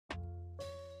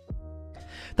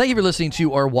Thank you for listening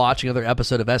to or watching another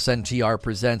episode of SNTR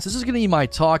Presents. This is going to be my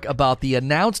talk about the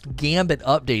announced Gambit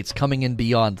updates coming in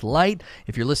Beyond Light.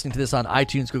 If you're listening to this on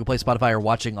iTunes, Google Play, Spotify, or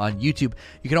watching on YouTube,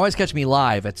 you can always catch me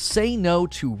live at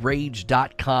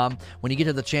saynotorage.com. When you get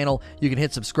to the channel, you can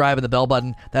hit subscribe and the bell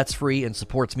button. That's free and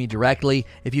supports me directly.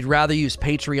 If you'd rather use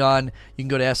Patreon, you can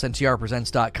go to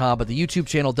sntrpresents.com, but the YouTube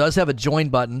channel does have a join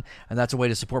button, and that's a way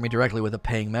to support me directly with a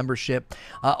paying membership.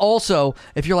 Also,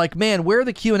 if you're like, man, where are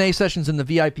the Q&A sessions and the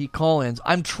VIP call-ins?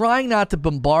 I'm trying not to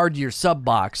bombard your sub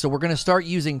box, so we're going to start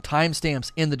using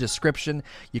timestamps in the description.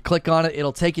 You click on it,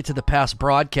 it'll take you to the past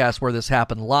broadcast where this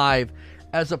happened live,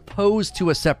 as opposed to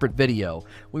a separate video.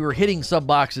 We were hitting sub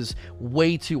boxes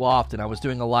way too often. I was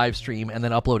doing a live stream and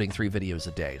then uploading 3 videos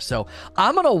a day. So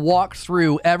I'm going to walk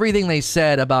through everything they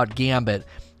said about Gambit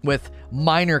with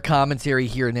minor commentary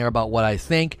here and there about what I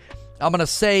think. I'm going to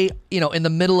say, in the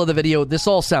middle of the video, this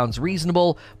all sounds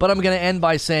reasonable, but I'm going to end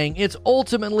by saying it's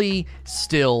ultimately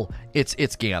still,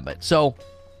 it's Gambit. So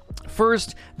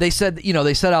first, they said,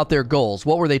 they set out their goals.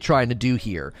 What were they trying to do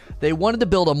here? They wanted to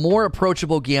build a more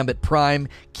approachable Gambit Prime,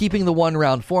 keeping the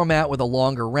one-round format with a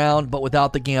longer round, but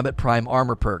without the Gambit Prime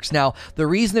armor perks. Now, the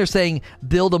reason they're saying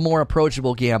build a more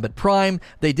approachable Gambit Prime,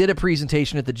 they did a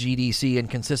presentation at the GDC and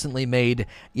consistently made,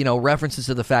 references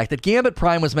to the fact that Gambit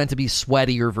Prime was meant to be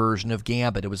sweatier version of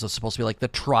Gambit. It was supposed to be like the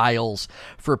trials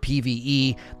for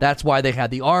PvE. That's why they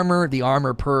had the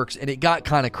armor perks, and it got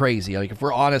kind of crazy. Like, if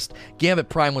we're honest, Gambit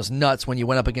Prime was nuts when you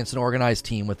went up against an organized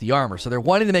team with the armor. So they're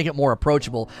wanting to make it more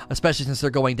approachable, especially since they're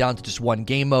going down to just one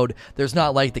game mode. There's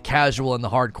not like the casual and the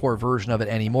hardcore version of it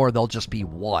anymore. They'll just be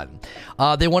one.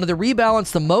 They wanted to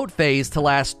rebalance the moat phase to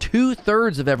last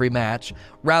 2/3 of every match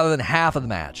rather than half of the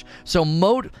match. So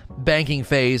moat banking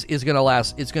phase is going to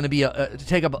last, it's going to be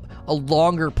take up a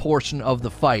longer portion of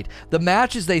the fight. The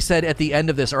matches, they said at the end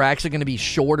of this, are actually going to be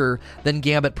shorter than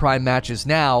Gambit Prime matches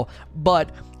now, but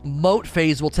moat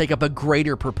phase will take up a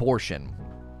greater proportion.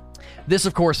 This,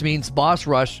 of course, means boss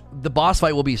rush. The boss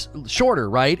fight will be shorter,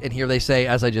 right? And here they say,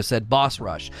 as I just said, boss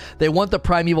rush. They want the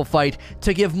primeval fight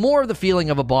to give more of the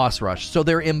feeling of a boss rush. So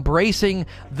they're embracing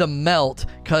the melt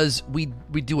because we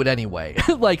do it anyway.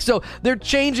 So they're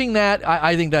changing that.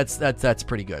 I think that's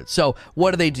pretty good. So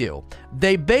what do?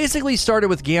 They basically started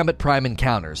with Gambit Prime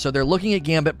encounters. So they're looking at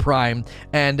Gambit Prime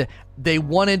and they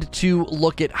wanted to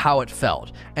look at how it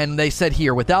felt. And they said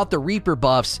here, without the Reaper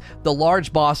buffs, the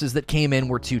large bosses that came in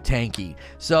were too tanky.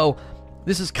 So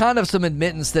this is kind of some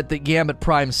admittance that the Gambit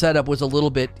Prime setup was a little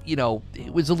bit,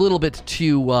 it was a little bit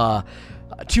too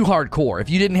hardcore. If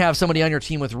you didn't have somebody on your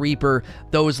team with Reaper,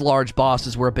 those large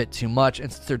bosses were a bit too much.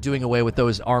 And since they're doing away with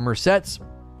those armor sets,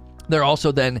 they're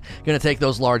also then going to take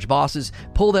those large bosses,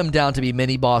 pull them down to be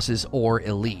mini bosses or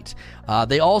elite.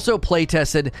 They also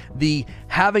playtested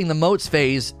having the moats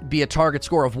phase be a target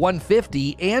score of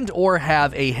 150 and or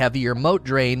have a heavier moat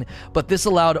drain, but this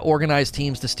allowed organized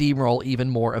teams to steamroll even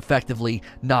more effectively,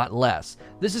 not less.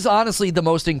 This is honestly the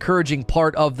most encouraging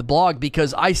part of the blog,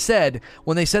 because I said,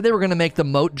 when they said they were going to make the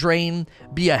moat drain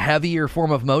be a heavier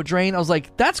form of moat drain, I was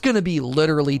like, that's going to be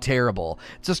literally terrible.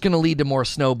 It's just going to lead to more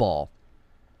snowball.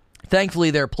 Thankfully,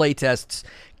 their playtests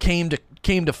came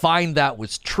to find that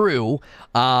was true,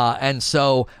 and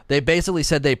so they basically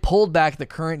said they pulled back the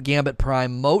current Gambit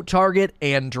Prime moat target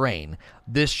and drain.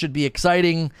 This should be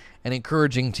exciting and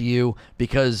encouraging to you,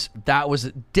 because that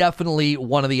was definitely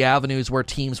one of the avenues where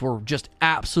teams were just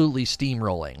absolutely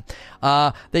steamrolling.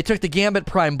 They took the Gambit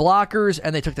Prime blockers,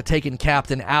 and they took the Taken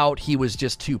Captain out. He was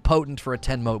just too potent for a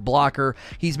 10-moat blocker.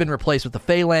 He's been replaced with the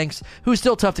Phalanx, who's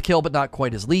still tough to kill, but not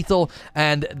quite as lethal.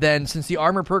 And then, since the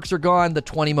armor perks are gone, the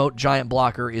 20-moat giant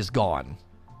blocker is gone.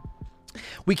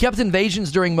 We kept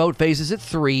invasions during moat phases at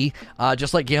 3,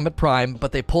 just like Gambit Prime,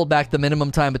 but they pulled back the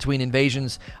minimum time between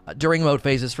invasions during moat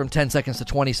phases from 10 seconds to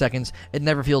 20 seconds. It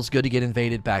never feels good to get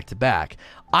invaded back to back.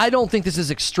 I don't think this is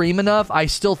extreme enough. I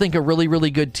still think a really,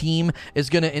 really good team is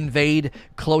going to invade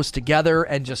close together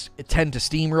and just tend to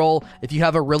steamroll. If you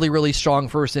have a really, really strong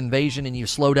first invasion and you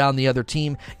slow down the other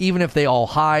team, even if they all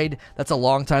hide, that's a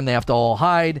long time they have to all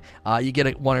hide. You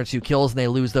get 1 or 2 kills and they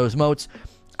lose those moats.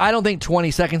 I don't think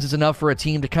 20 seconds is enough for a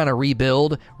team to kind of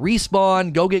rebuild,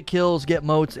 respawn, go get kills, get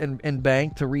moats, and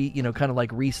bank to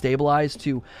restabilize,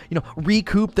 to,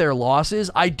 recoup their losses.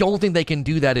 I don't think they can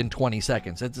do that in 20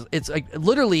 seconds. It's like,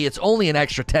 literally, it's only an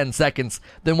extra 10 seconds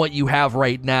than what you have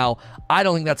right now. I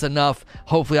don't think that's enough.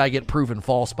 Hopefully I get proven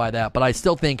false by that, but I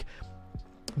still think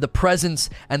the presence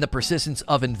and the persistence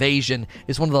of invasion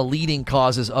is one of the leading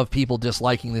causes of people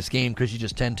disliking this game, because you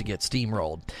just tend to get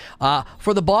steamrolled.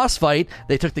 For the boss fight,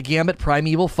 they took the Gambit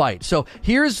Primeval fight. So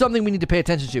here's something we need to pay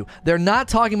attention to. They're not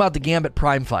talking about the Gambit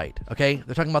Prime fight, okay?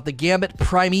 They're talking about the Gambit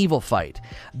Primeval fight.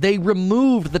 They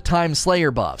removed the Time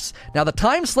Slayer buffs. Now, the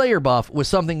Time Slayer buff was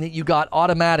something that you got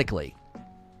automatically.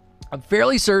 I'm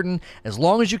fairly certain as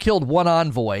long as you killed one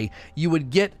envoy, you would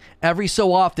get every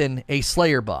so often a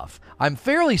Slayer buff. I'm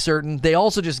fairly certain they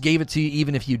also just gave it to you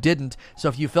even if you didn't, so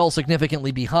if you fell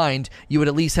significantly behind, you would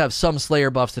at least have some Slayer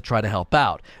buffs to try to help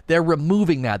out. They're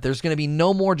removing that. There's going to be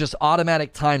no more just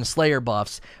automatic Time Slayer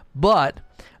buffs, but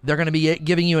they're going to be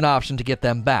giving you an option to get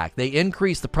them back. They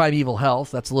increase the Primeval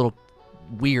health. That's a little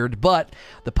weird, but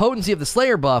the potency of the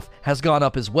Slayer buff has gone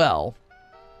up as well.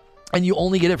 And you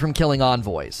only get it from killing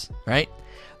envoys, right?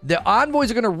 The envoys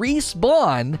are going to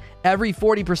respawn every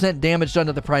 40% damage done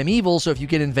to the Primeval, so if you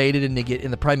get invaded and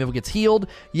the Primeval gets healed,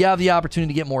 you have the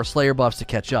opportunity to get more Slayer buffs to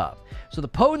catch up. So the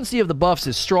potency of the buffs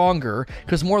is stronger,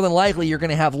 because more than likely you're going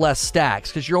to have less stacks,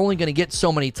 because you're only going to get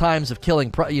so many times of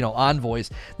killing envoys.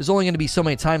 There's only going to be so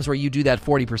many times where you do that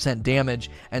 40% damage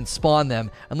and spawn them,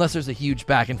 unless there's a huge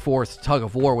back and forth tug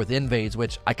of war with invades,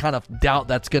 which I kind of doubt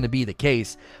that's going to be the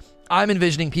case. I'm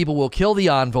envisioning people will kill the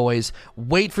envoys,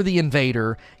 wait for the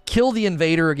invader, kill the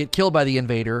invader or get killed by the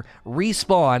invader,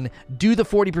 respawn, do the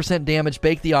 40% damage,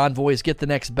 bake the envoys, get the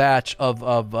next batch of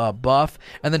buff,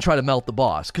 and then try to melt the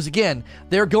boss. Because again,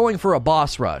 they're going for a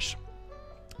boss rush.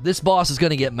 This boss is going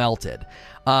to get melted.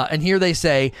 And here they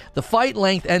say, the fight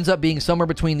length ends up being somewhere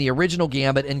between the original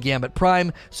Gambit and Gambit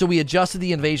Prime, so we adjusted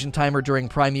the invasion timer during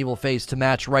Primeval phase to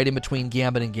match right in between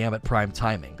Gambit and Gambit Prime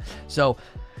timing. So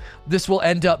this will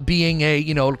end up being a,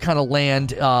 kind of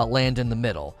land in the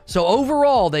middle. So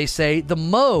overall, they say the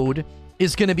mode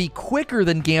is going to be quicker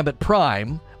than Gambit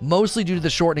Prime, mostly due to the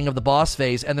shortening of the boss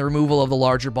phase and the removal of the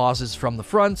larger bosses from the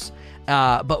fronts,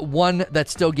 but one that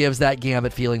still gives that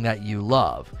Gambit feeling that you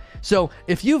love. So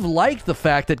if you've liked the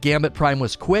fact that Gambit Prime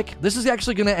was quick, this is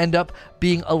actually going to end up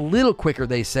being a little quicker,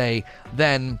 they say,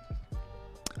 than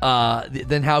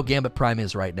how Gambit Prime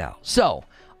is right now. So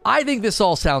I think this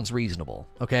all sounds reasonable,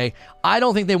 okay? I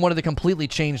don't think they wanted to completely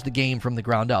change the game from the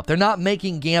ground up. They're not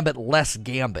making Gambit less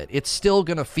Gambit. It's still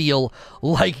going to feel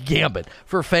like Gambit.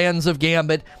 For fans of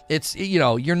Gambit, it's,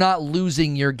 you're not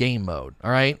losing your game mode, all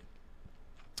right?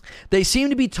 They seem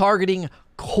to be targeting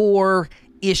core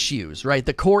issues, right?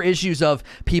 The core issues of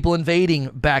people invading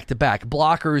back-to-back,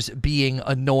 blockers being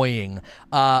annoying,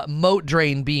 moat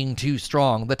drain being too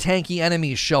strong, the tanky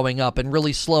enemies showing up and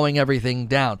really slowing everything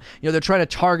down. They're trying to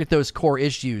target those core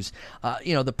issues.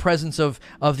 The presence of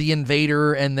the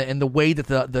invader and the way that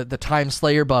the Time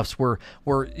Slayer buffs were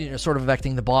sort of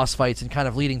affecting the boss fights and kind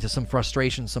of leading to some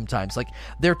frustration sometimes. Like,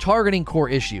 they're targeting core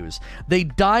issues. They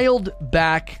dialed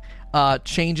back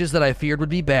changes that I feared would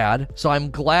be bad. So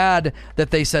I'm glad that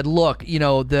they said, look,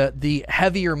 the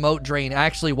heavier moat drain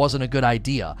actually wasn't a good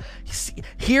idea.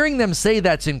 Hearing them say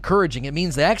that's encouraging. It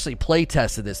means they actually play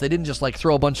tested this. They didn't just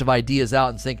throw a bunch of ideas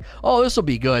out and think, oh, this will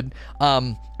be good.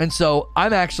 And so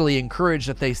I'm actually encouraged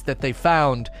that they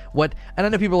found what. And I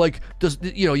know people are like,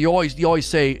 you always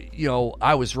say,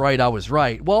 I was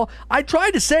right. Well, I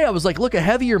tried to say, I was like, look, a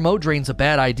heavier moat drain's a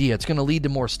bad idea. It's going to lead to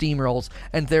more steamrolls,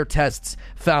 and their tests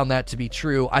found that to be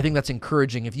true. I think that's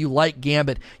encouraging. If you like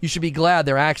Gambit, you should be glad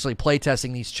they're actually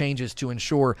playtesting these changes to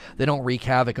ensure they don't wreak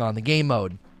havoc on the game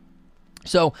mode.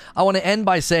 So I want to end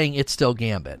by saying it's still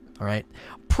Gambit, all right?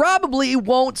 Probably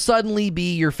won't suddenly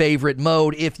be your favorite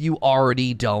mode if you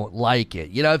already don't like it.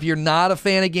 If you're not a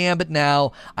fan of Gambit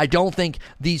now, I don't think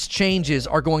these changes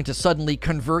are going to suddenly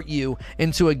convert you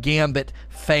into a Gambit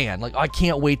fan. I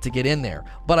can't wait to get in there.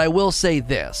 But I will say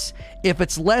this. If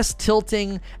it's less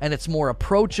tilting and it's more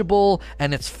approachable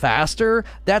and it's faster,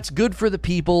 that's good for the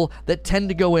people that tend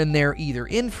to go in there either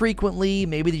infrequently,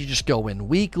 maybe you just go in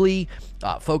weekly.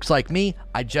 Folks like me,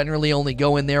 I generally only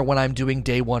go in there when I'm doing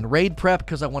day one raid prep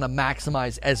because I want to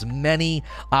maximize as many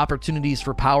opportunities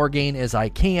for power gain as I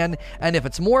can. And if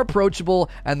it's more approachable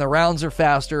and the rounds are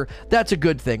faster, that's a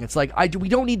good thing. It's like, we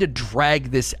don't need to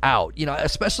drag this out,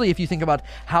 especially if you think about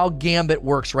how Gambit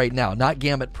works right now, not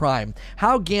Gambit Prime.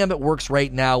 How Gambit works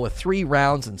right now with 3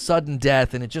 rounds and sudden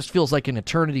death, and it just feels like an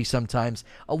eternity sometimes.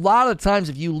 A lot of times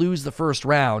if you lose the first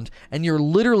round and you're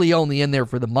literally only in there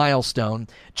for the milestone,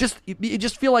 you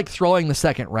just feel like throwing the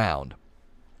second round.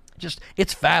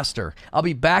 It's faster. I'll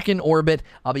be back in orbit.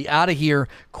 I'll be out of here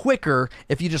quicker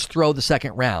if you just throw the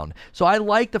second round. So I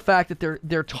like the fact that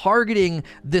they're targeting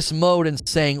this mode and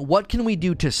saying, what can we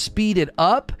do to speed it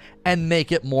up and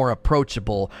make it more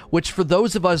approachable, which for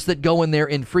those of us that go in there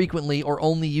infrequently or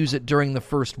only use it during the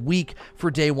first week for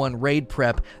day one raid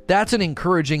prep, that's an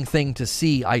encouraging thing to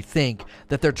see, I think,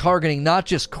 that they're targeting not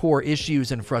just core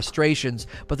issues and frustrations,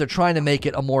 but they're trying to make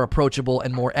it a more approachable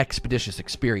and more expeditious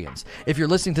experience. If you're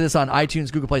listening to this on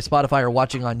iTunes, Google Play, Spotify, or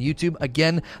watching on YouTube,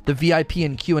 again, the VIP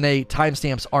and Q&A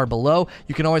timestamps are below.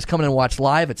 You can always come in and watch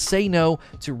live at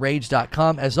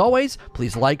sayno2rage.com. As always,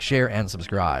 please like, share, and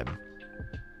subscribe.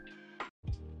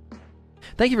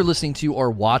 Thank you for listening to or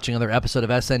watching another episode of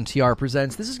SNTR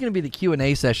Presents. This is going to be the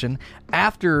Q&A session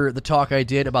after the talk I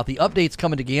did about the updates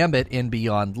coming to Gambit in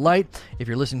Beyond Light. If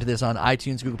you're listening to this on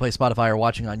iTunes, Google Play, Spotify, or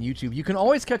watching on YouTube, you can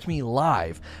always catch me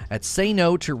live at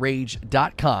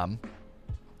sayno2rage.com.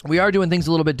 We are doing things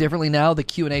a little bit differently now. The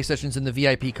Q&A sessions and the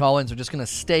VIP call-ins are just going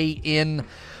to stay in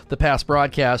the past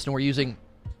broadcast, and we're using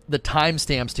the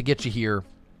timestamps to get you here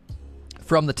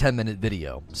from the 10-minute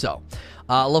video. So,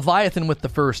 Leviathan with the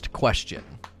first question.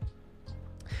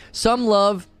 Some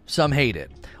love, some hate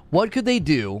it. What could they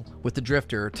do with the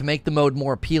Drifter to make the mode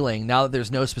more appealing now that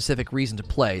there's no specific reason to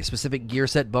play? Specific gear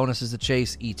set, bonuses to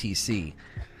chase, etc.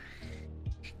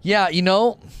 Yeah, you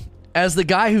know, as the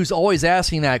guy who's always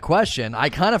asking that question, I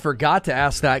kind of forgot to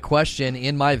ask that question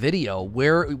in my video.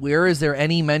 Where is there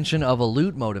any mention of a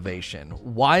loot motivation?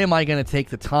 Why am I going to take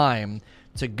the time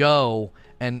to go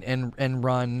and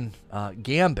run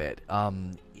Gambit?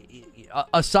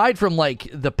 Aside from like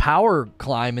the power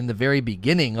climb in the very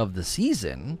beginning of the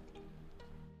season,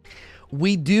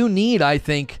 we do need, I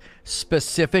think,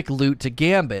 specific loot to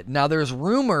Gambit. Now, there's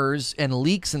rumors and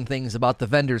leaks and things about the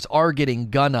vendors are getting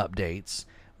gun updates.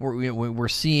 We're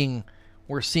seeing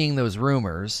those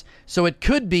rumors. So it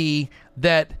could be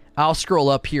that I'll scroll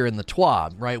up here in the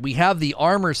TWAB, right? We have the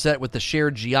armor set with the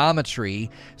shared geometry,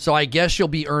 so I guess you'll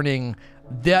be earning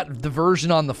the version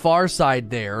on the far side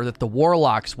there that the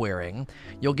Warlock's wearing.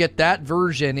 You'll get that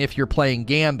version if you're playing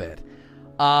Gambit.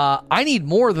 I need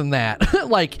more than that.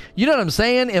 Like, you know what I'm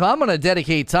saying? If I'm going to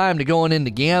dedicate time to going into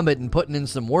Gambit and putting in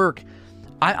some work,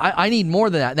 I need more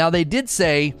than that. Now, they did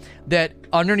say that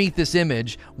underneath this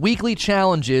image, weekly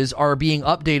challenges are being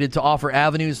updated to offer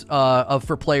avenues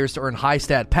for players to earn high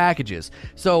stat packages.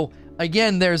 So,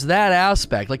 again, there's that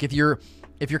aspect. Like, if you're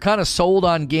kind of sold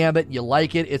on Gambit, you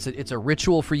like it, it's a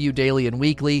ritual for you daily and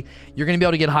weekly, you're going to be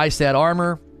able to get high stat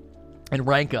armor and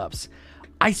rank ups.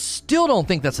 I still don't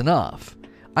think that's enough.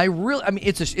 I mean,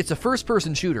 it's a first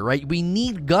person shooter, right? We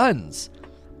need guns.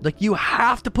 Like, you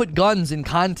have to put guns in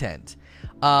content.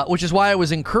 Which is why I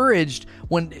was encouraged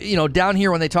when, you know, down here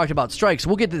when they talked about strikes.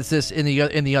 We'll get to this in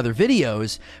the other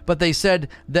videos, but they said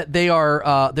that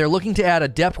they're looking to add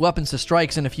adept weapons to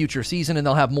strikes in a future season, and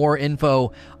they'll have more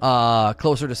info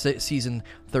closer to season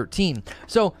 13.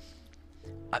 So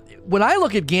when I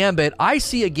look at Gambit, I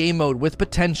see a game mode with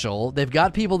potential. They've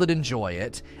got people that enjoy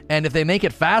it, and if they make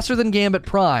it faster than Gambit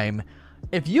Prime,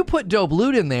 if you put dope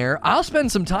loot in there, I'll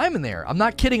spend some time in there. I'm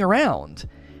not kidding around.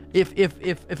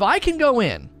 If I can go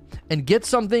in and get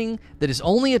something that is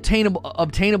only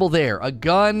obtainable there, a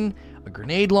gun, a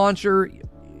grenade launcher,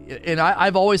 and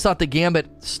I've always thought the Gambit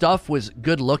stuff was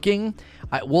good looking.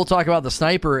 We'll talk about the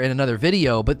sniper in another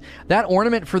video, but that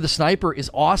ornament for the sniper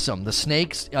is awesome. The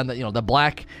snakes and the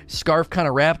black scarf kind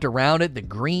of wrapped around it, the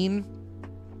green.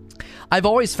 I've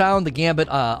always found the Gambit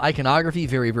iconography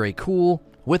very, very cool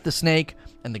with the snake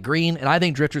and the green, and I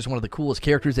think Drifter's one of the coolest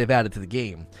characters they've added to the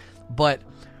game. But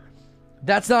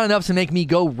that's not enough to make me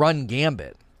go run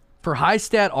Gambit. For high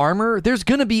stat armor, there's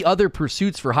going to be other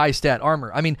pursuits for high stat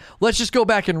armor. I mean, let's just go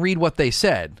back and read what they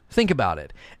said. Think about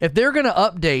it. If they're going to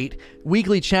update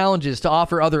weekly challenges to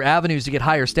offer other avenues to get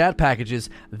higher stat packages,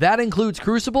 that includes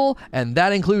Crucible and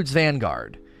that includes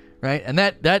Vanguard, right? And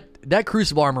that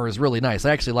Crucible armor is really nice.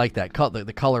 I actually like that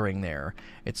the coloring there.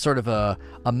 It's sort of a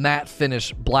matte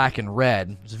finish, black and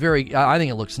red. It's I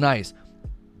think it looks nice.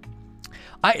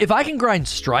 If I can grind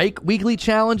strike weekly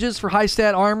challenges for high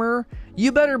stat armor,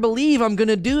 you better believe I'm going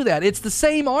to do that. It's the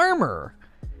same armor.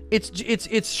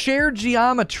 It's shared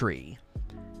geometry.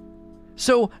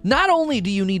 So not only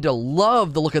do you need to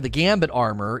love the look of the Gambit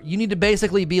armor, you need to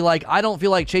basically be like, I don't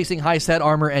feel like chasing high stat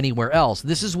armor anywhere else.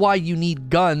 This is why you need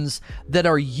guns that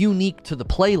are unique to the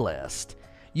playlist.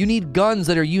 You need guns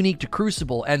that are unique to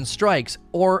Crucible and strikes,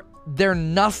 or they're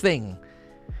nothing.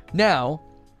 Now,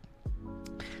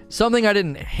 something I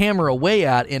didn't hammer away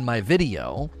at in my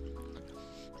video,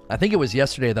 I think it was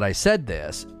yesterday that I said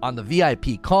this, on the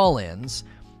VIP call-ins,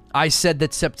 I said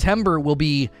that September will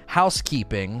be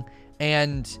housekeeping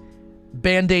and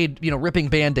Band-Aid, ripping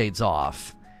Band-Aids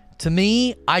off To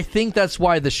me, I think that's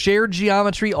why the shared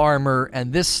geometry armor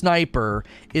and this sniper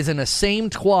is in the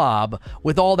same twab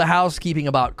with all the housekeeping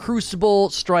about Crucible,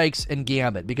 Strikes, and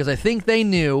Gambit, because I think they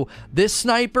knew this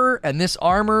sniper and this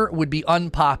armor would be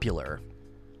unpopular.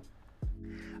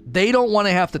 They don't want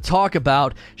to have to talk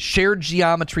about shared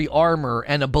geometry armor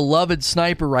and a beloved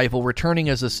sniper rifle returning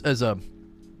as a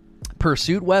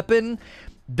pursuit weapon.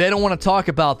 They don't want to talk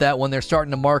about that when they're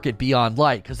starting to market Beyond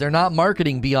Light, because they're not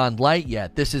marketing Beyond Light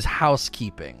yet. This is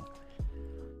housekeeping.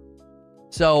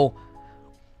 So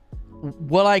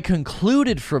what I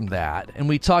concluded from that, and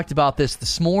we talked about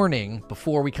this morning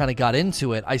before we kind of got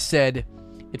into it, I said,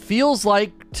 it feels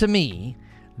like to me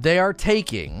they are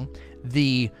taking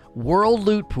the World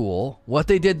Loot Pool, what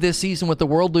they did this season with the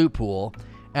World Loot Pool,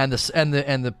 and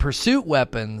the pursuit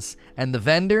weapons and the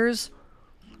vendors,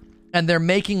 and they're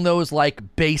making those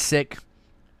like basic,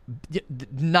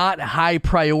 not high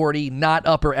priority, not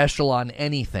upper echelon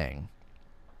anything.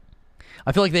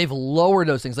 I feel like they've lowered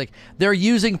those things. Like, they're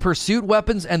using pursuit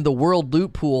weapons and the World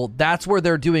Loot Pool. That's where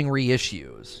they're doing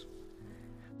reissues.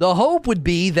 The hope would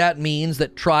be that means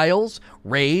that trials,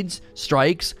 raids,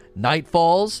 strikes,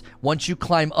 nightfalls, once you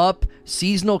climb up,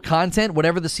 seasonal content,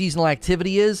 whatever the seasonal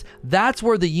activity is, that's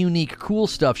where the unique cool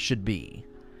stuff should be.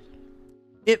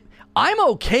 I'm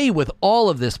okay with all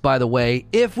of this, by the way,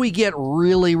 if we get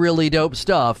really, really dope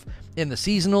stuff in the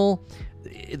seasonal,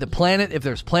 the planet, if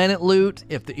there's planet loot,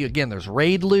 again, there's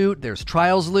raid loot, there's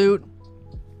trials loot.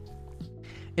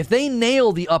 If they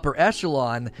nail the upper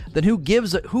echelon, then who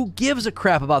gives a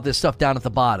crap about this stuff down at the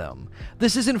bottom?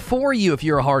 This isn't for you if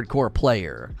you're a hardcore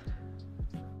player.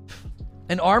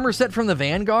 An armor set from the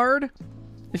Vanguard?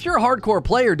 If you're a hardcore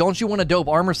player, don't you want a dope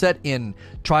armor set in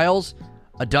trials,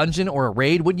 a dungeon, or a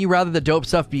raid? Wouldn't you rather the dope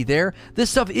stuff be there? This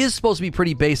stuff is supposed to be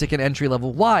pretty basic and entry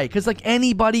level. Why? Because like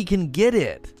anybody can get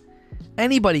it.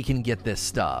 Anybody can get this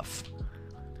stuff.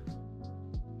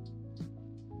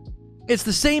 It's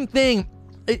the same thing.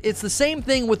 It's the same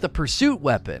thing with the pursuit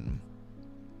weapon.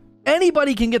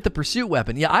 Anybody can get the pursuit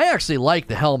weapon. Yeah, I actually like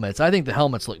the helmets. I think the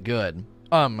helmets look good.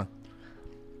 I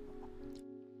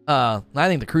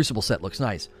think the Crucible set looks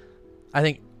nice. I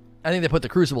think they put the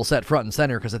Crucible set front and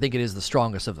center because I think it is the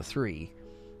strongest of the three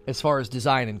as far as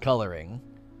design and coloring.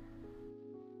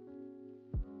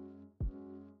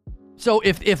 So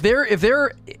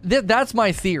that's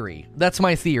my theory. That's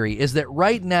my theory, is that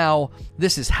right now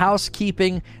this is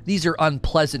housekeeping. These are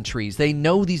unpleasantries. They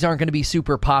know these aren't going to be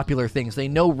super popular things. They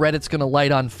know Reddit's going to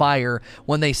light on fire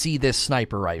when they see this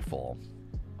sniper rifle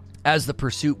as the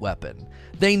pursuit weapon.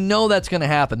 They know that's going to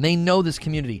happen. They know this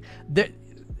community.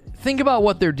 Think about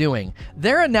what they're doing.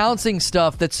 They're announcing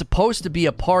stuff that's supposed to be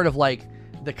a part of like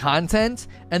the content,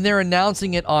 and they're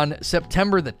announcing it on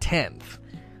September the 10th.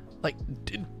 Like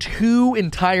 2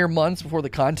 entire months before the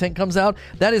content comes out.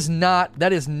 That is not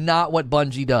what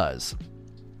Bungie does.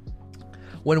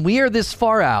 When we are this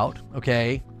far out,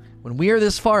 okay? When we are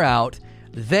this far out,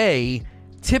 they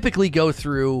typically go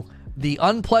through the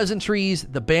unpleasantries,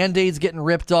 the band-aids getting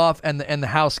ripped off, and the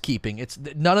housekeeping.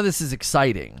 None of this is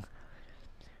exciting.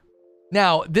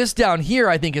 Now, this down here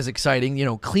I think is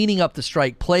exciting, cleaning up the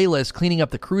Strike playlist, cleaning up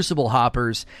the Crucible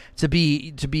hoppers to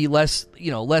be less,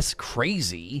 less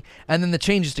crazy, and then the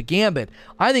changes to Gambit.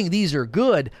 I think these are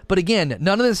good, but again,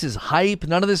 none of this is hype,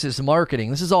 none of this is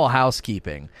marketing. This is all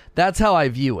housekeeping. That's how I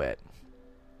view it.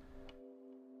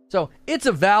 So, it's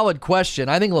a valid question.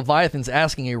 I think Leviathan's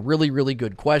asking a really, really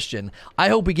good question. I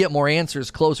hope we get more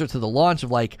answers closer to the launch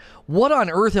of like, what on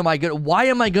earth why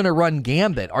am I going to run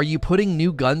Gambit? Are you putting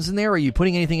new guns in there? Are you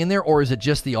putting anything in there? Or is it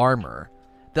just the armor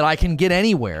that I can get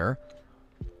anywhere?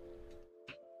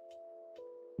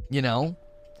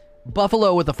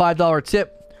 Buffalo with a $5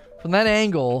 tip. From that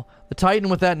angle, the Titan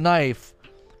with that knife,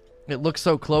 it looks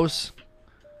so close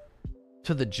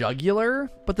to the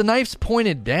jugular, but the knife's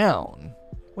pointed down.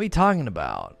 What are you talking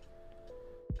about?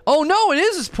 Oh, no, it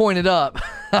is pointed up.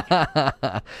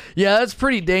 Yeah, that's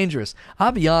pretty dangerous.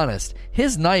 I'll be honest.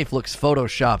 His knife looks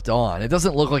photoshopped on. It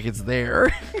doesn't look like it's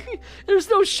there. There's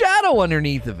no shadow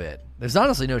underneath of it. There's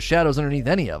honestly no shadows underneath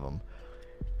any of them.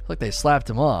 It's like they slapped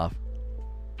him off.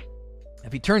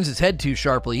 If he turns his head too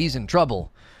sharply, he's in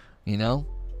trouble. He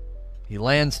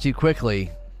lands too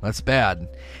quickly. That's bad.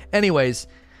 Anyways,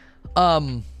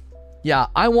 yeah,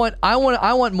 I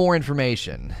want more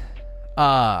information.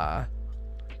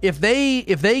 If they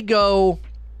get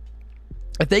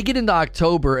into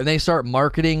October and they start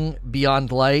marketing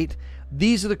Beyond Light,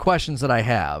 these are the questions that I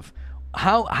have.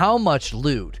 How much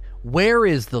loot? Where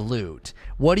is the loot?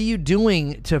 What are you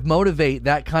doing to motivate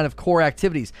that kind of core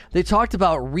activities? They talked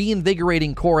about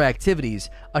reinvigorating core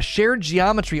activities. A shared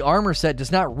geometry armor set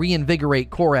does not reinvigorate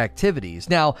core activities.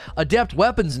 Now, adept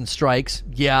weapons and strikes,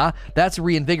 yeah, that's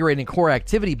reinvigorating core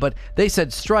activity, but they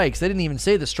said strikes. They didn't even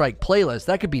say the strike playlist.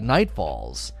 That could be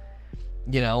Nightfalls.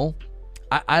 You know?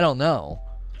 I don't know.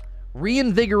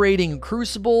 Reinvigorating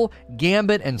Crucible,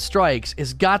 Gambit, and Strikes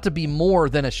has got to be more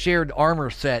than a shared armor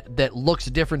set that looks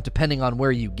different depending on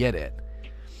where you get it.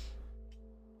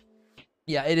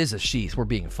 Yeah, it is a sheath. We're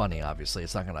being funny, obviously.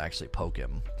 It's not going to actually poke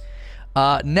him.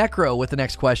 Necro with the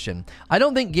next question. I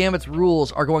don't think Gambit's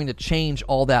rules are going to change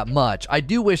all that much. I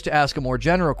do wish to ask a more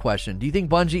general question. Do you think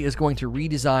Bungie is going to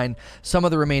redesign some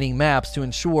of the remaining maps to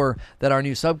ensure that our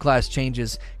new subclass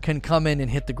changes can come in and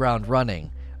hit the ground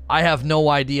running? I have no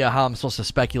idea how I'm supposed to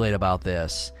speculate about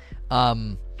this.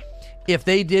 If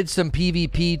they did some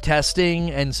PvP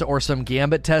testing or some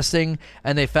Gambit testing,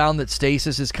 and they found that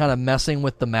Stasis is kind of messing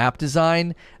with the map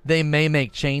design, they may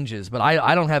make changes. But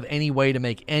I don't have any way to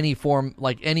make any form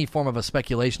of a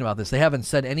speculation about this. They haven't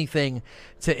said anything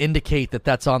to indicate that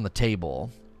that's on the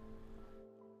table.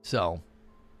 So,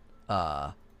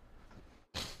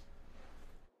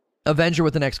 Avenger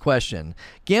with the next question.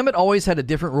 Gambit always had a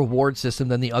different reward system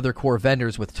than the other core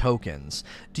vendors with tokens.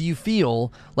 Do you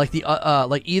feel like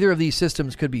like either of these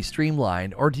systems could be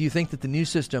streamlined, or do you think that the new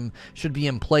system should be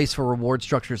in place for reward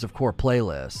structures of core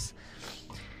playlists?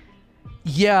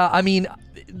 Yeah, I mean,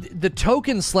 the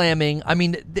token slamming, I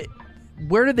mean,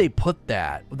 where did they put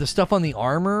that? The stuff on the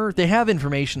armor? They have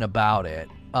information about it.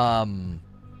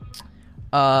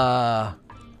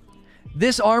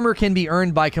 This armor can be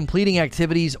earned by completing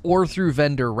activities or through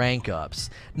vendor rank ups.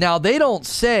 Now, they don't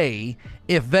say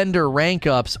if vendor rank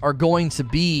ups are going to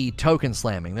be token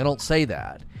slamming. They don't say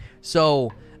that.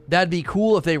 So that'd be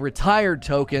cool if they retired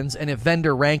tokens and if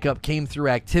vendor rank up came through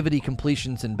activity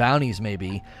completions and bounties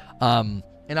maybe. And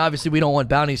obviously we don't want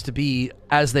bounties to be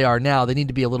as they are now. They need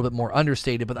to be a little bit more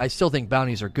understated, but I still think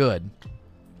bounties are good.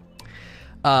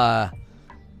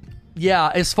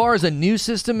 Yeah, as far as a new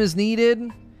system is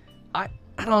needed,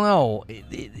 I don't know.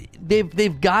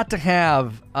 They've got to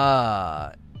have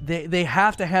they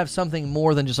have to have something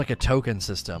more than just like a token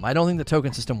system. I don't think the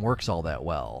token system works all that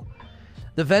well.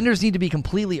 The vendors need to be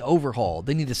completely overhauled.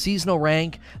 They need a seasonal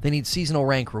rank. They need seasonal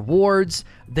rank rewards.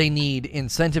 They need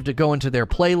incentive to go into their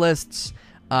playlists.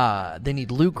 They need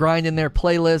loot grind in their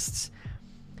playlists.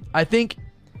 I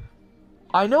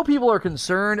know people are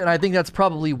concerned, and I think that's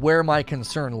probably where my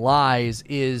concern lies,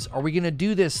 is are we going to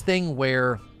do this thing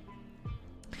where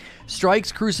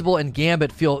Strikes, Crucible, and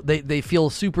Gambit feel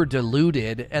super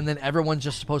diluted, and then everyone's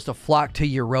just supposed to flock to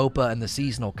Europa and the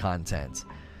seasonal content?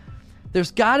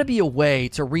 There's got to be a way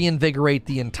to reinvigorate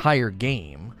the entire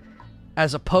game,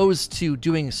 as opposed to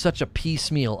doing such a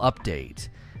piecemeal update.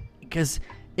 Because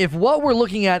if what we're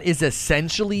looking at is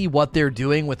essentially what they're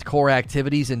doing with core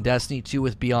activities in Destiny 2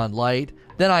 with Beyond Light,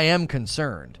 then I am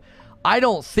concerned. I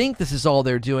don't think this is all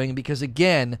they're doing because,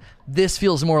 again, this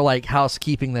feels more like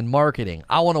housekeeping than marketing.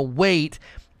 I want to wait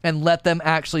and let them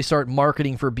actually start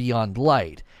marketing for Beyond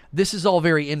Light. This is all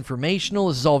very informational.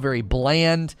 This is all very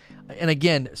bland. And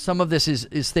again, some of this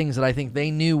is things that I think they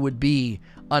knew would be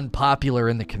unpopular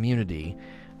in the community.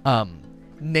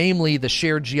 Namely, the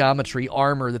shared geometry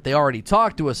armor that they already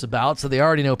talked to us about, so they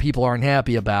already know people aren't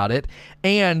happy about it,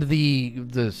 and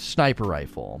the sniper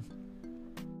rifle.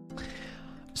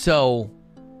 So,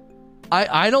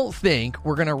 I don't think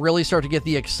we're going to really start to get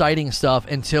the exciting stuff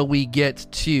until we get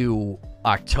to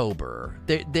October.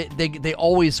 They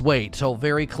always wait till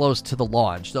very close to the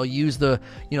launch. They'll use the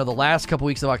last couple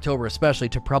weeks of October especially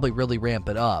to probably really ramp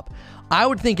it up. I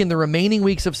would think in the remaining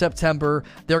weeks of September,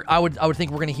 I would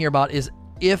think we're going to hear about is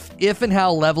if and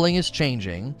how leveling is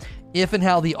changing, if and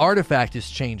how the artifact is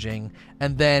changing,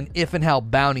 and then if and how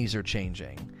bounties are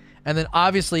changing. And then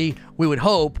obviously we would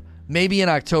hope maybe in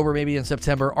October, maybe in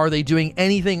September, are they doing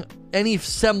any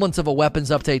semblance of a weapons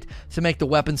update to make the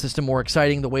weapon system more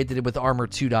exciting the way they did with Armor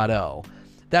 2.0?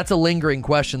 That's a lingering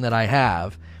question that I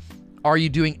have. Are you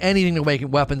doing anything to make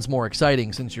weapons more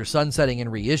exciting since you're sunsetting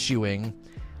and reissuing?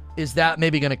 Is that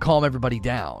maybe going to calm everybody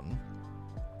down?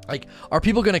 Like, are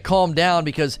people going to calm down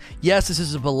because, yes, this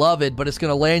is a beloved, but it's going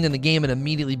to land in the game and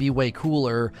immediately be way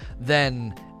cooler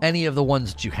than any of the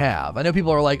ones that you have? I know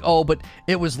people are like, oh, but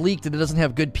it was leaked and it doesn't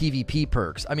have good PvP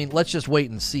perks. I mean, let's just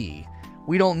wait and see.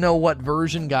 We don't know what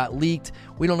version got leaked.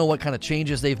 We don't know what kind of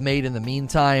changes they've made in the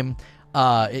meantime.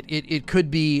 It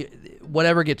could be,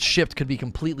 whatever gets shipped could be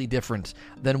completely different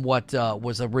than what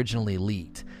was originally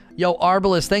leaked. Yo,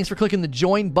 Arbalest, thanks for clicking the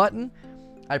join button.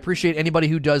 I appreciate anybody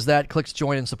who does that, clicks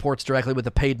join, and supports directly with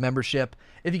a paid membership.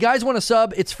 If you guys want to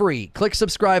sub, it's free. Click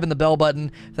subscribe and the bell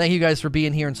button. Thank you guys for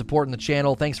being here and supporting the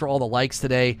channel. Thanks for all the likes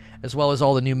today, as well as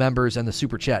all the new members and the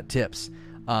super chat tips.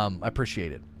 I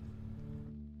appreciate it.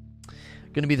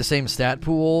 Going to be the same stat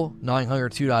pool, Gnawing Hunger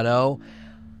 2.0.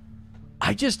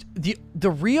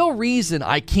 The real reason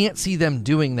I can't see them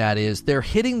doing that is they're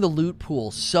hitting the loot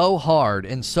pool so hard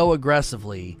and so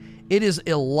aggressively. It is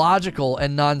illogical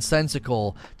and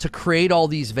nonsensical to create all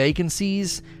these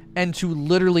vacancies and to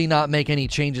literally not make any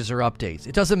changes or updates.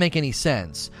 It doesn't make any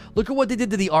sense. Look at what they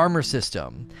did to the armor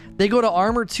system. They go to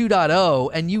Armor 2.0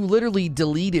 and you literally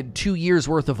deleted 2 years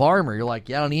worth of armor. You're like,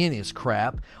 yeah, I don't need any of this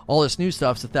crap. All this new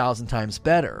stuff's 1,000 times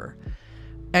better.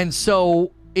 And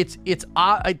so it's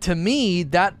to me,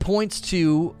 that points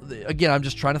to, again, I'm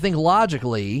just trying to think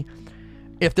logically,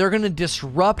 if they're going to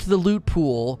disrupt the loot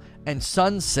pool and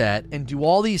sunset and do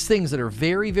all these things that are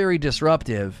very, very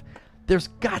disruptive, there's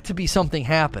got to be something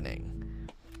happening.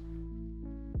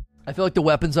 I feel like the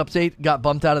weapons update got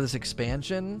bumped out of this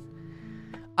expansion.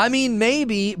 I mean,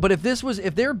 maybe, but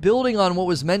if they're building on what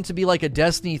was meant to be like a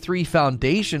Destiny 3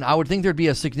 foundation, I would think there'd be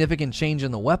a significant change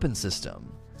in the weapon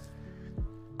system.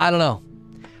 I don't know.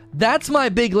 That's my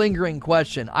big lingering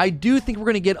question. I do think we're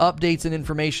going to get updates and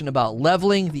information about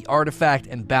leveling, the artifact,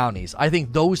 and bounties. I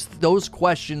think those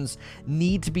questions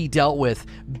need to be dealt with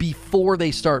before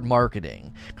they start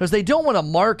marketing. Because they don't want to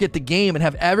market the game and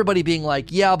have everybody being like,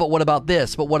 yeah, but what about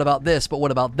this? But what about this? But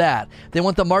what about that? They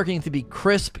want the marketing to be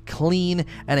crisp, clean,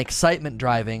 and excitement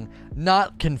driving,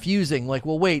 not confusing. Like,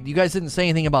 well, wait, you guys didn't say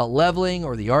anything about leveling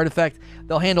or the artifact.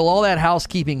 They'll handle all that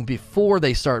housekeeping before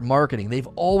they start marketing. They've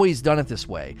always done it this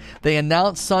way. They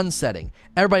announced sunsetting.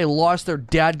 Everybody lost their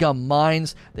dadgum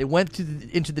minds. They went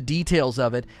into the details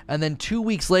of it, and then 2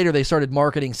 weeks later, they started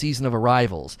marketing Season of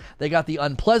Arrivals. They got the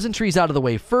unpleasantries out of the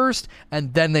way first,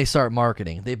 and then they start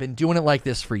marketing. They've been doing it like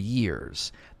this for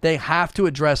years. They have to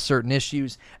address certain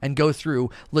issues and go through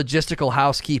logistical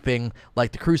housekeeping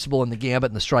like the Crucible and the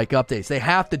Gambit and the Strike updates. They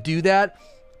have to do that,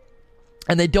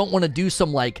 and they don't want to do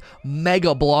some like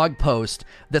mega blog post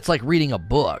that's like reading a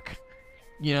book,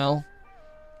 you know?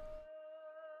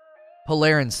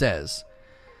 Polarin says,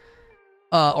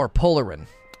 or Polarin,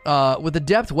 with the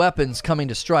depth weapons coming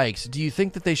to Strikes, do you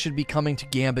think that they should be coming to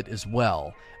Gambit as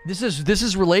well? This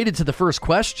is related to the first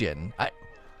question.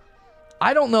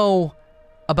 I don't know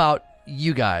about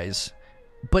you guys,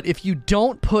 but if you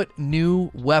don't put new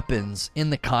weapons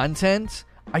in the content,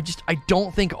 I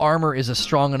don't think armor is a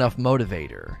strong enough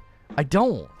motivator. I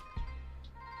don't.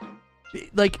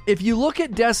 Like, if you look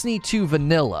at Destiny 2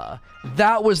 Vanilla,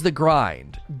 that was the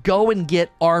grind. Go and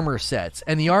get armor sets.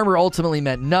 And the armor ultimately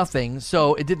meant nothing,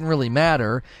 so it didn't really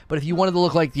matter. But if you wanted to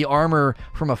look like the armor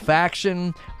from a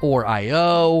faction or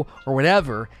IO or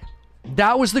whatever,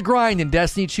 that was the grind in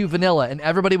Destiny 2 Vanilla. And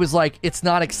everybody was like, it's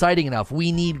not exciting enough.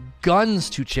 We need guns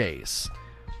to chase.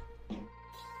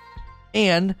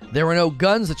 And there were no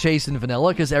guns to chase in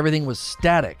Vanilla because everything was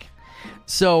static.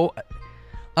 So,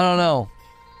 I don't know.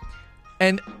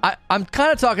 And I'm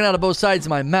kind of talking out of both sides of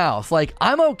my mouth. Like,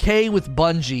 I'm okay with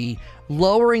Bungie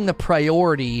lowering the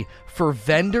priority for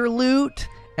vendor loot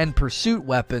and pursuit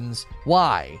weapons.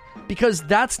 Why? Because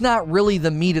that's not really the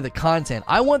meat of the content.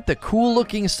 I want the cool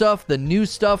looking stuff, the new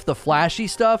stuff, the flashy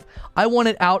stuff. I want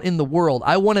it out in the world.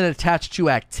 I want it attached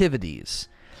to activities.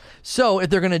 So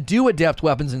if they're going to do adept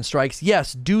weapons and strikes,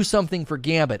 yes, do something for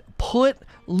Gambit. Put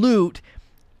loot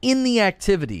in the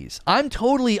activities. I'm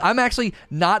actually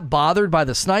not bothered by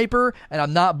the sniper, and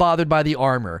I'm not bothered by the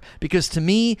armor. Because to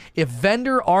me, if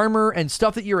vendor armor and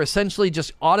stuff that you're essentially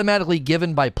just automatically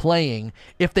given by playing,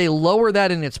 if they lower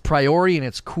that in its priority and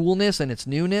its coolness and its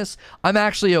newness, I'm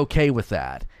actually okay with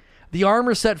that. The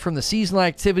armor set from the seasonal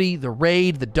activity, the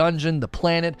raid, the dungeon, the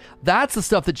planet, that's the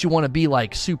stuff that you want to be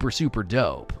like super, super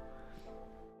dope.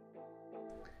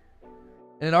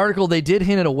 In an article, they did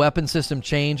hint at a weapon system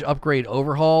change, upgrade,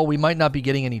 overhaul. We might not be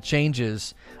getting any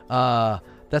changes.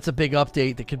 That's a big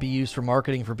update that could be used for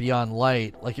marketing for Beyond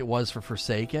Light, like it was for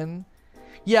Forsaken.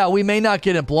 Yeah, we may not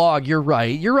get a blog. You're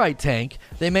right. You're right, Tank.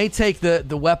 They may take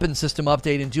the weapon system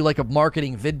update and do like a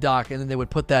marketing vid doc, and then they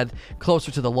would put that closer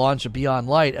to the launch of Beyond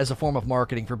Light as a form of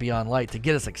marketing for Beyond Light to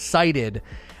get us excited.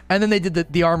 And then they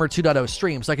did the Armor 2.0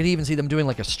 stream, so I could even see them doing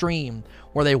like a stream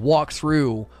where they walk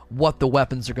through what the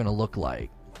weapons are going to look like.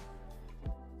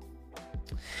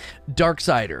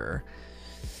 Darksider.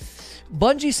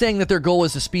 Bungie saying that their goal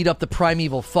is to speed up the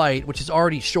primeval fight, which is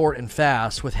already short and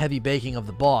fast, with heavy baking of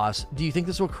the boss. Do you think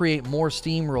this will create more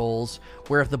steamrolls,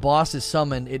 where if the boss is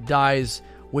summoned, it dies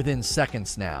within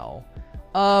seconds now?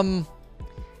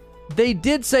 They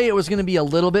did say it was going to be a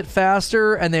little bit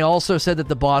faster, and they also said that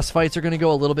the boss fights are going to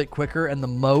go a little bit quicker, and the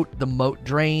moat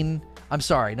drain. I'm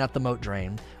sorry, not the moat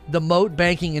drain. The moat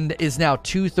banking is now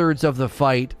 2/3 of the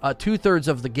fight, 2/3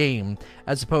 of the game,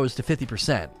 as opposed to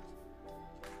 50%.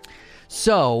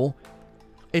 So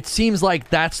it seems like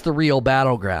that's the real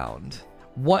battleground.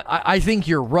 I think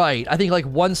you're right. I think like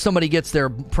once somebody gets their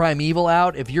primeval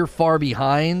out, if you're far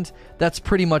behind, that's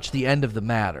pretty much the end of the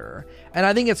matter. And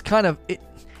I think it's kind of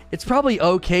it's probably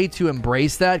okay to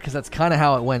embrace that because that's kind of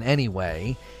how it went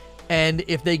anyway. And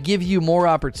if they give you more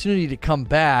opportunity to come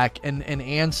back and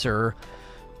answer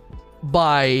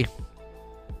by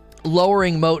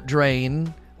lowering moat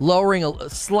drain,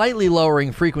 slightly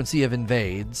lowering frequency of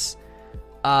invades,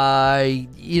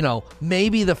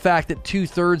 maybe the fact that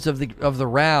 2/3 of the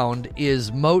round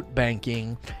is moat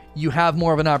banking, you have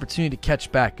more of an opportunity to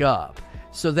catch back up.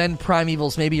 So then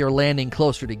primevals maybe are landing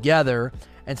closer together,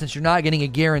 and since you're not getting a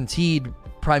guaranteed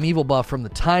primeval buff from the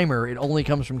timer, it only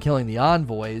comes from killing the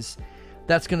envoys.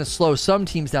 That's going to slow some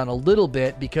teams down a little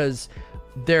bit because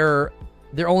they're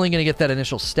only going to get that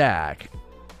initial stack.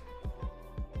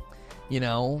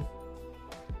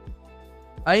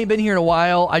 I ain't been here in a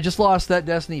while. I just lost that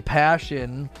Destiny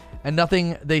passion, and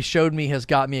nothing they showed me has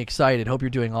got me excited. Hope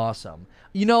you're doing awesome.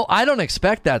 I don't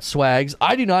expect that, Swags.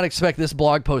 I do not expect this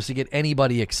blog post to get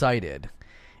anybody excited.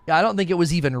 I don't think it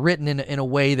was even written in a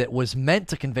way that was meant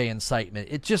to convey incitement.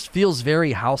 It just feels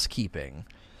very housekeeping.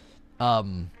 I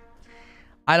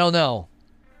don't know.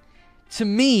 To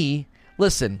me,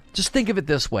 listen, just think of it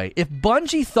this way. If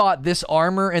Bungie thought this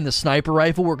armor and the sniper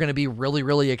rifle were going to be really,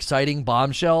 really exciting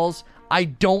bombshells, I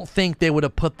don't think they would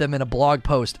have put them in a blog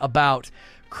post about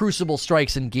Crucible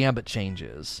strikes and Gambit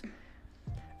changes.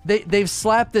 They've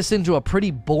slapped this into a pretty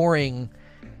boring,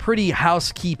 pretty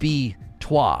housekeepy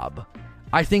twab.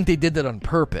 I think they did that on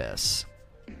purpose.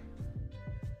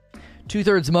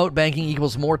 2/3 moat banking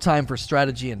equals more time for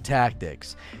strategy and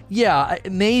tactics. Yeah,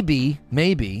 maybe.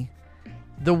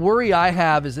 The worry I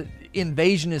have is that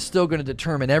invasion is still going to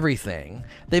determine everything.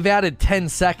 They've added 10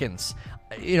 seconds,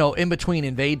 in between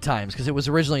invade times, because it was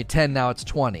originally 10, now it's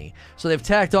 20. So they've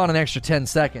tacked on an extra 10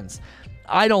 seconds.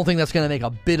 I don't think that's going to make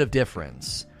a bit of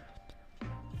difference.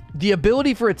 The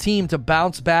ability for a team to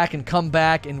bounce back and come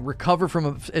back and recover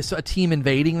from a team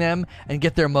invading them and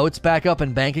get their moats back up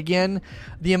and bank again,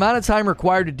 the amount of time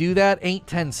required to do that ain't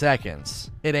 10 seconds.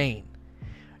 It ain't.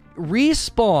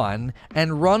 Respawn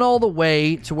and run all the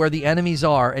way to where the enemies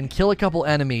are and kill a couple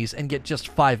enemies and get just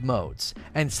 5 moats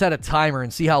and set a timer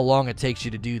and see how long it takes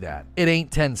you to do that. It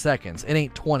ain't 10 seconds. It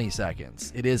ain't 20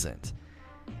 seconds. It isn't.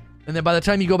 And then by the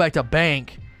time you go back to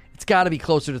bank, it's got to be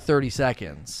closer to 30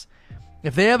 seconds.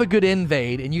 If they have a good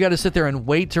invade and you got to sit there and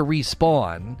wait to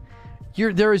respawn,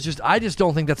 I just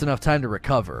don't think that's enough time to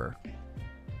recover.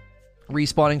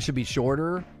 Respawning should be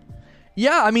shorter.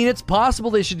 Yeah, I mean, it's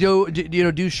possible they should do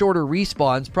shorter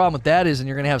respawns. Problem with that is, and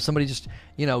you're going to have somebody just,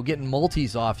 getting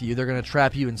multis off you. They're going to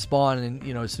trap you and spawn,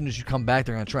 and, as soon as you come back,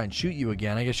 they're going to try and shoot you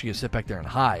again. I guess you can sit back there and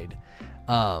hide.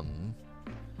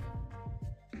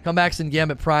 Comebacks in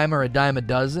Gambit Prime are a dime a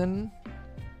dozen.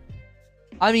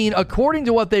 I mean, according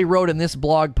to what they wrote in this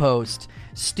blog post,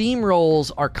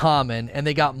 steamrolls are common, and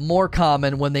they got more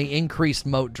common when they increased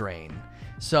moat drain.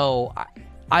 So,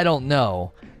 I don't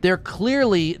know. They're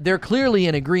clearly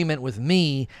in agreement with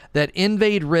me that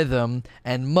invade rhythm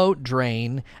and moat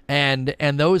drain and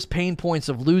those pain points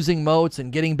of losing moats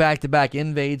and getting back-to-back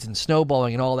invades and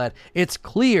snowballing and all that, it's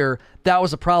clear that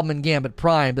was a problem in Gambit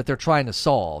Prime that they're trying to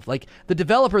solve. Like, the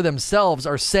developer themselves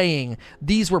are saying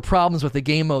these were problems with the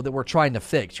game mode that we're trying to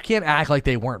fix. You can't act like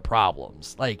they weren't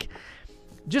problems. Like,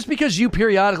 just because you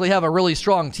periodically have a really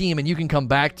strong team and you can come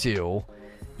back to,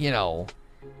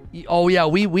 oh yeah,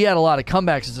 we had a lot of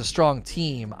comebacks as a strong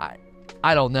team.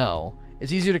 I don't know.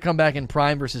 It's easier to come back in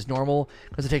Prime versus normal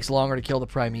because it takes longer to kill the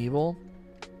Primeval.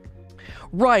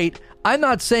 Right. I'm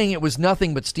not saying it was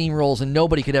nothing but steamrolls and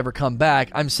nobody could ever come back.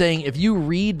 I'm saying if you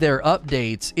read their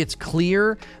updates, it's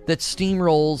clear that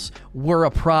steamrolls were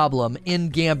a problem in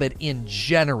Gambit in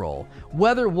general.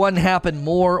 Whether one happened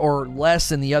more or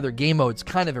less in the other game modes,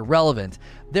 kind of irrelevant.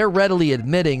 They're readily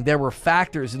admitting there were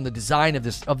factors in the design of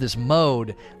this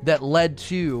mode that led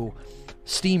to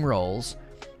steamrolls,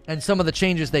 and some of the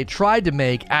changes they tried to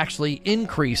make actually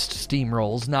increased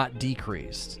steamrolls, not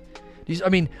decreased. I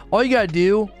mean, all you gotta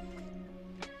do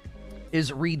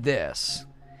is read this.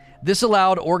 This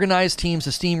allowed organized teams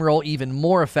to steamroll even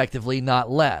more effectively,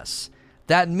 not less.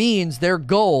 That means their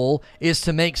goal is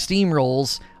to make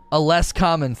steamrolls a less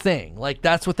common thing. Like,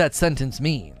 that's what that sentence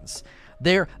means.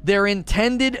 Their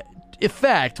intended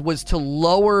effect was to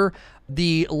lower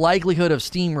the likelihood of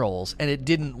steamrolls, and it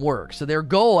didn't work. So their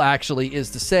goal actually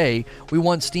is to say, we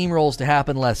want steamrolls to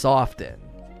happen less often.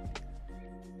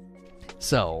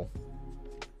 So,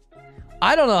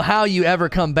 I don't know how you ever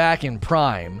come back in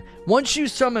Prime. Once you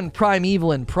summon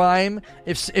Primeval in Prime,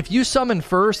 if you summon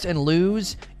first and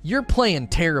lose, you're playing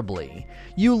terribly.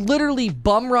 You literally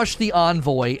bum rush the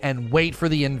Envoy and wait for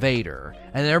the Invader,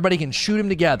 and everybody can shoot him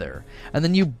together. And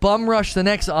then you bum rush the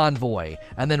next Envoy,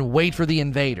 and then wait for the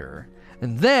Invader.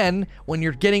 And then, when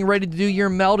you're getting ready to do your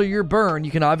melt or your burn,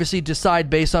 you can obviously decide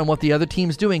based on what the other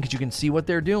team's doing, because you can see what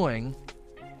they're doing.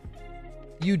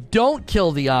 You don't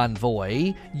kill the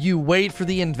Envoy, you wait for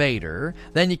the Invader,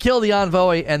 then you kill the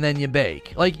Envoy, and then you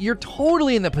bake. Like, you're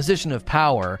totally in the position of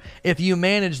power if you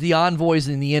manage the Envoys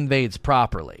and the Invades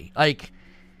properly. Like,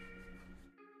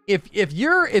 if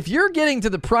you're getting to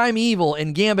the Primeval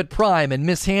in Gambit Prime and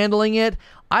mishandling it,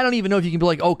 I don't even know if you can be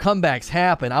like, oh, comebacks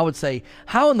happen. I would say,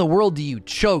 how in the world do you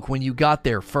choke when you got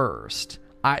there first?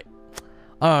 I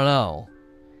don't know.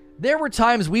 There were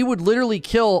times we would literally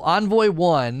kill Envoy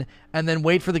 1 and then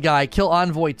wait for the guy, kill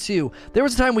Envoy 2. There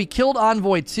was a time we killed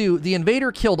Envoy 2, the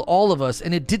Invader killed all of us,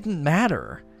 and it didn't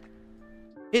matter.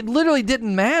 It literally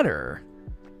didn't matter.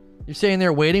 You're saying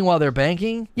they're waiting while they're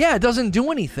banking? Yeah, it doesn't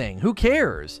do anything. Who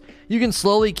cares? You can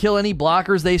slowly kill any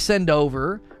blockers they send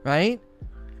over, right?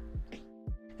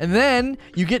 And then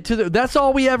you get to that's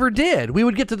all we ever did. We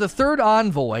would get to the third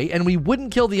Envoy, and we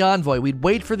wouldn't kill the Envoy. We'd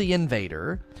wait for the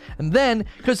Invader. And then,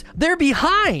 because they're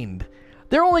behind,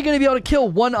 they're only going to be able to kill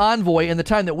one Envoy in the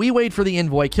time that we wait for the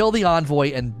Envoy, kill the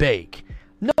Envoy, and bake.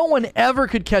 No one ever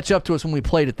could catch up to us when we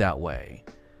played it that way.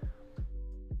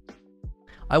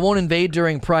 I won't invade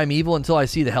during Primeval until I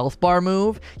see the health bar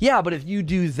move. Yeah, but if you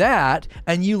do that,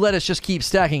 and you let us just keep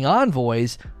stacking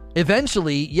Envoys,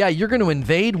 eventually, yeah, you're going to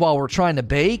invade while we're trying to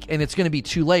bake, and it's going to be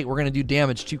too late. We're going to do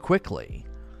damage too quickly.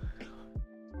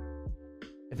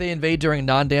 If they invade during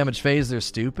non-damage phase, they're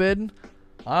stupid.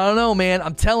 I don't know, man.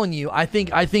 I'm telling you, I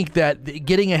think that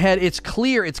getting ahead, it's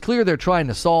clear they're trying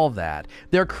to solve that.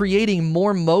 They're creating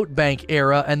more moat bank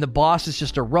era, and the boss is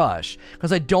just a rush.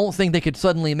 Because I don't think they could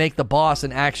suddenly make the boss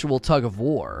an actual tug of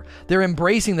war. They're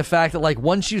embracing the fact that, like,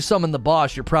 once you summon the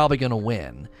boss, you're probably going to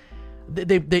win.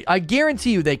 I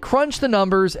guarantee you, they crunched the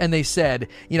numbers and they said,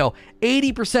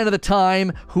 80% of the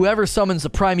time, whoever summons the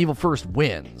Primeval first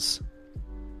wins.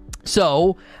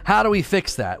 So, how do we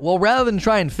fix that? Well, rather than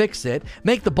try and fix it,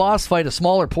 make the boss fight a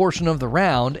smaller portion of the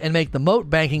round and make the moat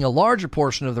banking a larger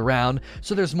portion of the round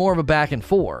so there's more of a back and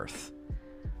forth.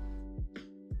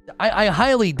 I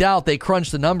highly doubt they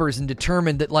crunched the numbers and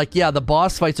determined that, like, yeah, the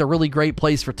boss fight's a really great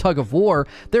place for tug of war.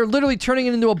 They're literally turning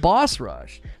it into a boss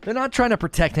rush. They're not trying to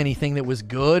protect anything that was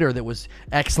good or that was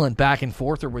excellent back and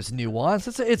forth or was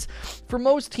nuanced. It's for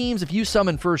most teams, if you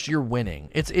summon first, you're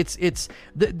winning.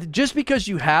 Just because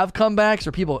you have comebacks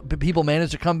or people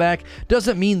manage to come back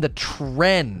doesn't mean the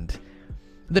trend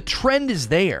is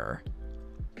there.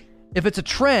 If it's a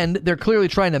trend, they're clearly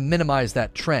trying to minimize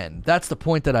that trend. That's the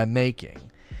point that I'm making.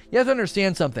 You have to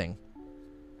understand something.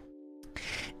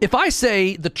 If I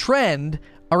say the trend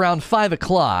around 5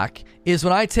 o'clock is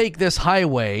when I take this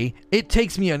highway, it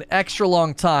takes me an extra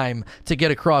long time to get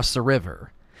across the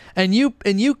river. And you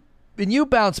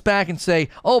bounce back and say,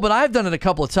 oh, but I've done it a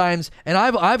couple of times and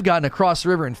I've gotten across the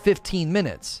river in 15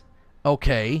 minutes.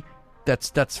 Okay,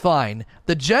 that's fine.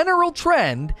 The general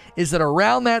trend is that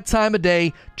around that time of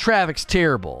day, traffic's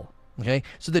terrible. Okay,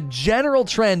 so the general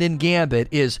trend in Gambit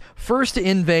is first to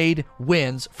invade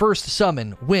wins, first to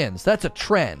summon wins. That's a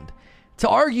trend. To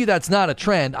argue that's not a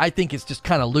trend, I think it's just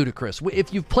kind of ludicrous.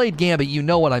 If you've played Gambit, you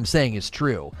know what I'm saying is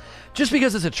true. Just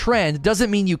because it's a trend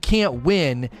doesn't mean you can't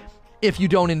win if you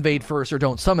don't invade first or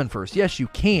don't summon first. Yes, you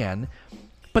can,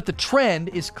 but the trend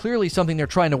is clearly something they're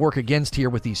trying to work against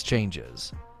here with these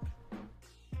changes.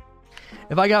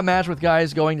 If I got matched with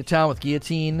guys going to town with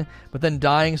guillotine, but then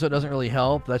dying so it doesn't really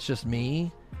help, that's just me.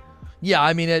 Yeah,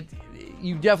 I mean,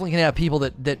 you definitely can have people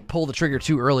that pull the trigger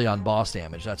too early on boss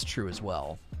damage. That's true as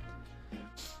well.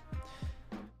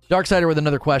 Darksider with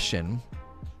another question.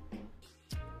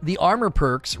 The armor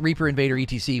perks, Reaper, Invader,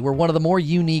 etc., were one of the more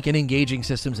unique and engaging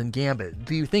systems in Gambit.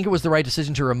 Do you think it was the right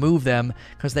decision to remove them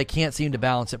because they can't seem to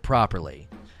balance it properly?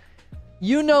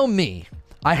 You know me.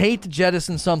 I hate to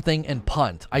jettison something and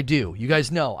punt. I do. You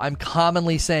guys know. I'm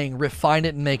commonly saying refine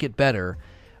it and make it better.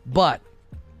 But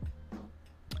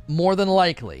more than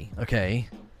likely,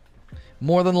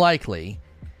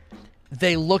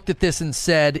 they looked at this and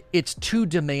said, it's too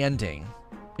demanding.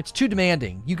 It's too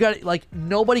demanding. You got, like,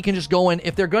 nobody can just go in.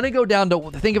 If they're going to go down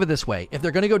to, think of it this way. If they're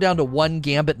going to go down to one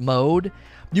Gambit mode,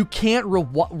 you can't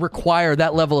require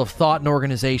that level of thought and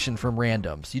organization from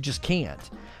randoms. You just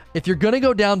can't. if you're going to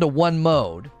go down to one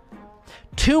mode,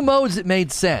 two modes that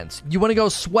made sense. You want to go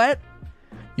sweat?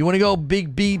 You want to go be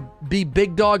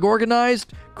big dog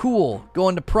organized? Cool. Go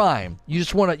into prime. You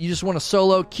just want to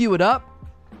solo queue it up?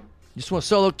 You just want to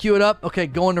solo queue it up? Okay,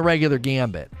 go into regular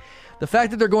Gambit. The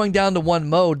fact that they're going down to one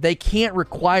mode, they can't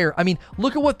require... I mean,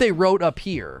 look at what they wrote up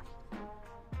here.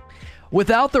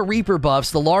 Without the Reaper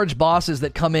buffs, the large bosses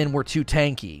that come in were too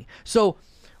tanky. So,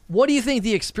 what do you think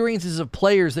the experiences of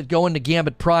players that go into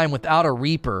Gambit Prime without a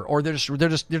Reaper, or they're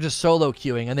just solo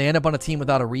queuing and they end up on a team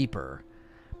without a Reaper?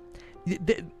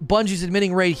 Bungie's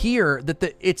admitting right here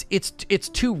that it's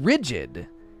too rigid.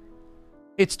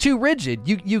 It's too rigid.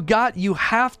 You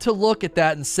have to look at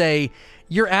that and say,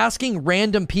 you're asking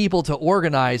random people to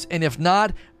organize, and if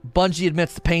not, Bungie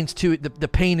admits the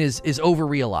pain is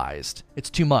over-realized. It's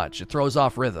too much. It throws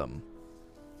off rhythm.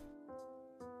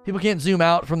 People can't zoom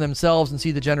out from themselves and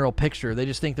see the general picture. They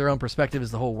just think their own perspective is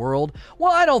the whole world.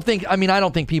 Well, I don't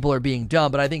think people are being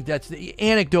dumb, but I think that's the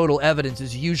anecdotal evidence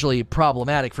is usually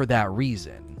problematic for that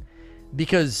reason.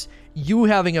 Because you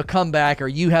having a comeback or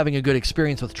you having a good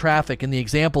experience with traffic in the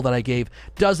example that I gave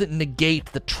doesn't negate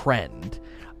the trend.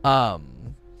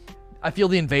 I feel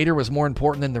the Invader was more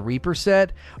important than the Reaper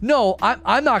set. No,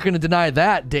 I'm not going to deny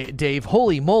that, Dave.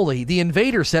 Holy moly, the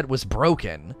Invader set was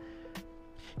broken.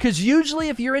 Because usually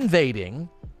if you're invading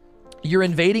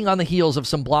on the heels of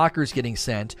some blockers getting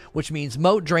sent, which means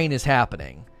moat drain is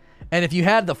happening. And if you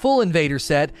had the full Invader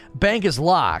set, bank is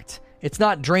locked. It's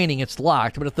not draining, it's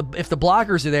locked. But if the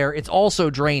blockers are there, it's also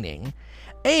draining.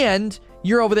 And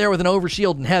you're over there with an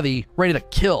overshield and heavy, ready to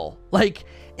kill. Like,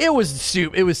 it was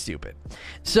stupid.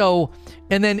 So,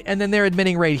 and then they're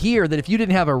admitting right here that if you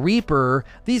didn't have a Reaper,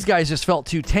 these guys just felt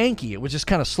too tanky. It was just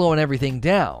kind of slowing everything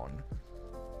down.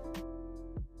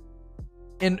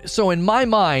 And so in my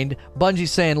mind,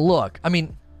 Bungie's saying, look, I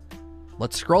mean,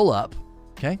 let's scroll up,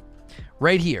 okay?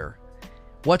 Right here.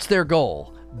 What's their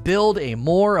goal? Build a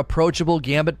more approachable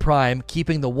Gambit Prime,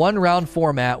 keeping the one-round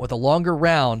format with a longer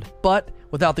round, but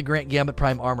without the Gambit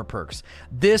Prime armor perks.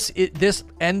 This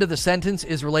end of the sentence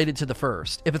is related to the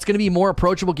first. If it's going to be more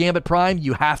approachable Gambit Prime,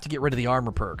 you have to get rid of the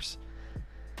armor perks.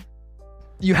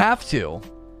 You have to.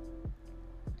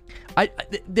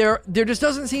 There just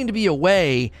doesn't seem to be a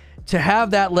way to have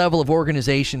that level of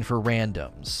organization for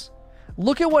randoms.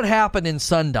 Look at what happened in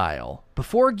Sundial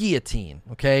before Guillotine,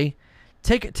 okay?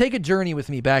 Take a journey with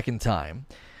me back in time.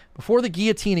 Before the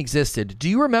Guillotine existed, do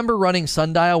you remember running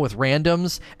Sundial with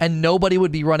randoms and nobody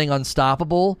would be running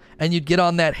Unstoppable, and you'd get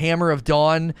on that Hammer of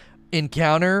Dawn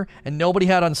encounter and nobody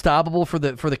had Unstoppable for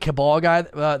the Cabal guy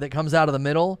that comes out of the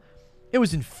middle? It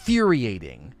was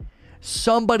infuriating.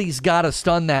 Somebody's got to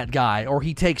stun that guy or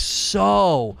he takes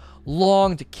so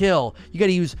long to kill. You got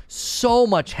to use so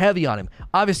much heavy on him.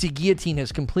 Obviously, Guillotine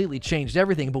has completely changed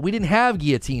everything, but we didn't have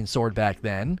Guillotine sword back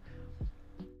then.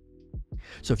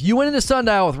 So if you went into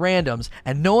Sundial with randoms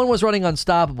and no one was running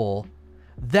Unstoppable,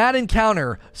 that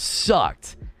encounter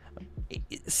sucked.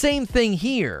 Same thing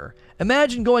here.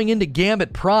 Imagine going into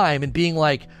Gambit Prime and being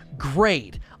like,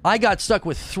 great, I got stuck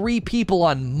with 3 people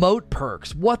on moat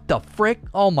perks. What the frick?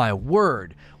 Oh my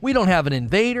word. We don't have an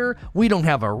Invader. We don't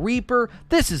have a Reaper.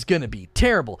 This is going to be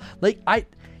terrible.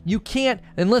 You can't,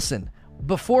 and listen,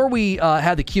 before we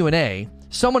had the Q&A,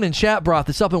 someone in chat brought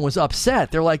this up and was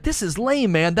upset. They're like, this is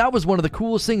lame, man. That was one of the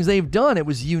coolest things they've done. It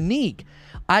was unique.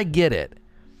 I get it.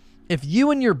 If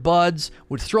you and your buds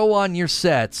would throw on your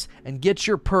sets and get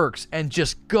your perks and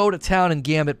just go to town in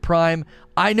Gambit Prime,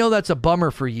 I know that's a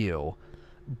bummer for you.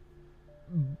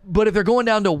 But if they're going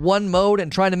down to one mode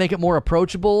and trying to make it more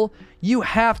approachable, you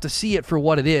have to see it for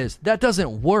what it is. That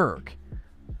doesn't work.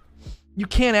 You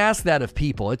can't ask that of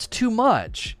people. It's too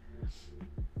much.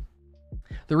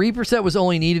 The Reaper set was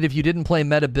only needed if you didn't play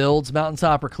meta builds,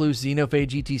 Mountaintop Recluse,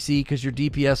 Xenophage, ETC, because your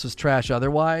DPS was trash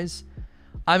otherwise.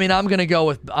 I mean, I'm gonna go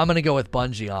with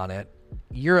Bungie on it.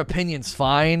 Your opinion's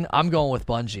fine. I'm going with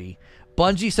Bungie.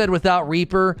 Bungie said without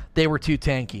Reaper, they were too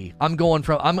tanky. I'm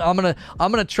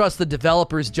gonna trust the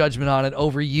developer's judgment on it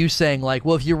over you saying like,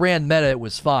 well, if you ran meta, it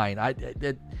was fine.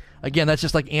 Again, that's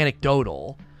just like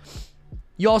anecdotal.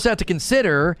 You also have to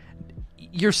consider,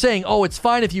 you're saying, oh, it's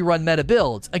fine if you run meta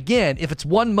builds. Again, if it's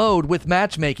one mode with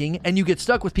matchmaking and you get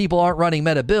stuck with people aren't running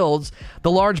meta builds,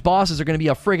 the large bosses are going to be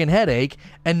a friggin' headache,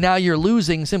 and now you're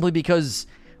losing simply because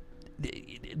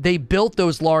they built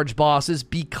those large bosses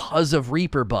because of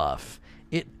Reaper buff.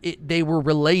 They were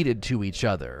related to each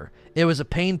other. It was a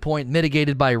pain point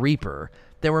mitigated by Reaper.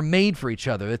 They were made for each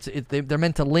other. They're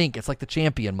meant to link. It's like the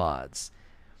champion mods.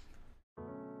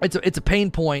 It's a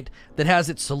pain point that has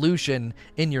its solution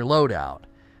in your loadout.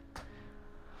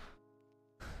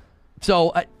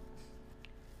 So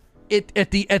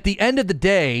at the end of the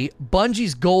day,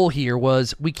 Bungie's goal here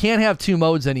was we can't have 2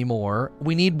 modes anymore.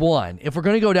 We need 1. If we're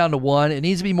going to go down to 1, it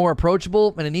needs to be more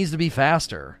approachable and it needs to be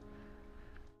faster.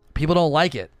 People don't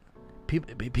like it.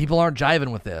 People aren't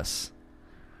jiving with this.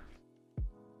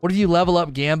 What if you level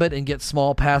up Gambit and get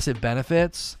small passive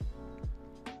benefits?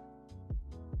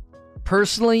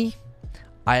 Personally,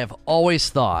 I have always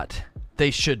thought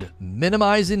they should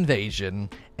minimize invasion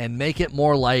and make it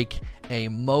more like a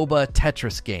MOBA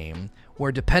Tetris game,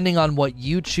 where depending on what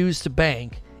you choose to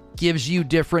bank, gives you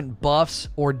different buffs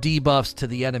or debuffs to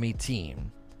the enemy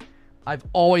team. I've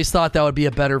always thought that would be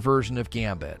a better version of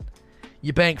Gambit.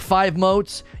 You bank 5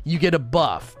 motes, you get a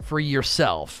buff for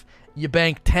yourself. You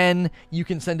bank 10, you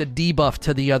can send a debuff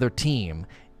to the other team.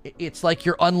 It's like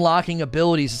you're unlocking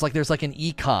abilities. It's like there's like an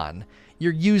econ.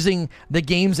 You're using the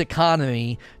game's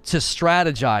economy to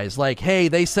strategize. Like, hey,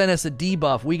 they sent us a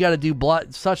debuff. We got to do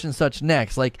such and such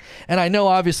next. Like, and I know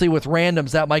obviously with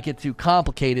randoms that might get too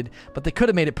complicated, but they could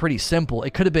have made it pretty simple.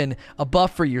 It could have been a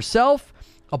buff for yourself,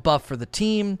 a buff for the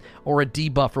team, or a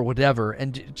debuff or whatever,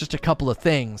 and just a couple of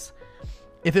things.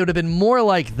 If it would have been more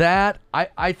like that,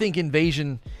 I think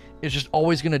Invasion is just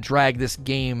always going to drag this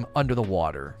game under the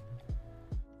water.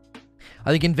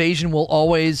 I think Invasion will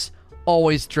always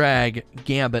drag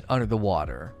Gambit under the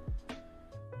water.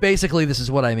 Basically, this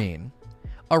is what I mean.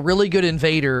 A really good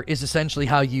invader is essentially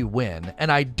how you win,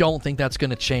 and I don't think that's going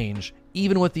to change.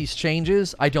 Even with these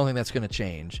changes, I don't think that's going to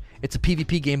change. It's a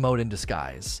PvP game mode in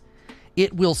disguise.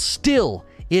 It will still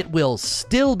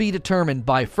be determined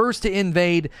by first to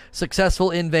invade,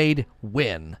 successful invade,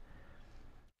 win.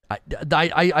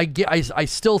 I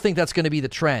still think that's going to be the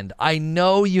trend. I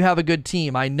know you have a good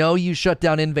team. I know you shut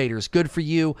down invaders. Good for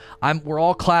you. We're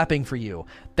all clapping for you.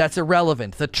 That's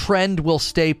irrelevant. The trend will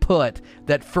stay put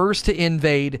that first to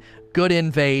invade, good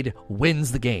invade,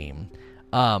 wins the game.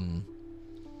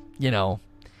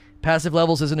 Passive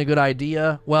levels isn't a good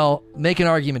idea. Well, make an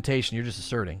argumentation. You're just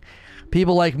asserting.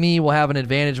 People like me will have an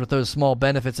advantage with those small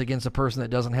benefits against a person that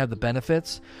doesn't have the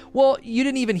benefits. Well, you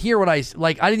didn't even hear what I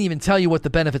didn't even tell you what the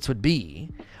benefits would be.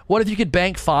 What if you could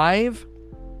bank 5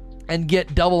 and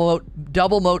get double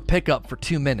mote pickup for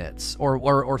 2 minutes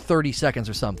or 30 seconds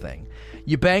or something?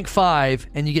 You bank 5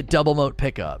 and you get double mote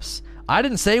pickups. I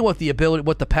didn't say what the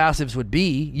passives would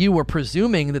be. You were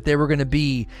presuming that they were going to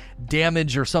be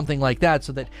damage or something like that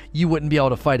so that you wouldn't be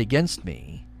able to fight against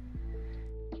me.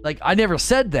 Like, I never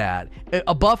said that.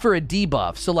 A buff or a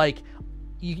debuff. So, like,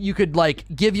 you could, like,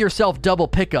 give yourself double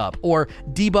pickup or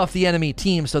debuff the enemy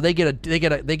team so they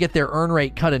get their earn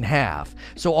rate cut in half.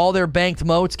 So all their banked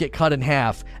motes get cut in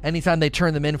half anytime they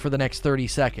turn them in for the next 30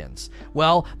 seconds.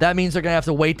 Well, that means they're going to have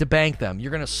to wait to bank them. You're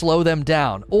going to slow them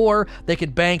down. Or they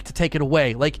could bank to take it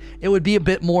away. Like, it would be a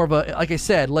bit more of a, like I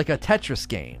said, like a Tetris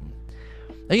game.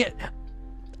 Again,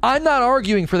 I'm not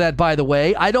arguing for that, by the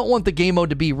way. I don't want the game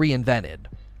mode to be reinvented.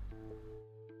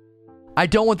 I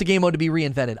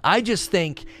just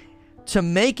think to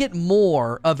make it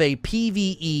more of a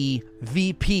PvE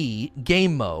VP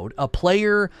game mode, a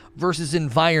player versus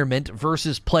environment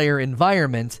versus player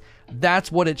environment, that's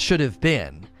what it should have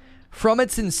been. From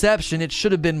its inception, it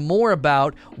should have been more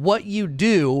about what you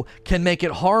do can make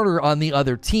it harder on the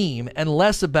other team and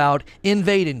less about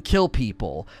invade and kill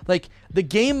people. Like, the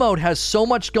game mode has so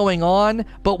much going on,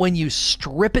 but when you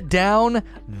strip it down,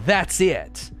 that's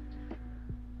it.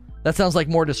 That sounds like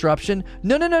more disruption.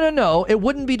 No. It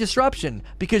wouldn't be disruption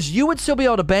because you would still be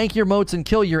able to bank your motes and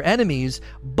kill your enemies,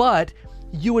 but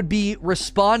you would be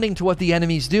responding to what the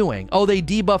enemy's doing. Oh, they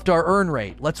debuffed our earn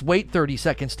rate. Let's wait 30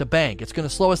 seconds to bank. It's going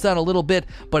to slow us down a little bit,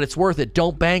 but it's worth it.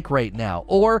 Don't bank right now.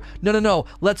 Or, no.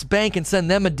 Let's bank and send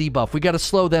them a debuff. We got to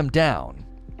slow them down.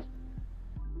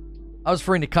 I was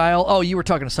referring to Kyle. Oh, you were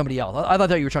talking to somebody else. I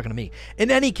thought you were talking to me.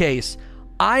 In any case,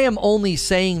 I am only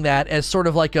saying that as sort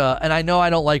of like and I know I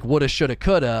don't like woulda, shoulda,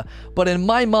 coulda, but in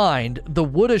my mind, the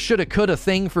woulda, shoulda, coulda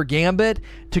thing for Gambit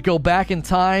to go back in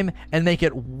time and make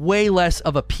it way less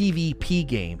of a PvP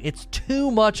game. It's too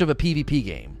much of a PvP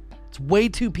game. It's way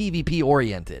too PvP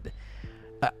oriented.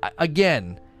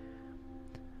 Again,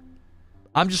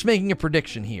 I'm just making a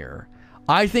prediction here.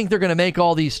 I think they're going to make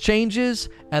all these changes,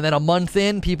 and then a month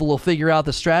in, people will figure out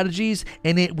the strategies,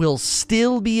 and it will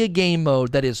still be a game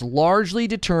mode that is largely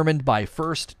determined by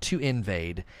first to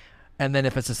invade, and then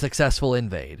if it's a successful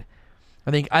invade.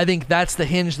 I think that's the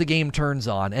hinge the game turns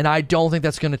on, and I don't think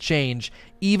that's going to change.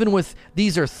 Even with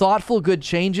these are thoughtful, good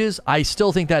changes, I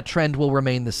still think that trend will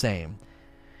remain the same.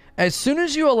 As soon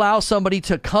as you allow somebody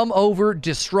to come over,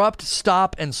 disrupt,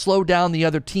 stop, and slow down the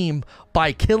other team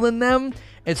by killing them,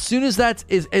 as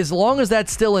long as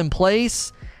that's still in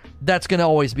place, that's going to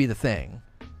always be the thing.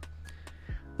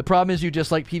 The problem is you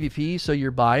just like PvP, so you're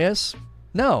biased.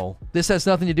 No, this has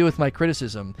nothing to do with my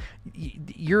criticism.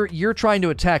 You're trying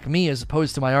to attack me as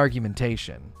opposed to my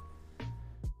argumentation.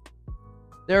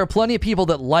 There are plenty of people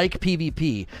that like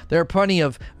PvP. There are plenty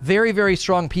of very, very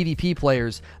strong PvP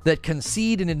players that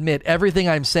concede and admit everything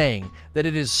I'm saying, that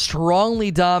it is strongly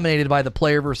dominated by the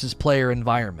player versus player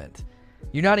environment.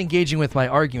 You're not engaging with my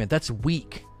argument. That's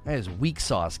weak. That is weak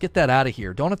sauce. Get that out of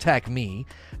here. Don't attack me.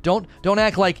 Don't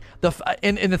act like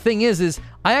and the thing is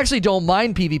I actually don't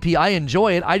mind PvP. I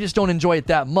enjoy it. I just don't enjoy it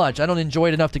that much. I don't enjoy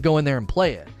it enough to go in there and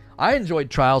play it. I enjoyed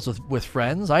trials with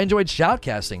friends. I enjoyed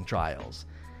shoutcasting trials.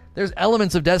 There's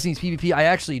elements of Destiny's PvP I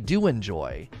actually do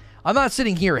enjoy. I'm not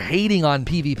sitting here hating on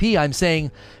PvP. I'm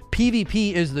saying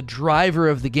PvP is the driver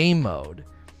of the game mode.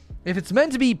 If it's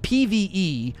meant to be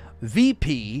PvE,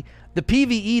 VP, the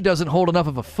PvE doesn't hold enough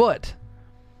of a foot.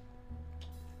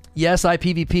 Yes, I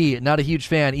PvP, not a huge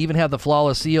fan, even have the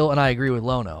flawless seal, and I agree with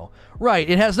Lono. Right,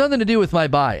 it has nothing to do with my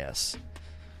bias.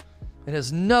 It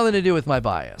has nothing to do with my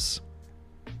bias.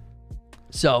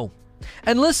 So,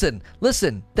 and listen,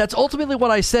 that's ultimately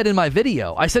what I said in my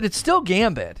video. I said it's still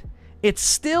Gambit. It's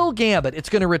still Gambit. It's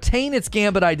going to retain its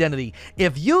Gambit identity.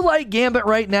 If you like Gambit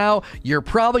right now, you're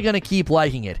probably going to keep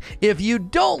liking it. If you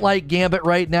don't like Gambit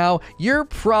right now, you're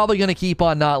probably going to keep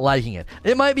on not liking it.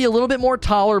 It might be a little bit more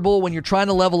tolerable when you're trying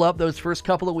to level up those first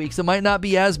couple of weeks. It might not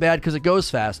be as bad because it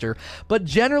goes faster. But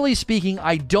generally speaking,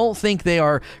 I don't think they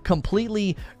are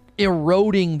completely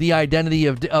eroding the identity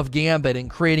of Gambit and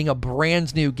creating a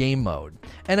brand new game mode.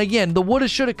 And again, the woulda,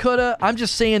 shoulda, coulda, I'm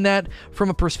just saying that from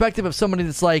a perspective of somebody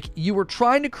that's like, you were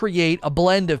trying to create a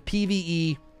blend of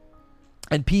PvE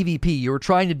and PvP. You were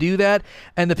trying to do that,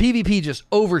 and the PvP just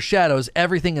overshadows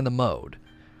everything in the mode.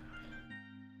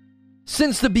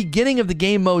 Since the beginning of the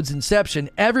game mode's inception,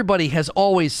 everybody has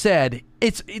always said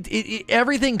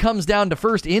everything comes down to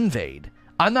first invade.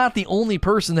 I'm not the only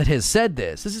person that has said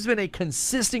this. This has been a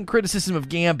consistent criticism of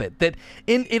Gambit, that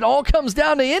it all comes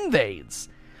down to invades.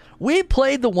 We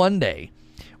played the one day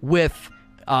with,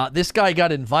 this guy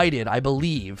got invited, I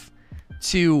believe,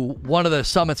 to one of the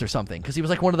summits or something, because he was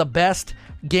like one of the best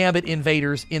Gambit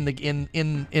invaders in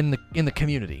the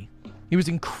community. He was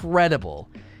incredible.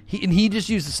 He just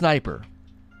used a sniper.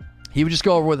 He would just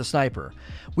go over with a sniper.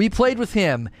 We played with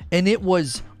him, and it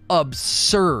was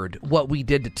absurd what we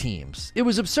did to teams. It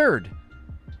was absurd.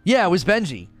 Yeah, it was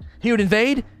Benji. He would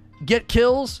invade, get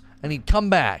kills, and he'd come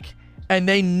back. And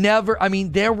they never, I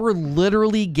mean, there were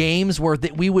literally games where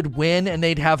we would win and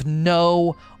they'd have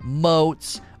no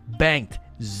moats banked.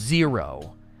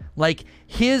 Zero. Like,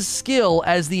 his skill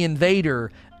as the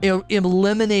invader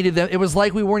eliminated them. It was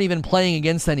like we weren't even playing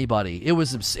against anybody. It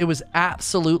was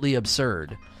absolutely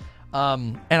absurd.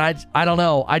 And I don't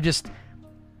know.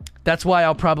 That's why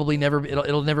I'll probably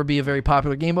it'll never be a very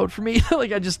popular game mode for me.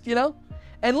 Like,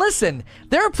 and listen,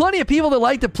 there are plenty of people that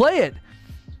like to play it.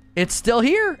 It's still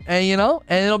here, and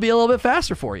it'll be a little bit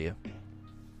faster for you.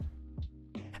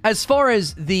 As far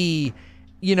as the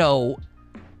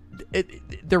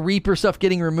Reaper stuff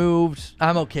getting removed,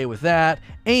 I'm okay with that.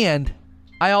 And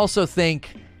I also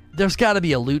think there's got to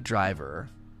be a loot driver.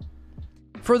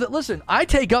 Listen, I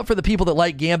take up for the people that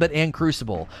like Gambit and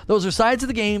Crucible. Those are sides of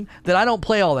the game that I don't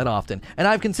play all that often. And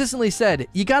I've consistently said,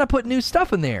 you got to put new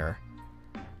stuff in there.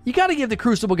 You got to give the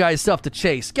Crucible guys stuff to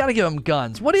chase. Got to give them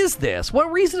guns. What is this?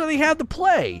 What reason do they have to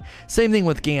play? Same thing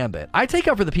with Gambit. I take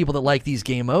up for the people that like these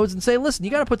game modes and say, listen,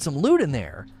 you got to put some loot in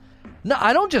there. No,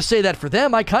 I don't just say that for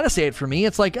them. I kind of say it for me.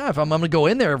 It's like, if I'm going to go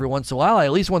in there every once in a while, I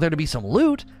at least want there to be some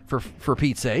loot, for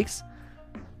Pete's sakes.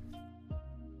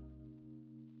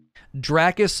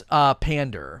 Dracus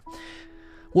Pander.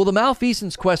 Will the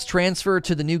Malfeasance quest transfer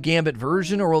to the new Gambit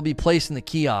version, or will it be placed in the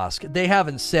kiosk? They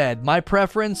haven't said. My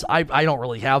preference, I don't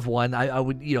really have one. I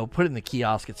would, put it in the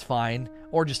kiosk, it's fine.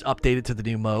 Or just update it to the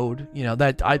new mode.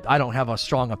 That I don't have a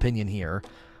strong opinion here.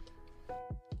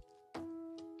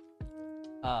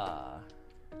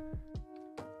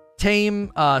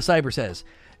 Tame Cyber says,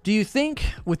 do you think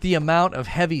with the amount of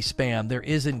heavy spam there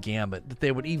is in Gambit that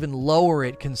they would even lower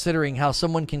it, considering how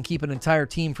someone can keep an entire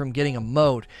team from getting a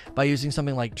moat by using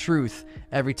something like Truth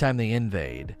every time they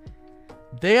invade?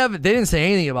 They didn't say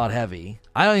anything about heavy.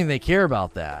 I don't think they care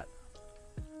about that.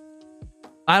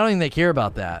 I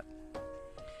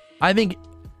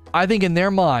think in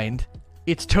their mind,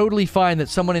 it's totally fine that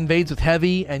someone invades with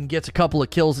heavy and gets a couple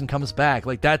of kills and comes back.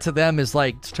 Like, that to them is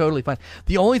like, it's totally fine.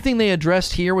 The only thing they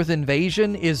addressed here with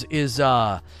invasion is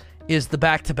the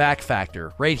back-to-back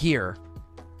factor right here.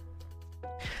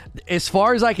 As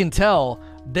far as I can tell,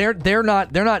 they're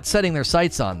not setting their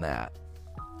sights on that.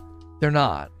 They're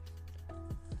not.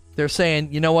 They're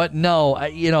saying, you know what? No,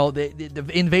 the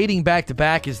invading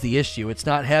back-to-back is the issue. It's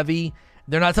not heavy.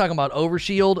 They're not talking about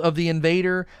overshield of the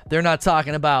invader. They're not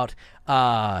talking about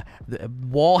the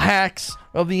wall hacks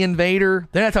of the invader.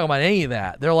 They're not talking about any of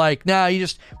that. They're like, nah,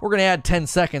 we're going to add 10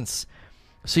 seconds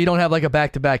so you don't have like a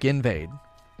back-to-back invade.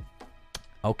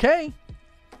 Okay.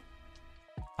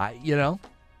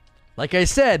 Like I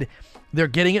said, they're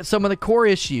getting at some of the core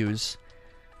issues.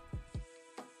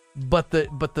 But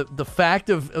the fact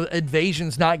of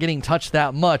Invasion's not getting touched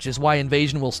that much is why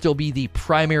Invasion will still be the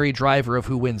primary driver of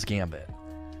who wins Gambit.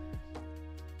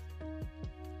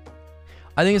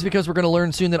 I think it's because we're going to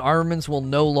learn soon that armaments will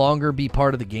no longer be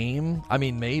part of the game. I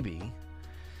mean, maybe.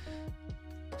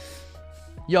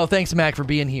 Yo, thanks, Mac, for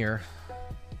being here.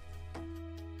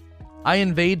 I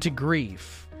invade to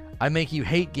grief. I make you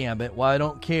hate Gambit while I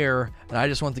don't care, and I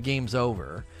just want the game's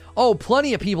over. Oh,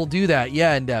 plenty of people do that.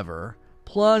 Yeah, Endeavor.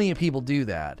 Plenty of people do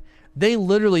that. They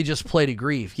literally just play to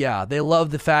grief. Yeah, they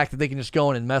love the fact that they can just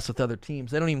go in and mess with other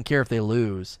teams. They don't even care if they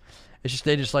lose. It's just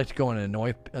they just like to go in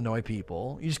and annoy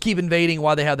people. You just keep invading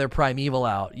while they have their Primeval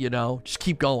out, Just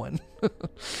keep going.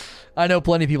 I know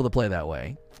plenty of people that play that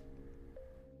way.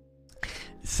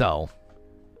 So,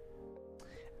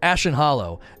 Ashen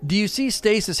Hollow. Do you see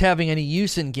Stasis having any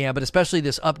use in Gambit, especially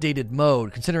this updated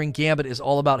mode, considering Gambit is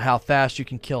all about how fast you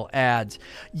can kill ads?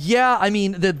 Yeah, I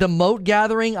mean, the moat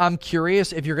gathering, I'm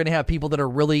curious if you're going to have people that are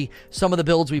really, some of the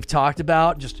builds we've talked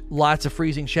about, just lots of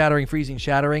freezing, shattering.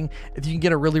 If you can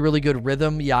get a really, really good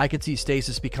rhythm, yeah, I could see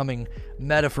Stasis becoming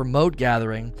meta for moat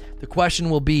gathering. The question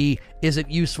will be, is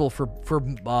it useful for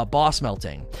boss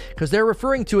melting? Because they're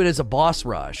referring to it as a boss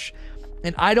rush.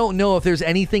 And I don't know if there's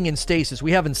anything in Stasis,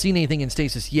 we haven't seen anything in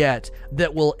Stasis yet,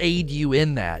 that will aid you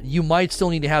in that. You might still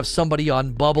need to have somebody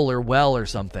on Bubble or Well or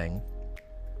something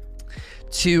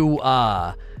to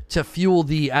fuel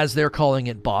the, as they're calling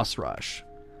it, boss rush.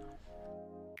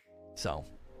 So,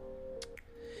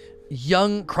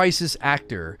 Young Crisis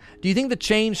Actor. Do you think the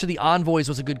change to the envoys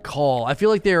was a good call? I feel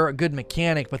like they're a good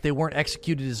mechanic, but they weren't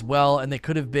executed as well, and they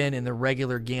could have been in the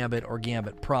regular Gambit or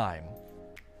Gambit Prime.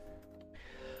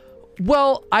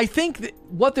 Well, I think that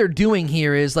what they're doing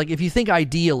here is, like, if you think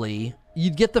ideally,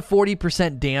 you'd get the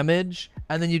 40% damage,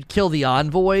 and then you'd kill the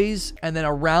envoys, and then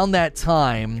around that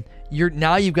time,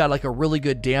 you've got, like, a really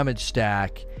good damage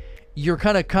stack. You're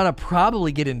kind of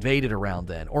probably get invaded around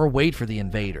then, or wait for the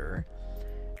invader.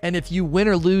 And if you win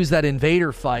or lose that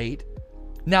invader fight,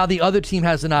 now the other team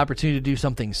has an opportunity to do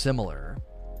something similar.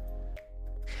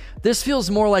 This feels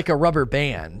more like a rubber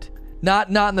band. Not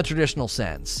in the traditional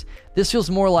sense. This feels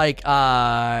more like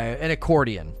an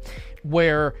accordion,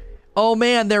 where, oh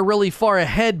man, they're really far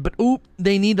ahead, but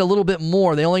they need a little bit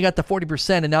more. They only got the 40%,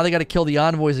 and now they got to kill the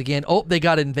envoys again. Oh, they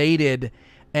got invaded,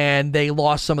 and they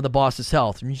lost some of the boss's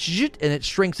health. And it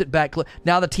shrinks it back.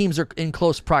 Now the teams are in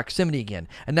close proximity again.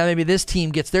 And now maybe this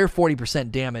team gets their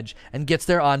 40% damage and gets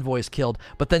their envoys killed,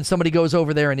 but then somebody goes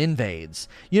over there and invades.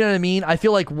 You know what I mean? I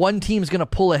feel like one team's going to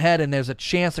pull ahead, and there's a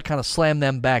chance to kind of slam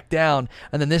them back down,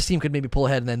 and then this team could maybe pull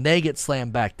ahead, and then they get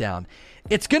slammed back down.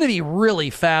 It's going to be really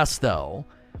fast, though.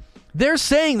 They're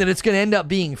saying that it's going to end up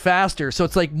being faster, so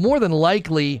it's like more than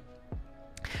likely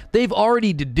they've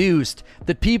already deduced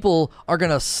that people are going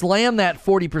to slam that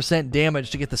 40% damage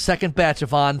to get the second batch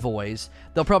of envoys.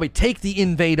 They'll probably take the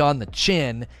invade on the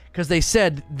chin because they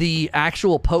said the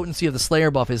actual potency of the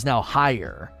Slayer buff is now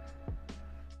higher.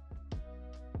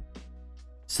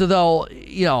 So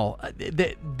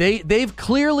they've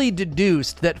clearly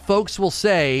deduced that folks will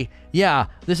say, yeah,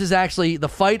 this is actually, the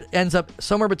fight ends up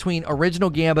somewhere between original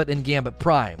Gambit and Gambit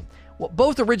Prime. Well,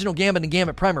 both original Gambit and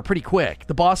Gambit Prime are pretty quick.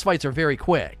 The boss fights are very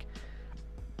quick.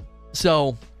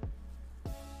 So,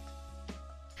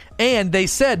 and they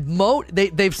said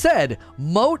they've said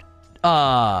moat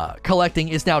collecting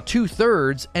is now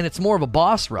 2/3, and it's more of a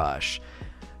boss rush.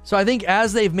 So I think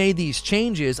as they've made these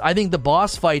changes, I think the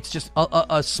boss fight's just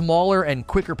a smaller and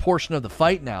quicker portion of the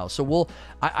fight now. So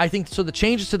I think so. The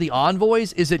changes to the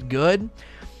envoys, is it good?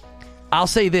 I'll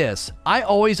say this: I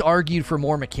always argued for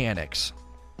more mechanics.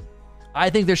 I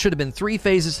think there should have been 3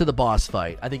 phases to the boss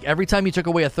fight. I think every time you took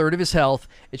away a third of his health,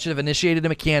 it should have initiated a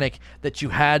mechanic that you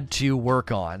had to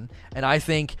work on. And I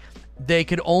think they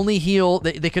could only heal,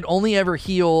 they could only ever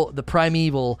heal the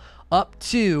Primeval up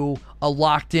to a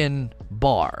locked-in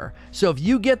bar. So if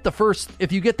you get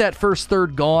that first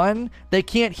third gone, they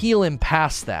can't heal him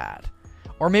past that.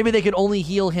 Or maybe they could only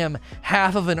heal him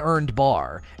half of an earned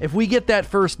bar. If we get that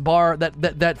first bar,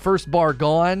 that first bar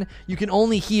gone, you can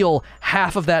only heal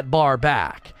half of that bar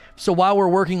back. So while we're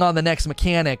working on the next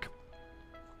mechanic,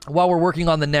 while we're working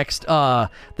on the next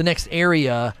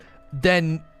area,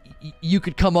 then you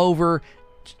could come over,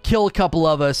 kill a couple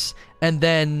of us, and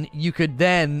then you could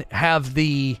then have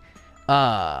the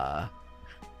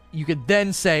you could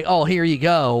then say, oh, here you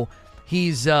go,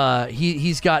 he's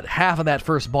got half of that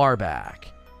first bar back.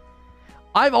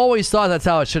 I've always thought that's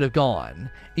how it should have gone.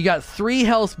 You got 3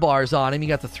 health bars on him. You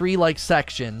got the 3 like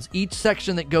sections. Each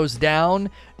section that goes down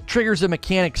triggers a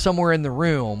mechanic somewhere in the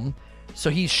room, so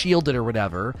he's shielded or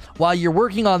whatever. While you're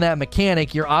working on that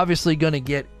mechanic, you're obviously going to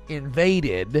get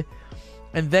invaded.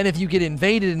 And then if you get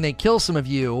invaded and they kill some of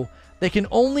you, they can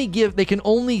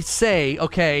only say,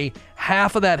 okay,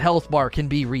 half of that health bar can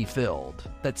be refilled.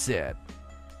 That's it.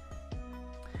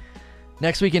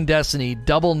 Next week in Destiny,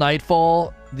 double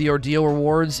Nightfall, the Ordeal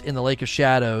rewards in the Lake of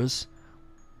Shadows.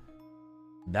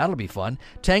 That'll be fun.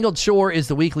 Tangled Shore is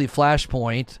the weekly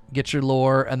flashpoint. Get your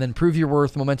lore, and then prove your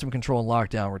worth, momentum control, and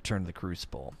lockdown. Return to the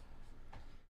Crucible.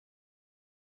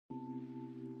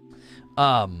 So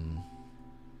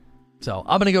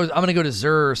I'm gonna go to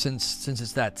Zur since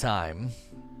it's that time.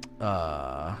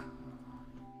 So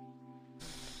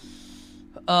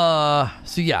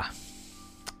yeah.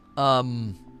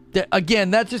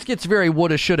 Again, that just gets very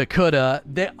woulda, shoulda, coulda.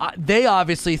 They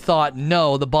obviously thought,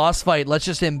 no, the boss fight, let's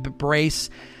just embrace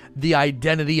the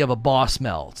identity of a boss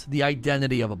melt, the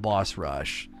identity of a boss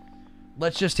rush.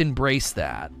 Let's just embrace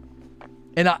that.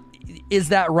 And is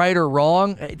that right or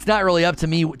wrong? It's not really up to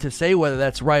me to say whether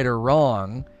that's right or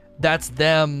wrong. That's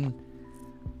them.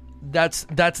 That's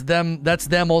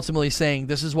them ultimately saying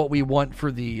this is what we want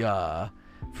for the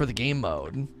game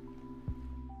mode.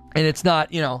 And it's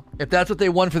not, if that's what they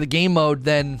want for the game mode,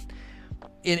 then,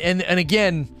 and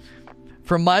again,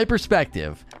 from my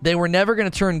perspective, they were never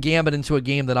going to turn Gambit into a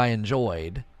game that I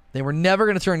enjoyed. So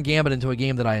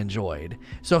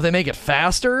if they make it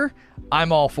faster,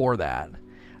 I'm all for that.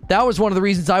 That was one of the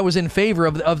reasons I was in favor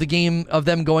of the game, of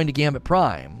them going to Gambit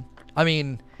Prime. I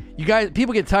mean,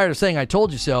 people get tired of saying I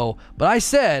told you so, but I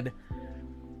said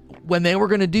when they were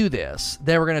going to do this,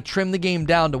 they were going to trim the game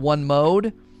down to one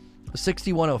mode.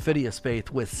 61 Ophidius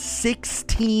Faith with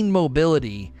 16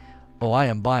 mobility. Oh, I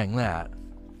am buying that.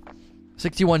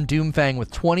 61 Doomfang with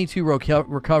 22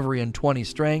 recovery and 20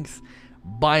 strength.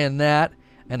 Buying that.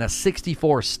 And a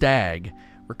 64 Stag.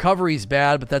 Recovery's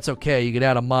bad, but that's okay. You could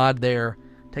add a mod there.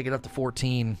 Take it up to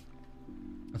 14.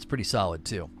 That's pretty solid,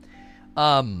 too.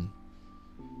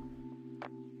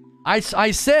 I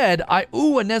said, a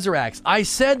Nezerax. I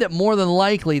said that more than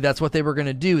likely that's what they were going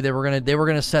to do. They were going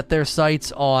to set their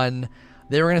sights on,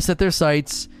 I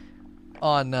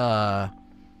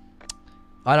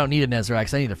don't need a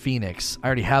Nezerax. I need a Phoenix. I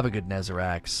already have a good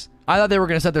Nezerax. I thought they were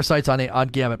going to set their sights on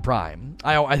Gambit Prime.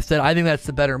 I said, I think that's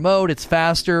the better mode. It's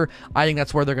faster. I think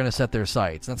that's where they're going to set their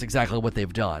sights. That's exactly what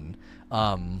they've done.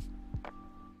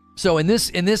 So in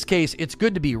this case, it's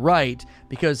good to be right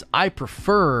because I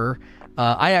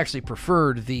actually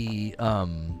preferred the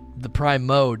Prime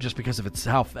mode just because of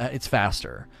it's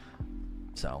faster.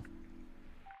 So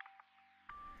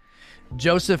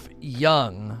Joseph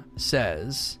Young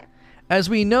says, as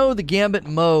we know the Gambit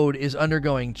mode is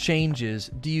undergoing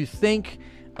changes, do you think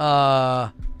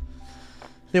they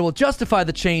will justify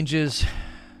the changes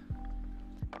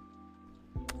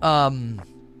in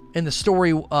the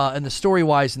story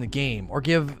wise in the game, or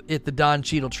give it the Don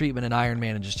Cheadle treatment in Iron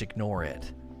Man and just ignore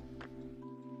it?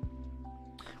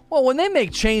 Well, when they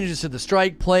make changes to the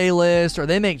Strike playlist or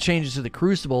they make changes to the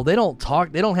Crucible, they don't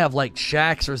have like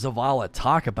Shaxx or Zavala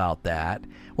talk about that.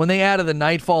 When they added the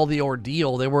Nightfall, the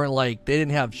Ordeal, I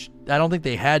don't think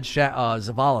they had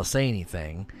Zavala say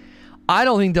anything. I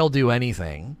don't think they'll do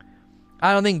anything.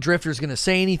 I don't think Drifter's going to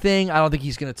say anything. I don't think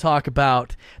he's going to talk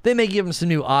about, they may give him some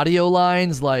new audio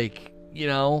lines like,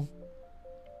 you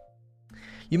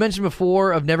mentioned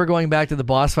before of never going back to the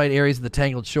boss fight areas of the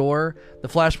Tangled Shore. The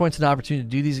Flashpoint's an opportunity to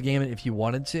do these again if you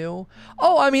wanted to.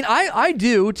 Oh, I mean, I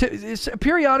do.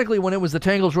 Periodically when it was the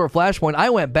Tangled Shore Flashpoint, I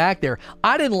went back there.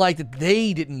 I didn't like that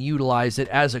they didn't utilize it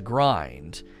as a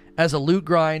grind, as a loot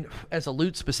grind, as a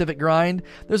loot specific grind.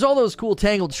 There's all those cool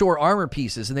Tangled Shore armor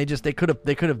pieces, and they could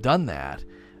have done that.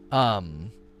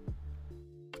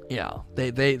 Yeah,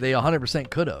 they 100%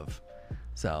 could have.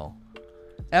 So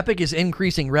Epic is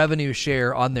increasing revenue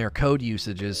share on their code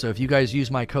usages. So if you guys use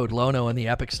my code Lono in the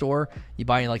Epic store, you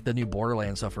buy like the new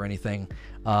Borderlands stuff or anything,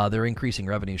 they're increasing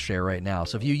revenue share right now.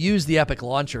 So if you use the Epic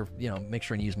launcher, make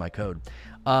sure and use my code.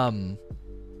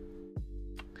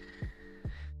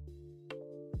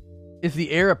 If the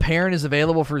heir apparent is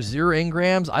available for 0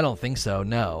 engrams, I don't think so.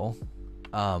 No.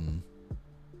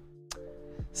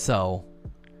 So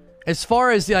as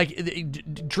far as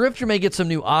Drifter may get some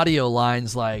new audio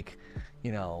lines like,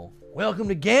 welcome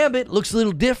to Gambit, looks a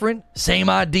little different, same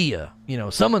idea,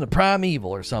 summon the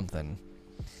primeval or something.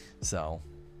 So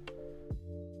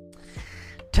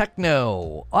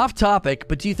Techno. Off topic,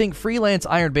 but do you think freelance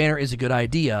Iron Banner is a good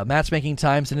idea? Matchmaking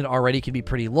times in it already can be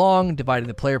pretty long. Dividing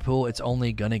the player pool, it's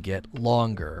only going to get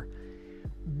longer.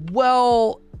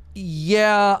 Well,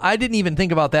 yeah, I didn't even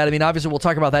think about that. I mean, obviously, we'll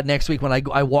talk about that next week when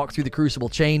I walk through the Crucible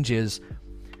changes.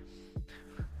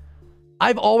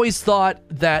 I've always thought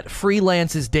that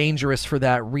freelance is dangerous for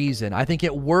that reason. I think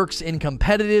it works in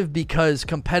competitive because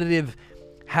competitive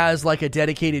has like a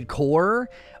dedicated core,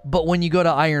 but when you go to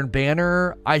Iron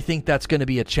Banner, I think that's going to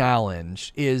be a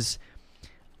challenge. Is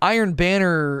Iron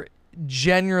Banner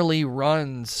generally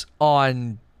runs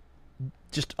on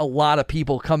just a lot of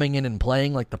people coming in and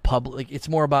playing, like the public. It's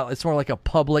more like a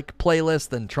public playlist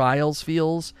than Trials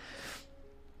feels.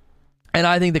 And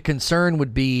I think the concern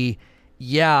would be,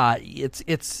 yeah,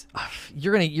 it's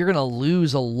you're gonna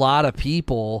lose a lot of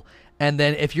people, and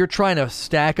then if you're trying to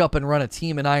stack up and run a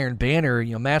team in Iron Banner,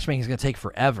 matchmaking is gonna take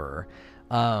forever.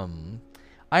 Iron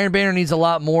Banner needs a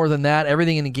lot more than that.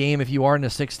 Everything in the game, if you are into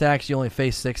 6 stacks, you only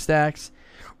face 6 stacks,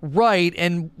 right?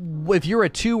 And if you're a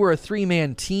 2 or a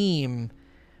 3-man team,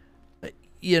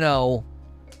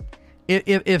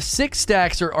 if 6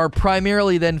 stacks are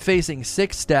primarily then facing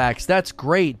 6 stacks, that's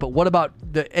great. But what about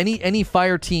any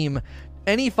fire team?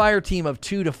 Any fire team of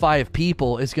 2 to 5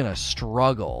 people is going to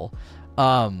struggle.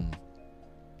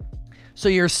 So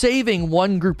you're saving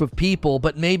one group of people,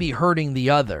 but maybe hurting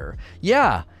the other.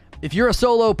 Yeah, if you're a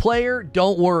solo player,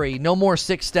 don't worry. No more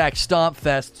 6-stack stomp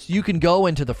fests. You can go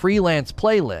into the freelance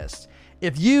playlist.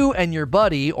 If you and your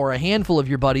buddy or a handful of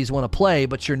your buddies want to play,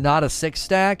 but you're not a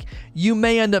 6-stack, you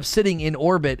may end up sitting in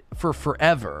orbit for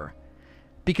forever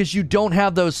because you don't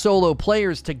have those solo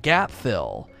players to gap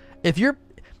fill. If you're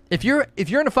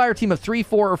in a fire team of 3,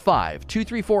 4, or 5, 2,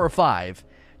 3, 4, or 5,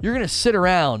 you're going to sit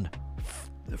around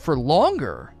for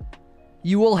longer.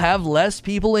 You will have less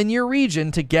people in your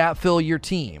region to gap fill your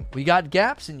team. We got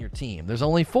gaps in your team. There's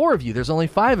only 4 of you. There's only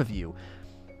 5 of you.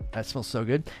 That smells so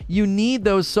good. You need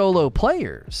those solo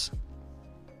players.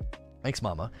 Thanks,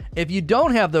 Mama. If you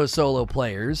don't have those solo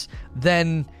players,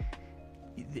 then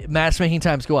matchmaking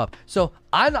times go up. So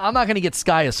I'm not going to get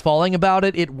sky is falling about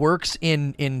it. It works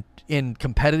in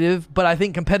competitive, but I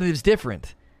think competitive is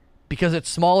different because it's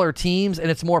smaller teams and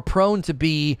it's more prone to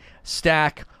be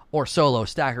stack or solo,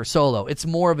 stack or solo. It's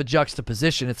more of a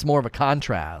juxtaposition. It's more of a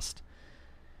contrast.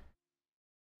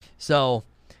 So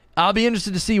I'll be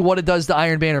interested to see what it does to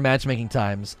Iron Banner matchmaking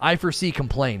times. I foresee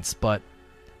complaints, but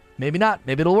maybe not.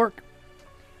 Maybe it'll work.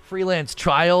 Freelance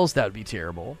trials, that would be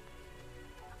terrible.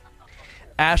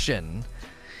 Ashen.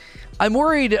 I'm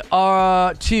worried,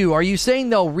 too. Are you saying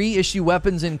they'll reissue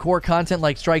weapons in core content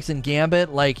like Strikes and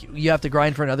Gambit? Like, you have to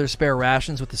grind for another spare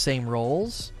rations with the same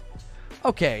rolls?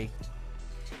 Okay.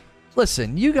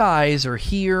 Listen, you guys are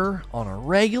here on a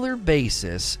regular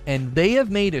basis, and they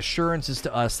have made assurances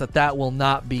to us that that will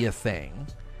not be a thing.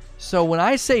 So when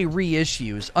I say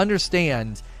reissues,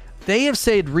 understand, they have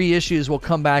said reissues will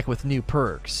come back with new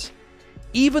perks.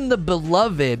 Even the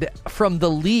Beloved from the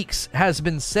leaks has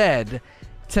been said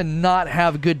to not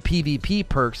have good PvP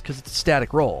perks because it's a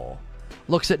static roll.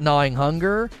 Looks at Gnawing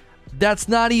Hunger. That's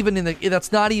not even in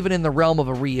the realm of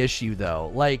a reissue though.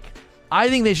 Like, I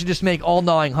think they should just make all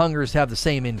Gnawing Hungers have the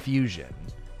same infusion,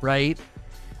 right?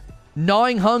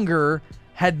 Gnawing Hunger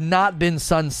had not been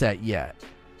sunset yet.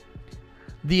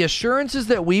 The assurances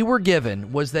that we were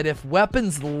given was that if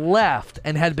weapons left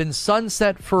and had been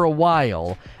sunset for a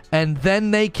while and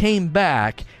then they came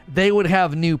back, they would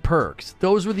have new perks.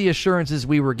 Those were the assurances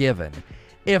we were given.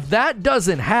 If that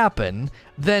doesn't happen,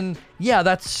 then yeah,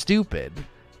 that's stupid.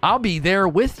 I'll be there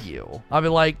with you. I'll be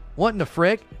like, what in the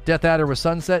frick? Death Adder was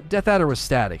sunset? Death Adder was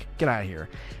static. Get out of here.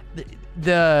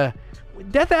 The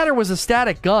Death Adder was a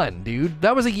static gun, dude.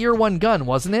 That was a year 1 gun,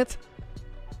 wasn't it?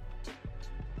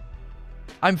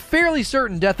 I'm fairly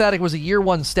certain Death Addict was a year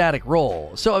 1 static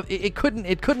roll. So it couldn't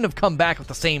have come back with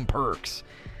the same perks.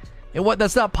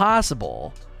 That's not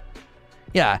possible.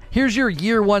 Yeah, here's your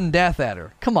year 1 Death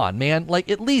Adder. Come on, man. Like,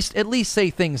 at least say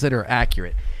things that are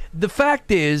accurate. The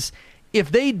fact is, if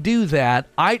they do that,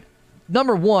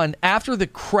 number one, after the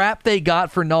crap they got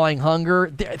for Gnawing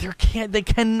Hunger, they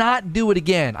cannot do it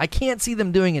again. I can't see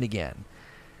them doing it again.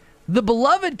 The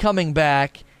Beloved coming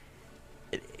back,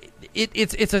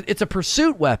 it's a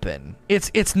pursuit weapon.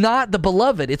 It's not the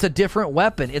Beloved. It's a different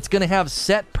weapon. It's going to have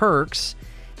set perks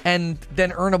and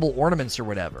then earnable ornaments or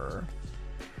whatever.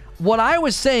 What I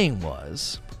was saying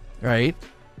was, right,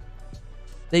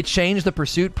 they changed the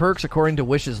pursuit perks according to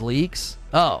Wish's leaks.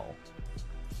 Oh.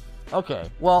 Okay,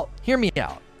 well, hear me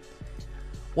out.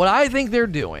 What I think they're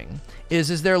doing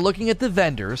is they're looking at the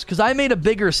vendors, because I made a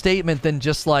bigger statement than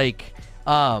just like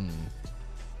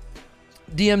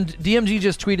DMG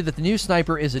just tweeted that the new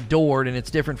sniper is adored and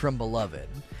it's different from beloved.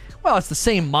 Well, it's the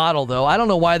same model, though. I don't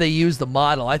know why they used the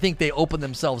model. I think they opened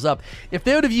themselves up. If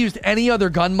they would have used any other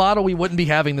gun model, we wouldn't be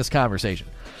having this conversation.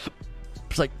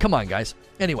 It's like, come on, guys.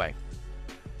 Anyway,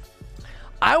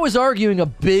 I was arguing a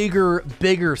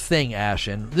bigger thing,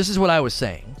 Ashen. This is what I was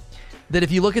saying. That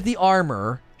if you look at the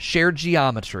armor, shared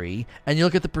geometry, and you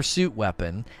look at the pursuit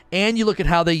weapon, and you look at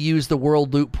how they use the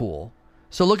world loot pool.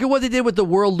 So look at what they did with the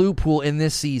world loot pool in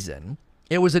this season.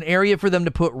 It was an area for them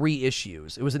to put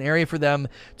reissues. It was an area for them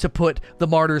to put the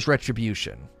Martyr's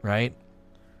Retribution, right?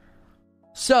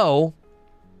 So,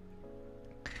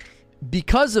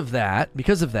 because of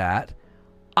that,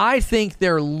 I think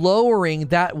they're lowering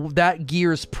that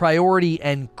gear's priority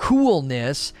and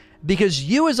coolness because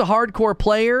you as a hardcore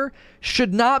player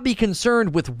should not be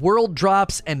concerned with world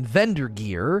drops and vendor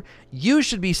gear. You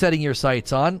should be setting your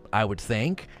sights on, I would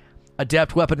think,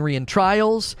 adept weaponry and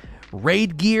trials,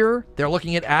 raid gear. They're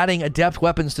looking at adding adept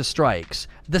weapons to strikes.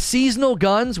 The seasonal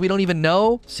guns, we don't even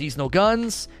know. Seasonal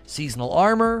guns, seasonal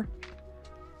armor.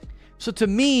 So to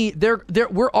me,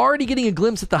 we're already getting a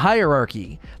glimpse at the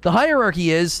hierarchy. The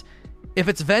hierarchy is, if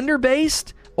it's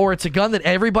vendor-based or it's a gun that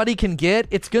everybody can get,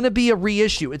 it's going to be a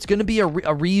reissue. It's going to be a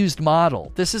reused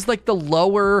model. This is like the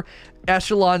lower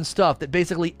echelon stuff that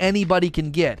basically anybody can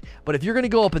get. But if you're going to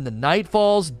go up in the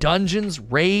Nightfalls, dungeons,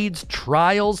 raids,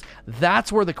 trials,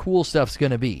 that's where the cool stuff's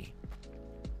going to be.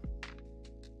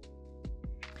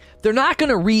 They're not going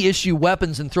to reissue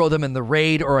weapons and throw them in the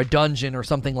raid or a dungeon or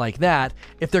something like that.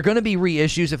 If they're going to be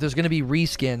reissues, if there's going to be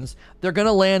reskins, they're going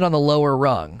to land on the lower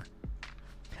rung.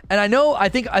 And I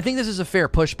think this is a fair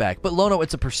pushback, but Lono,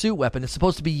 it's a pursuit weapon. It's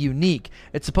supposed to be unique.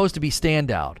 It's supposed to be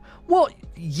standout. Well,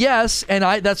 yes, and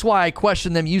that's why I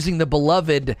question them using the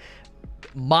beloved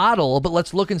model, but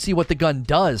let's look and see what the gun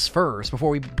does first before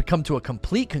we come to a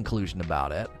complete conclusion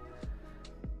about it.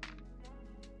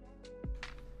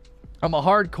 I'm a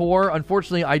hardcore.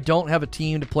 Unfortunately, I don't have a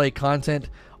team to play content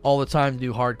all the time to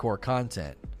do hardcore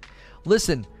content.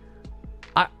 Listen,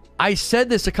 I said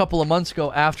this a couple of months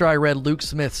ago after I read Luke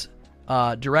Smith's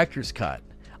director's cut.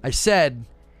 I said,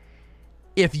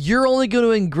 if you're only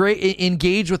going to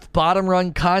engage with bottom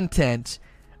run content,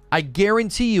 I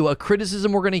guarantee you a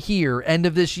criticism we're going to hear end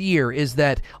of this year is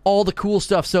that all the cool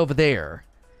stuff's over there.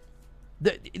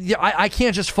 I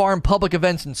can't just farm public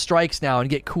events and strikes now and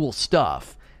get cool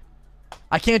stuff.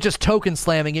 I can't just token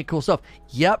slam and get cool stuff.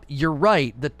 Yep, you're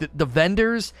right. The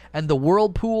vendors and the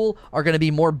world pool are going to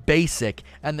be more basic,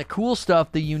 and the cool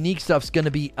stuff, the unique stuff's going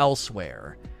to be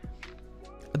elsewhere.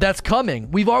 That's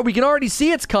coming. We can already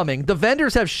see it's coming. The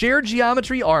vendors have shared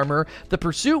geometry armor. The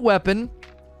pursuit weapon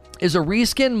is a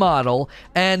reskin model,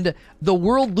 and the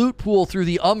world loot pool through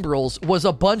the Umbrals was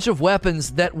a bunch of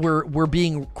weapons that were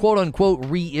being quote-unquote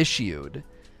reissued.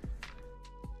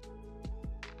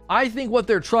 I think what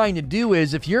they're trying to do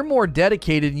is, if you're more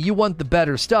dedicated and you want the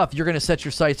better stuff, you're going to set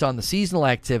your sights on the seasonal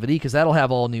activity because that'll have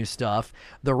all new stuff.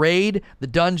 The raid, the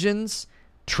dungeons,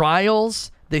 trials.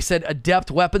 They said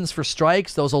adept weapons for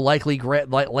strikes. Those will likely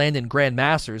land in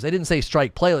Grandmasters. They didn't say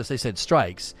strike playlists. They said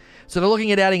strikes. So they're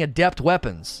looking at adding adept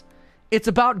weapons. It's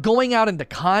about going out into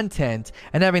content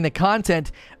and having the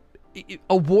content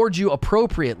award you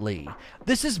appropriately.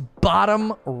 This is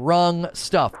bottom rung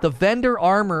stuff. The vendor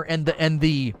armor and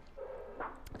the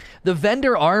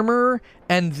vendor armor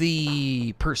and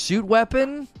the pursuit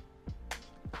weapon,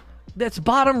 that's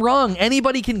bottom rung.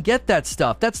 Anybody can get that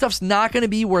stuff. That stuff's not going to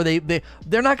be where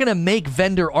they're not going to make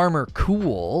vendor armor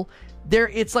cool.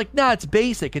 It's like, it's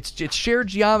basic. It's shared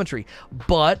geometry.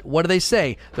 But what do they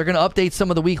say? They're going to update some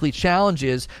of the weekly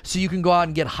challenges so you can go out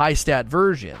and get high stat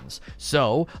versions.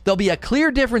 So there'll be a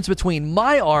clear difference between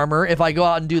my armor if I go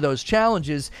out and do those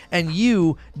challenges and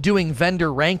you doing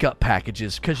vendor rank up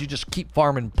packages because you just keep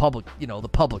farming the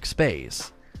public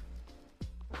space.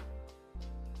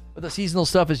 But the seasonal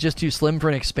stuff is just too slim for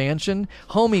an expansion.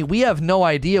 Homie, we have no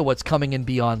idea what's coming in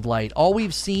Beyond Light. All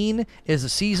we've seen is a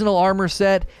seasonal armor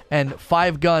set and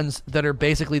 5 guns that are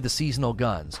basically the seasonal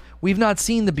guns. We've not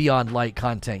seen the Beyond Light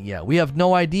content yet. We have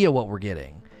no idea what we're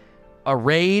getting. A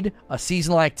raid, a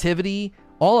seasonal activity,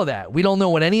 all of that. We don't know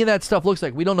what any of that stuff looks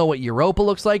like. We don't know what Europa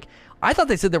looks like. I thought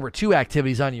they said there were 2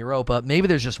 activities on Europa. Maybe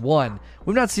there's just 1.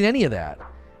 We've not seen any of that.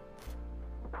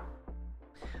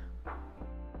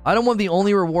 I don't want the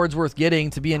only rewards worth getting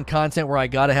to be in content where I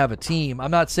gotta have a team. I'm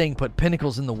not saying put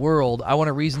pinnacles in the world. I want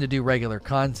a reason to do regular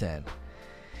content.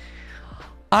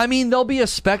 I mean, there'll be a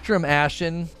spectrum,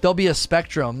 Ashton. There'll be a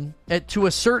spectrum. To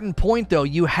a certain point, though,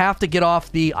 you have to get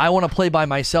off the I want to play by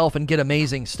myself and get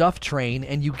amazing stuff train,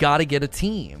 and you got to get a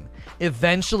team.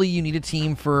 Eventually, you need a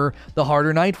team for the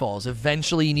harder Nightfalls.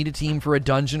 Eventually, you need a team for a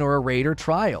dungeon or a raid or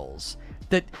trials.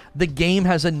 That the game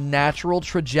has a natural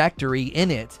trajectory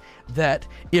in it that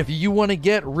if you want to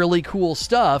get really cool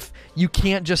stuff, you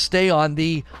can't just stay on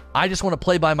the I just want to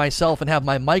play by myself and have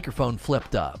my microphone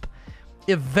flipped up.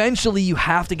 Eventually, you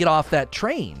have to get off that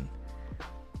train.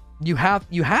 You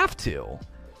have to.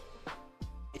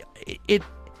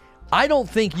 I don't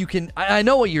think you can. I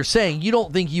know what you're saying. You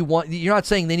don't think you're not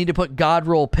saying they need to put God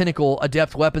Roll Pinnacle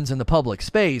Adept weapons in the public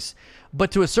space,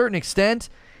 but to a certain extent,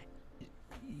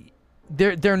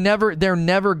 they're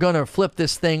never gonna flip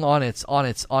this thing on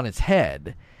its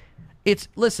head. It's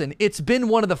been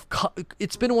one of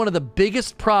the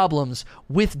biggest problems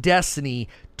with Destiny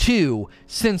 2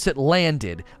 since it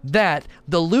landed, that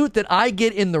the loot that I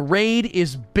get in the raid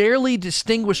is barely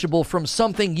distinguishable from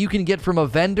something you can get from a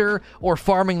vendor or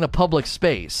farming the public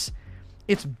space.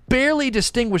 It's barely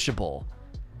distinguishable.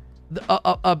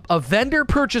 A vendor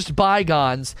purchased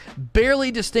bygones,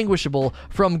 barely distinguishable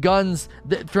from guns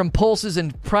from pulses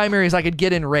and primaries I could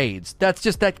get in raids. That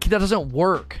doesn't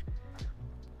work.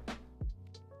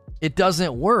 It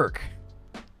doesn't work.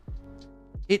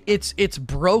 It's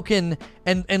broken,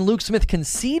 and Luke Smith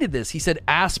conceded this. He said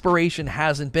aspiration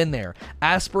hasn't been there.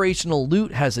 Aspirational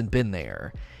loot hasn't been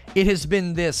there. It has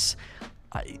been this.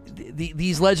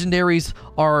 These legendaries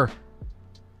are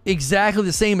exactly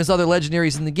the same as other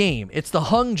legendaries in the game. It's the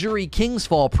hung jury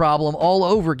Kingsfall problem all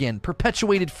over again,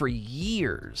 perpetuated for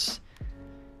years.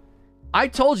 I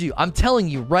told you, I'm telling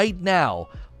you right now,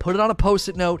 put it on a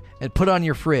post-it note and put it on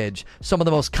your fridge. Some of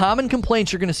the most common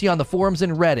complaints you're going to see on the forums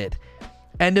and Reddit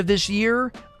end of this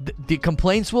year, the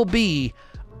complaints will be,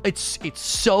 it's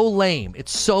so lame.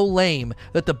 It's so lame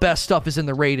that the best stuff is in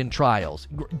the raid and trials.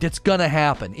 It's going to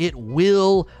happen. It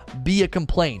will be a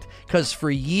complaint because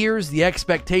for years the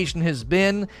expectation has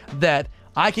been that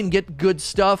I can get good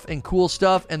stuff and cool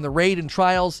stuff, and the raid and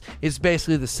trials is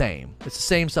basically the same. It's the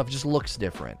same stuff, it just looks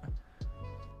different.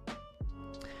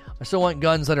 I still want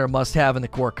guns that are must-have in the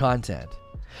core content.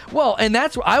 Well, and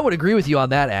I would agree with you on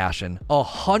that, Ashen.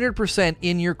 100%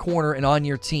 in your corner and on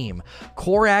your team.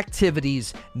 Core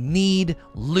activities need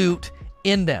loot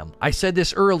in them. I said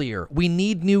this earlier. We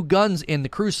need new guns in the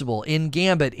Crucible, in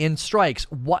Gambit, in Strikes.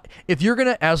 What if you're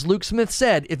gonna, as Luke Smith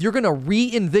said, if you're gonna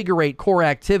reinvigorate core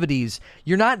activities,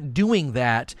 you're not doing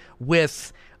that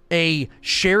with a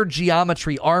shared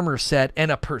geometry armor set and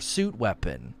a pursuit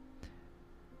weapon.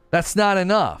 That's not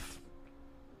enough.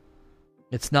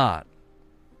 It's not.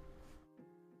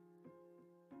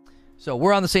 So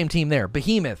we're on the same team there.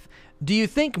 Behemoth, do you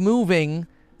think moving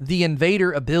the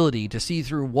invader ability to see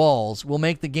through walls will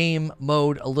make the game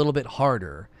mode a little bit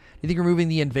harder? Do you think removing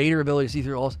the invader ability to see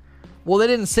through walls? Well, they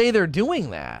didn't say they're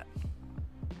doing that.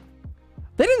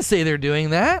 They didn't say they're doing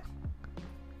that.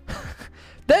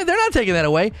 They're not taking that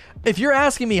away. If you're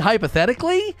asking me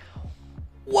hypothetically,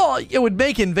 well, it would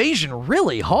make invasion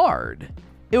really hard.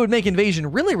 It would make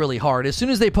invasion really, really hard. As soon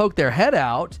as they poke their head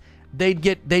out, they'd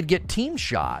get team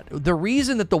shot. The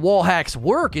reason that the wall hacks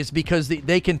work is because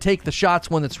they can take the shots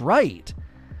when it's right.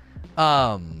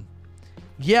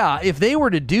 Yeah, if they were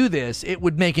to do this, it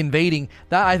would make invading.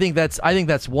 I think that's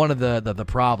one of the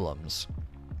problems.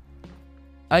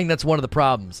 I think that's one of the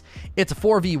problems. It's a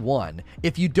 4v1.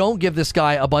 If you don't give this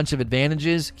guy a bunch of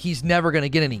advantages, he's never going to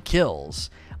get any kills.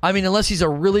 I mean, unless he's a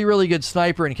really, really good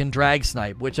sniper and can drag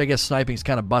snipe, which I guess sniping's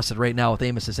kind of busted right now with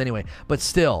aim assist anyway. But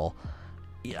still,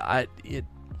 yeah,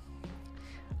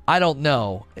 I don't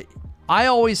know. I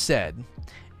always said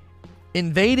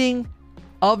invading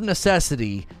of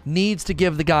necessity needs to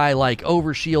give the guy like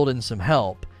overshield and some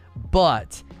help,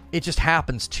 but it just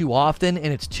happens too often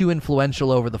and it's too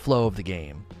influential over the flow of the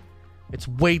game. It's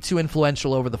way too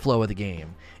influential over the flow of the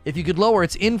game. If you could lower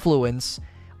its influence,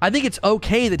 I think it's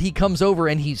okay that he comes over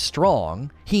and he's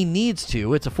strong. He needs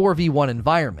to. It's a 4v1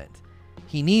 environment.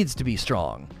 He needs to be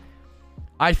strong.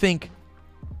 I think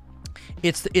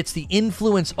it's the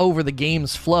influence over the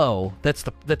game's flow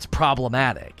that's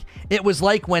problematic. It was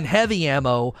like when heavy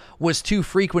ammo was too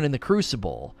frequent in the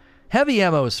Crucible. Heavy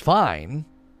ammo is fine.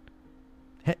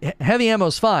 Heavy ammo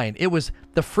is fine. It was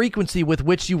the frequency with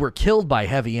which you were killed by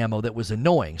heavy ammo that was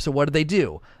annoying. So what did they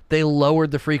do? They lowered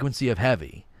the frequency of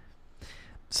heavy.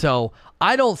 So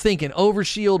I don't think an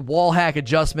overshield wall hack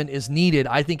adjustment is needed.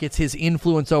 I think it's his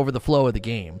influence over the flow of the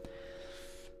game.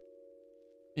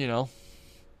 You know?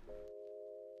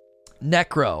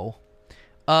 Necro.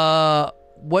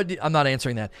 I'm not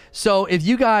answering that. So if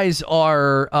you guys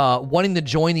are wanting to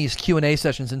join these Q&A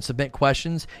sessions and submit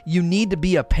questions, you need to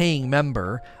be a paying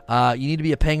member.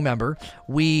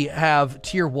 We have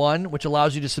Tier 1, which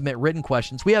allows you to submit written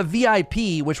questions. We have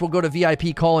VIP, which we'll go to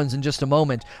VIP call-ins in just a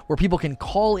moment, where people can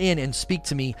call in and speak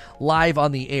to me live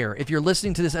on the air. If you're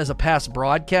listening to this as a past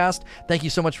broadcast, thank you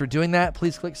so much for doing that.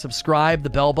 Please click subscribe, the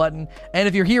bell button. And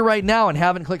if you're here right now and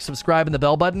haven't clicked subscribe and the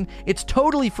bell button, it's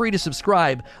totally free to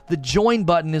subscribe. The join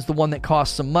button is the one that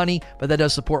costs some money, but that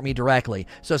does support me directly.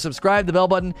 So subscribe, the bell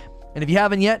button. And if you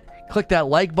haven't yet, click that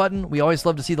like button. We always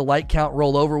love to see the like count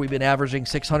roll over. We've been averaging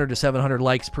 600 to 700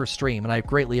 likes per stream, and I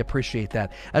greatly appreciate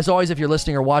that. As always, if you're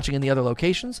listening or watching in the other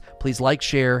locations, please like,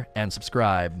 share, and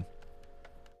subscribe.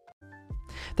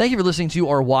 Thank you for listening to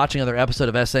or watching another episode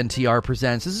of SNTR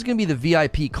Presents. This is going to be the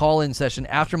VIP call-in session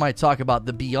after my talk about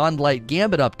the Beyond Light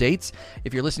Gambit updates.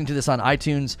 If you're listening to this on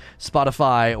iTunes,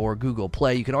 Spotify, or Google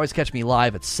Play, you can always catch me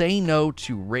live at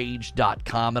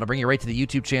sayno2rage.com. That'll bring you right to the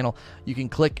YouTube channel. You can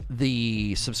click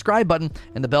the subscribe button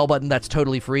and the bell button. That's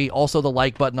totally free. Also, the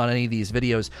like button on any of these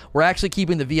videos. We're actually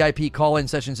keeping the VIP call-in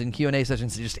sessions and Q&A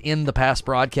sessions just in the past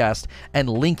broadcast and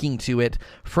linking to it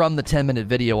from the 10-minute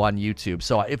video on YouTube.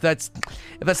 So if that's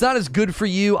not as good for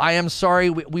you, I am sorry.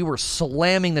 We were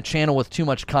slamming the channel with too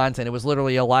much content. It was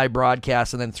literally a live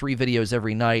broadcast and then 3 videos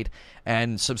every night,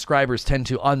 and subscribers tend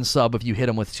to unsub if you hit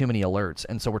them with too many alerts,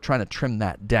 and so we're trying to trim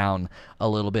that down a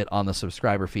little bit on the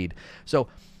subscriber feed. So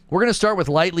we're going to start with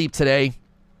Light Leap today.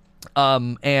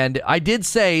 And I did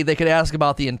say they could ask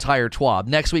about the entire TWAB.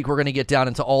 Next week, we're going to get down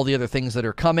into all the other things that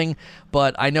are coming,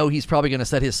 but I know he's probably going to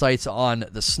set his sights on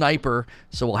the sniper,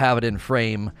 so we'll have it in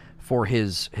frame for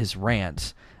his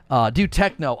rant. Do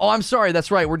techno. Oh, I'm sorry. That's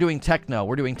right. We're doing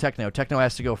techno. Techno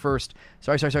has to go first.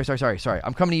 Sorry.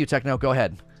 I'm coming to you, Techno. Go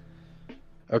ahead.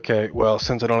 Okay, well,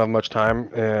 since I don't have much time,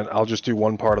 and I'll just do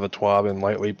one part of the TWAB, and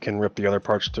Light Leap can rip the other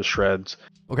parts to shreds.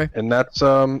 Okay. And that's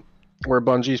where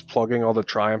Bungie's plugging all the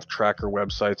Triumph tracker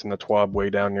websites in the TWAB way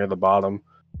down near the bottom.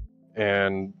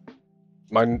 And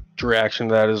my reaction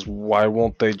to that is, why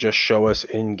won't they just show us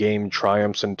in-game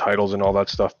Triumphs and titles and all that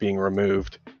stuff being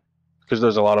removed? Because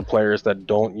there's a lot of players that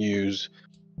don't use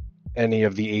any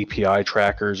of the API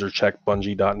trackers or check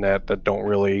Bungie.net that don't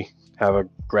really have a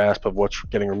grasp of what's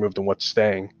getting removed and what's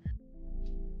staying.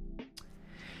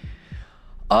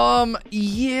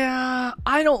 Yeah,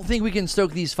 I don't think we can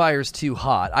stoke these fires too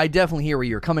hot. I definitely hear where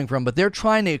you're coming from, but they're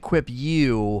trying to equip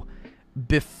you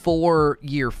before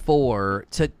year 4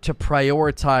 to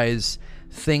prioritize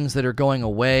things that are going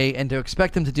away, and to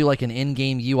expect them to do like an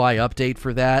in-game UI update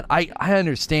for that. I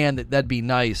understand that'd be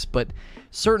nice, but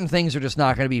certain things are just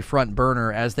not going to be front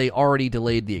burner as they already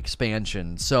delayed the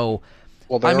expansion. So,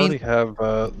 well, they already have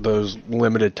those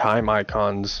limited time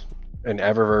icons in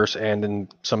Eververse and in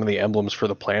some of the emblems for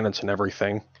the planets and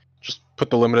everything. Just put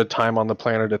the limited time on the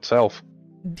planet itself.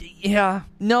 Yeah,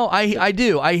 no, I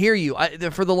do. I hear you.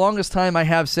 For the longest time, I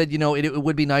have said, it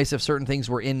would be nice if certain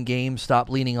things were in game, stop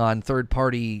leaning on third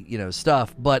party,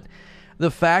 stuff. But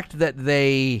the fact that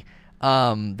they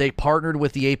partnered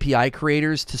with the API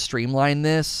creators to streamline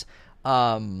this,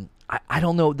 I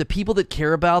don't know. The people that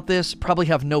care about this probably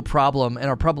have no problem and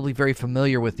are probably very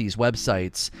familiar with these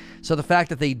websites. So the fact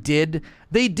that they did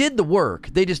the work,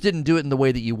 they just didn't do it in the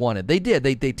way that you wanted. They did.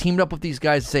 They teamed up with these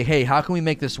guys to say, hey, how can we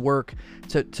make this work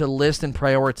to list and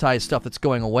prioritize stuff that's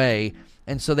going away?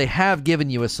 And so they have given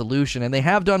you a solution, and they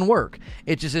have done work.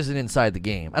 It just isn't inside the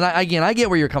game. And I get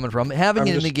where you're coming from. Having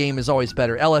it in the game is always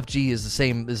better. LFG is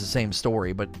the same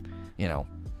story, but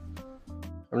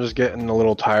I'm just getting a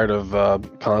little tired of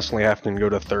constantly having to go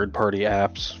to third-party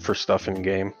apps for stuff in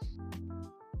game.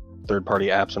 Third-party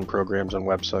apps and programs and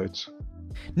websites.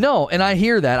 No, and I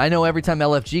hear that. I know every time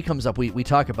LFG comes up, we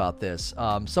talk about this.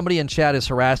 Somebody in chat is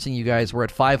harassing you guys. We're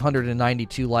at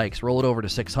 592 likes. Roll it over to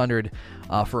 600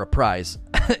 for a prize.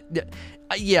 Yeah.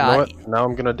 You know what? Now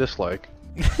I'm going to dislike.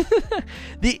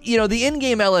 The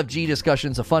in-game LFG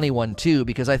discussion's a funny one too,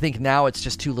 because I think now it's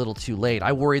just too little too late.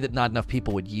 I worry that not enough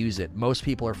people would use it. Most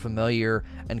people are familiar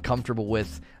and comfortable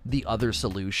with the other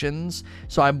solutions,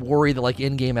 so I'm worried that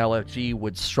in-game LFG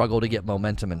would struggle to get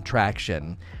momentum and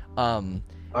traction. I'm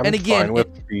fine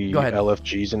with the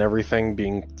LFGs and everything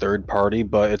being third party,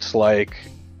 but it's like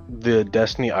the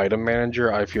Destiny item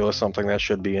manager, I feel, is something that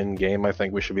should be in game. I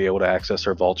think we should be able to access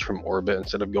our vaults from orbit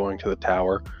instead of going to the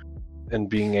tower, and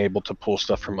being able to pull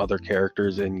stuff from other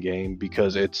characters in game,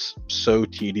 because it's so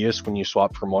tedious when you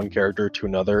swap from one character to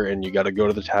another and you got to go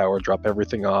to the tower, drop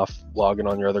everything off, log in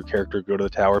on your other character, go to the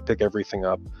tower, pick everything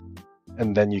up,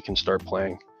 and then you can start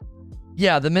playing.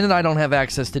 Yeah, the minute I don't have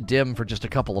access to DIM for just a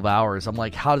couple of hours, I'm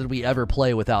like, how did we ever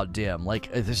play without DIM?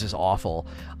 This is awful.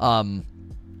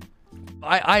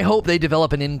 I hope they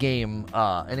develop an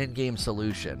in-game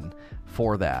solution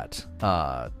for that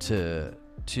to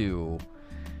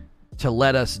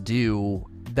let us do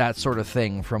that sort of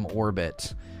thing from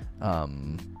orbit,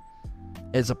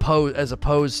 as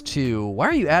opposed to, why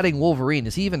are you adding Wolverine?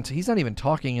 He's not even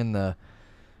talking in the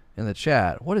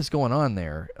chat. What is going on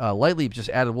there? Lightleap just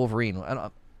added Wolverine.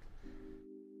 What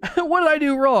did I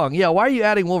do wrong? Yeah, why are you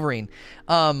adding Wolverine?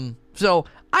 So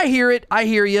I hear it. I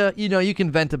hear you. You know, you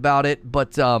can vent about it,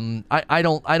 but I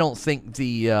don't think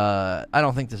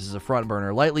this is a front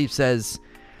burner. Lightleap says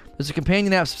there's a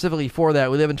companion app specifically for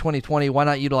that. We live in 2020. Why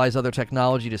not utilize other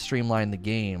technology to streamline the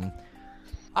game?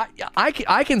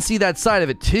 I can see that side of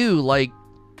it too. Like,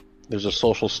 there's a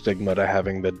social stigma to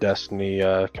having the Destiny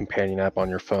companion app on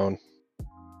your phone.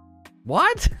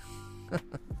 What?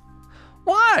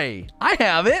 Why? I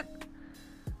have it.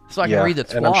 So I can read the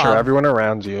TWAB. And I'm sure everyone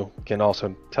around you can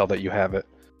also tell that you have it.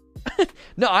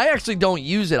 No, I actually don't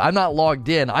use it. I'm not logged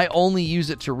in. I only use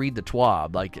it to read the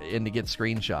TWAB, and to get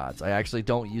screenshots. I actually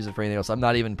don't use it for anything else. I'm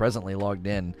not even presently logged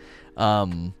in.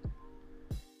 So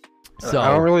I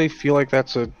don't really feel like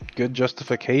that's a good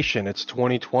justification. It's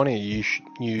 2020. If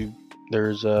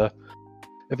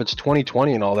it's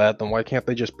 2020 and all that, then why can't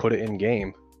they just put it in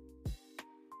game?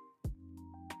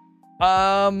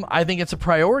 I think it's a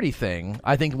priority thing.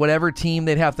 I think whatever team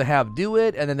they'd have to have do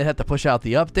it, and then they'd have to push out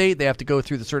the update. They have to go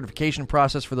through the certification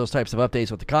process for those types of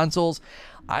updates with the consoles.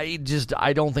 I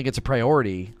don't think it's a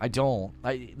priority. I don't.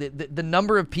 The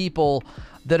number of people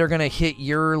that are going to hit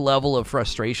your level of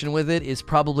frustration with it is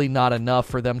probably not enough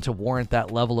for them to warrant that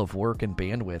level of work and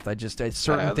bandwidth.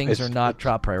 Certain things are not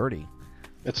top priority.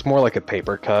 It's more like a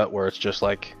paper cut where it's just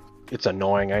like, it's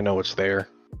annoying. I know it's there.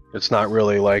 It's not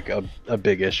really like a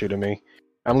big issue to me.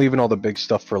 I'm leaving all the big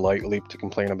stuff for Lightleap to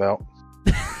complain about.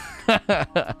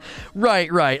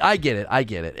 Right. I get it.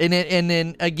 And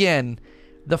then again,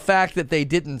 the fact that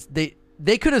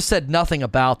they could have said nothing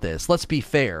about this. Let's be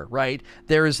fair, right?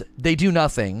 They do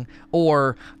nothing,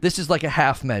 or this is like a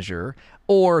half measure,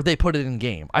 or they put it in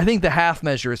game. I think the half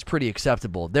measure is pretty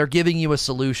acceptable. They're giving you a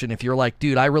solution if you're like,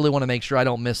 dude, I really want to make sure I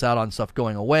don't miss out on stuff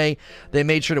going away. They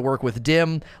made sure to work with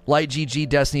DIM, LightGG,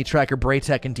 Destiny Tracker,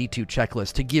 Braytech, and D2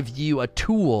 Checklist to give you a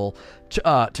tool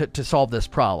to solve this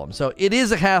problem. So it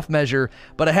is a half measure,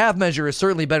 but a half measure is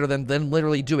certainly better than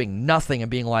literally doing nothing and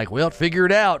being like, well, figure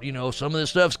it out. You know, some of this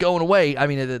stuff's going away. I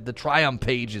mean, the Triumph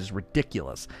page is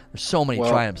ridiculous. There's so many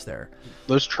Triumphs there.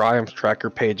 Those Triumph tracker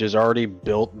pages already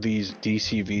built these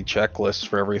DCV checklists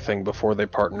for everything before they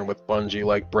partnered with Bungie.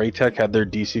 Like, Braytech had their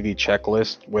DCV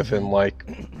checklist within like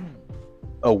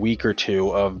a week or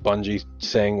two of Bungie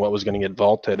saying what was going to get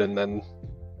vaulted, and then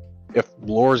if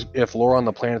lore on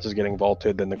the Planets is getting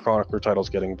vaulted, then the Chronicler title's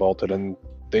getting vaulted, and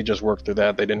they just worked through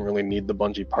that. They didn't really need the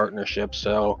Bungie partnership,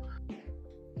 so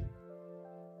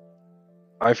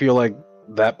I feel like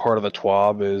that part of the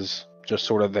TWAB is just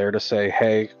sort of there to say,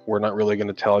 hey, we're not really going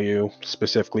to tell you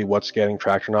specifically what's getting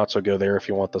tracked or not, so go there if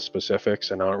you want the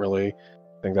specifics. And I don't really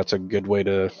think that's a good way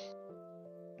to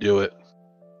do it.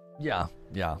 Yeah,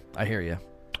 I hear you.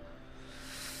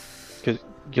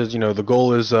 Because, you know, the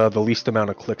goal is the least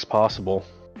amount of clicks possible.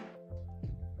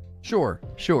 Sure.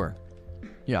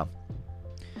 Yeah.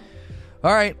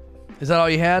 All right. Is that all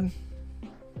you had?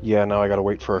 Yeah, now I got to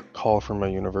wait for a call from my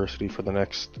university for the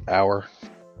next hour.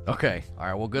 Okay. All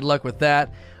right. Well, good luck with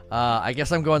that. I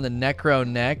guess I'm going to Necro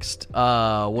next.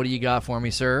 What do you got for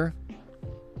me, sir?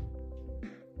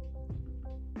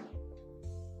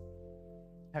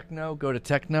 Techno. Go to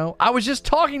Techno. I was just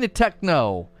talking to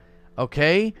Techno.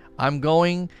 Okay. I'm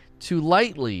going to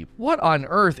Lightleap. What on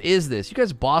earth is this? You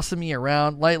guys bossing me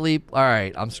around? Lightleap. All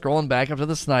right. I'm scrolling back up to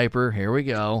the sniper. Here we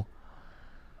go.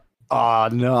 Oh,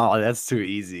 no. That's too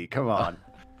easy. Come on.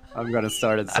 I'm going to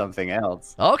start at something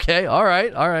else. Okay. All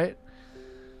right.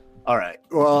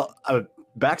 Well,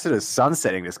 back to the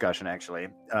sunsetting discussion, actually.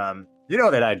 You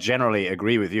know that I generally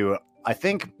agree with you. I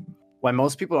think why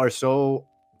most people are so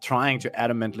trying to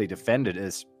adamantly defend it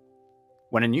is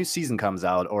when a new season comes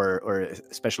out, or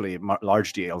especially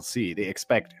large DLC, they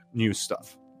expect new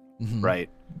stuff, right?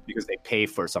 Because they pay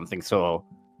for something, so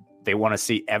they want to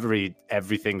see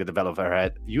everything the developer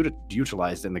had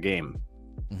utilized in the game.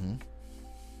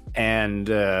 And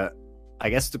I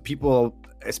guess the people,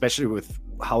 especially with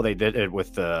how they did it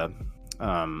with the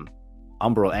Umbral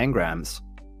Engrams,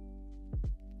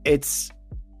 it's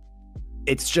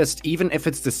just, even if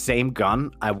it's the same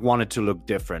gun, I want it to look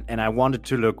different, and I want it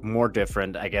to look more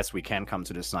different. I guess we can come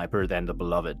to the sniper than the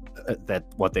Beloved, that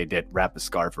what they did, wrap a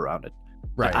scarf around it.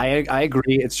 Right. I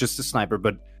agree, it's just a sniper,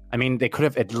 but I mean, they could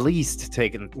have at least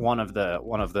taken one of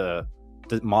the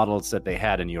models that they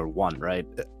had in year one, right?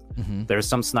 Mm-hmm. There are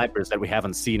some snipers that we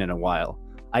haven't seen in a while.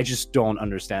 I just don't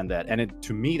understand that. And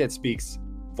to me, that speaks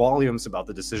volumes about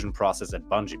the decision process at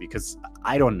Bungie, because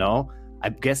I don't know. I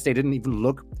guess they didn't even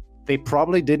look. They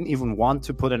probably didn't even want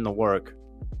to put in the work.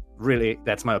 Really,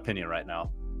 that's my opinion right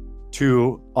now.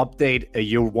 To update a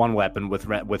year one weapon with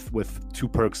 2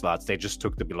 perk slots, they just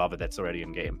took the Beloved that's already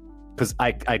in game. Because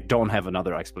I don't have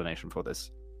another explanation for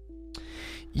this.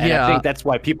 Yeah, and I think that's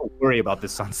why people worry about the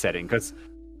sunsetting. Because,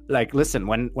 like, listen,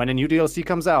 when a new DLC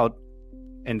comes out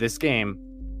in this game,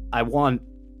 I want,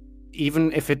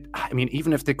 even if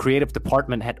the creative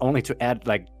department had only to add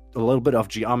like a little bit of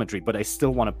geometry, but I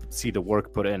still want to see the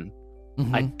work put in.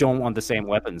 Mm-hmm. I don't want the same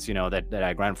weapons, that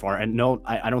I grind for. And no,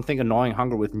 I don't think annoying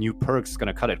hunger with new perks is going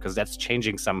to cut it, because that's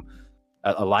changing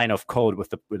a line of code with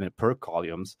the perk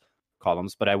columns.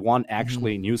 But I want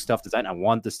actually new stuff designed. I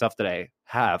want the stuff that I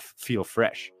have feel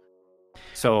fresh.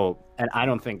 So, and I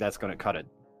don't think that's going to cut it.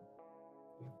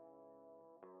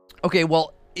 Okay,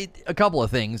 well, a couple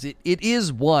of things. It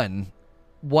is one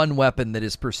weapon that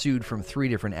is pursued from 3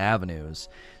 different avenues.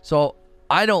 So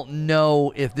I don't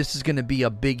know if this is going to be a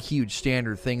big, huge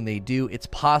standard thing they do. It's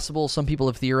possible. Some people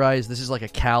have theorized this is like a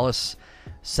Callus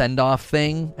send-off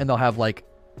thing, and they'll have like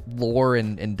lore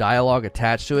and dialogue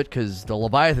attached to it, because the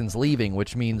Leviathan's leaving,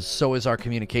 which means so is our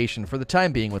communication for the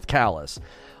time being with Callus.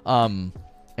 And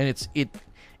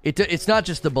it's not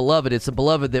just the Beloved. It's a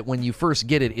Beloved that when you first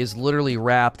get it is literally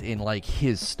wrapped in like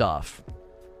his stuff.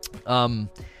 So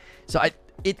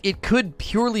it could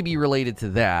purely be related to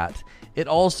that. It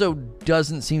also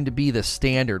doesn't seem to be the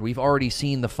standard. We've already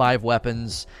seen the 5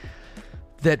 weapons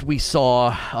that we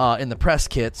saw in the press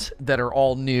kits that are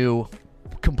all new,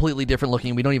 completely different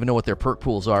looking. We don't even know what their perk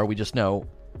pools are. We just know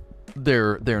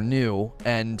they're new.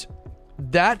 And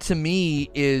that to me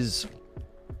is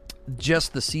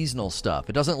just the seasonal stuff.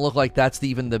 It doesn't look like that's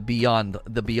even the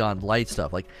beyond light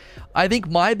stuff. Like, I think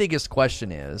my biggest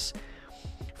question is,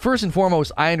 first and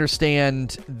foremost, I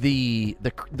understand the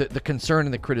concern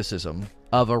and the criticism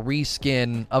of a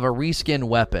reskin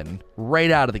weapon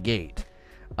right out of the gate.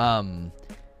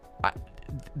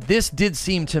 This did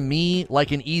seem to me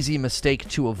like an easy mistake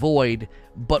to avoid,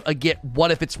 but again, what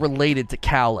if it's related to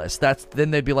Callus?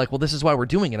 Then they'd be like, well, this is why we're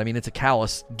doing it. I mean, it's a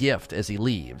Callus gift as he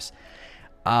leaves.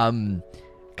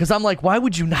 Because I'm like, why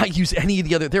would you not use any of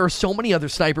the other? There are so many other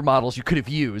sniper models you could have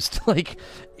used, like,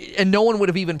 and no one would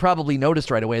have even probably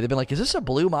noticed right away. They've been like, is this a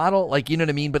blue model? Like, you know what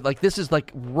I mean? But like, this is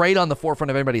like right on the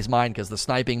forefront of everybody's mind, because the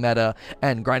sniping meta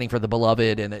and grinding for the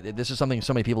Beloved, and this is something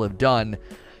so many people have done.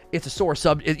 It's a sore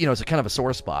it's a kind of a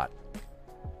sore spot.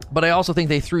 But I also think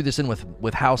they threw this in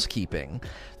with housekeeping.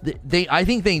 I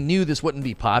think they knew this wouldn't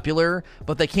be popular,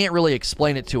 but they can't really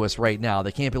explain it to us right now.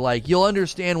 They can't be like, you'll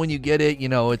understand when you get it,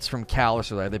 it's from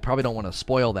Callus or that. They probably don't want to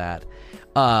spoil that.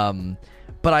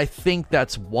 But I think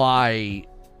that's why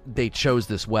they chose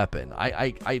this weapon.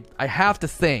 I have to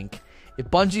think, if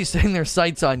Bungie's setting their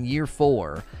sights on year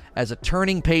 4 as a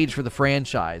turning page for the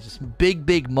franchise, this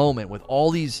big moment with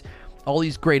all these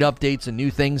great updates and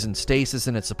new things and stasis,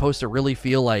 and it's supposed to really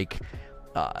feel like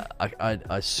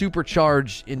a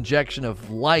supercharged injection of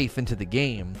life into the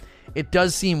game, it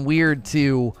does seem weird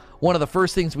to, one of the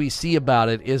first things we see about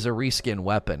it is a reskin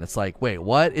weapon. It's like, wait,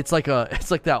 what? It's like that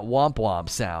womp womp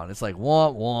sound. It's like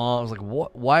womp womp. I was like,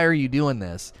 what? Why are you doing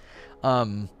this?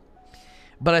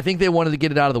 But I think they wanted to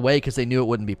get it out of the way because they knew it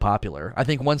wouldn't be popular. I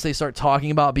think once they start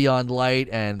talking about Beyond Light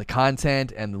and the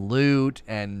content and the loot,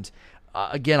 and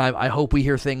again, I hope we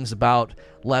hear things about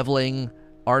leveling,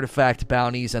 artifact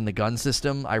bounties, and the gun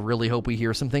system. I really hope we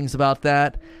hear some things about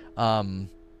that,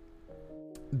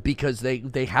 because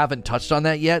they haven't touched on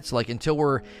that yet. So like until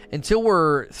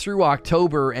we're through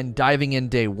October and diving in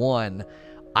day 1,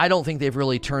 I don't think they've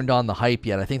really turned on the hype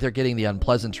yet. I think they're getting the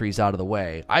unpleasantries out of the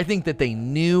way. I think that they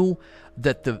knew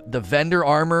that the vendor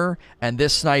armor and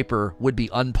this sniper would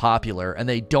be unpopular, and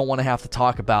they don't want to have to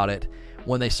talk about it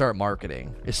when they start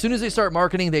marketing. As soon as they start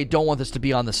marketing, they don't want this to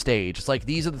be on the stage. It's like,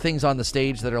 these are the things on the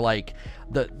stage that are like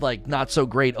the not so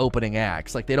great opening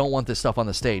acts. Like, they don't want this stuff on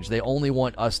the stage. They only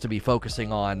want us to be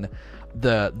focusing on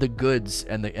the goods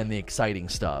and the exciting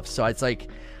stuff. So it's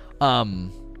like,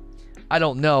 I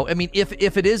don't know. I mean,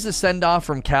 if it is a send-off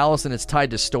from Callus and it's tied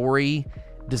to story,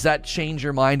 does that change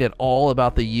your mind at all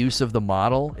about the use of the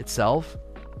model itself?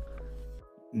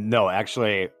 No,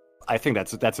 actually, I think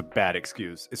that's a bad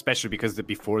excuse, especially because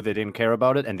before they didn't care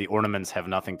about it, and the ornaments have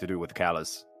nothing to do with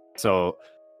Callus. So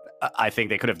I think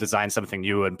they could have designed something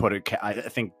new and put it. I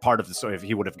think part of the story, if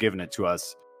he would have given it to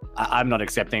us, I'm not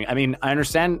accepting. I mean, I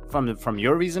understand from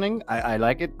your reasoning. I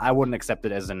like it. I wouldn't accept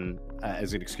it as an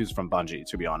excuse from Bungie,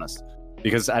 to be honest.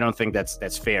 because I don't think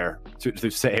that's fair to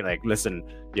say, like, listen,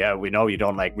 yeah, we know you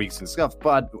don't like weeks and stuff,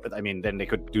 but I mean, then they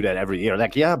could do that every year.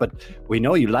 Like, yeah, but we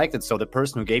know you liked it, so the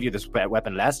person who gave you this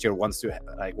weapon last year wants you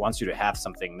to have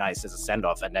something nice as a send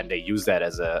off, and then they use that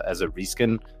as a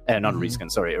reskin, not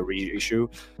reskin, sorry, a reissue.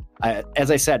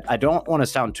 As I said, I don't want to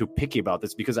sound too picky about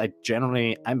this because I'm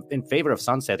in favor of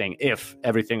sunsetting if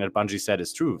everything that Bungie said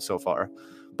is true so far,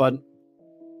 but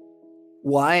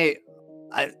why?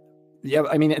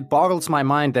 I mean, it boggles my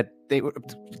mind that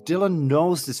Dylan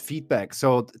knows this feedback.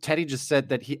 So Teddy just said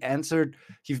that he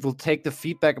will take the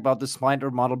feedback about the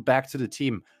Smiter model back to the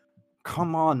team.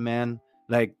 Come on, man.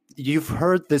 Like, you've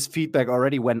heard this feedback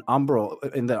already when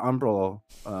in the Umbro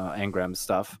engram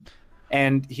stuff.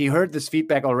 And he heard this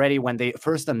feedback already when they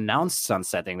first announced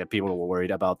sunsetting, that people were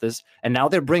worried about this. And now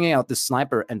they're bringing out the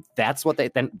sniper, and that's what they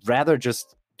then rather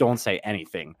just don't say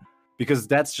anything, because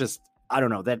that's just, I don't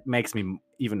know, that makes me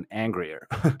even angrier.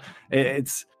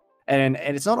 It's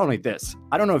not only this.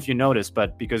 I don't know if you noticed,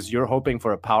 but because you're hoping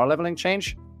for a power leveling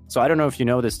change, so I don't know if you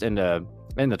noticed in the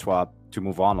TWAB, to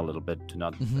move on a little bit, to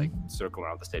not like circle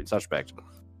around the state suspect.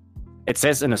 It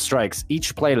says in the strikes,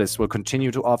 each playlist will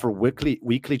continue to offer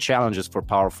weekly challenges for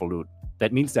powerful loot.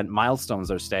 That means that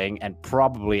milestones are staying, and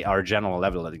probably our general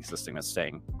leveling system is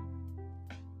staying.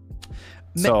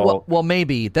 So, well,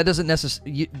 maybe that doesn't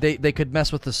necessarily. They could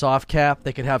mess with the soft cap.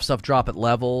 They could have stuff drop at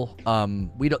level.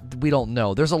 We don't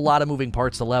know. There's a lot of moving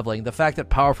parts to leveling. The fact that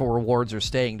powerful rewards are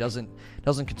staying doesn't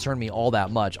concern me all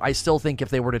that much. I still think if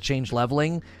they were to change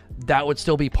leveling, that would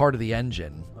still be part of the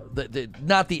engine.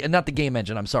 Not the game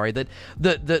engine. I'm sorry. That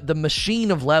the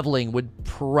machine of leveling would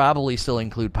probably still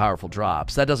include powerful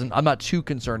drops. I'm not too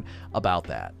concerned about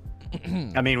that.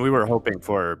 I mean, we were hoping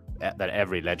for that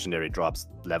every legendary drops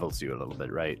levels you a little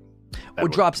bit, right? Or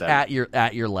drops at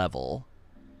your level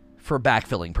for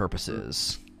backfilling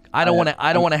purposes. I don't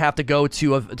want to have to go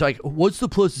to like, what's the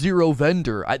 +0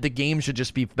 vendor? The game should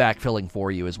just be backfilling for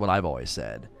you, is what I've always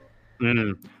said.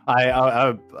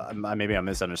 I maybe I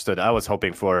misunderstood. I was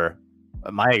hoping for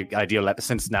my ideal,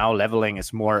 since now leveling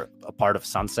is more a part of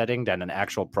sunsetting than an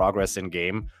actual progress in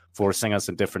game, forcing us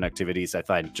in different activities. I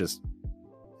find just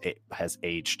it has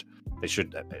aged.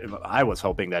 I was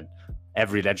hoping that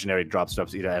every legendary drops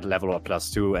either at level or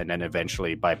 +2, and then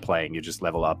eventually by playing you just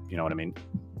level up. You know what I mean?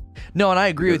 No, and I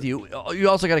agree with you. You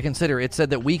also got to consider, it said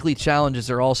that weekly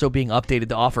challenges are also being updated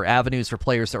to offer avenues for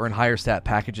players to earn higher stat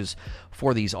packages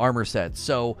for these armor sets.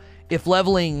 So if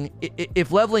leveling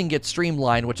gets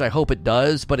streamlined, which I hope it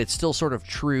does, but it's still sort of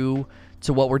true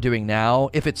to what we're doing now,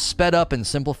 if it's sped up and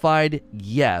simplified,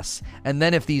 yes. And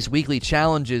then if these weekly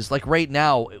challenges, like right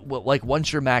now, like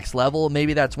once you're max level,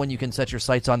 maybe that's when you can set your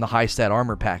sights on the high stat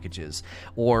armor packages,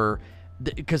 or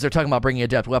because they're talking about bringing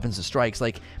adept weapons to strikes.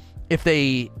 Like, if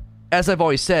they, as I've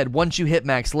always said, once you hit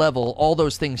max level, all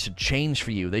those things should change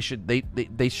for you. They should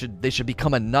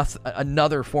become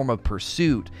another form of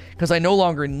pursuit, because I no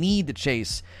longer need to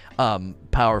chase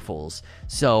powerfuls.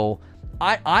 So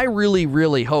I really,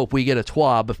 really hope we get a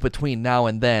TWAB between now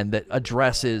and then that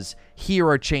addresses, here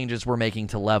are changes we're making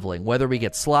to leveling. Whether we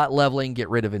get slot leveling, get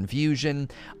rid of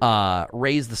infusion,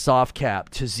 raise the soft cap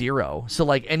to 0. So,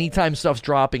 like, anytime stuff's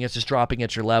dropping, it's just dropping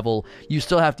at your level. You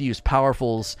still have to use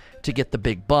powerfuls to get the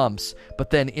big bumps, but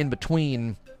then in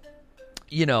between,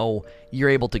 you know, you're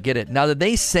able to get it. Now, did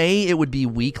they say it would be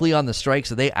weekly on the strike?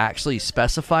 So they actually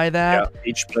specify that? Yeah,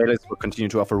 each playlist will continue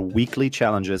to offer weekly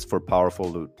challenges for powerful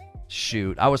loot.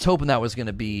 Shoot, I was hoping that was going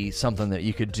to be something that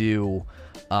you could do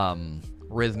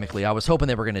rhythmically. I was hoping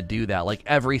they were going to do that, like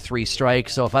every 3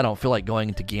 strikes. So if I don't feel like going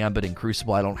into Gambit and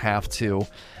Crucible, I don't have to.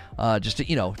 Just to,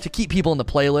 to keep people in the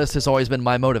playlist has always been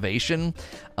my motivation.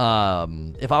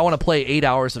 If I want to play 8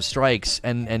 hours of strikes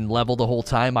and level the whole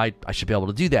time, I should be able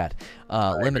to do that.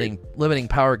 Limiting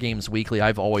power games weekly,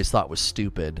 I've always thought was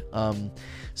stupid.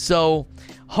 So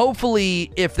hopefully,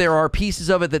 if there are pieces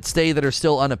of it that stay that are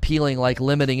still unappealing, like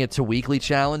limiting it to weekly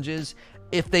challenges,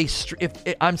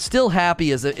 I'm still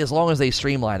happy as long as they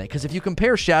streamline it. Because if you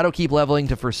compare Shadowkeep leveling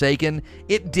to Forsaken,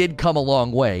 it did come a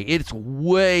long way. It's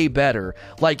way better.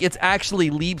 Like, it's actually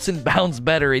leaps and bounds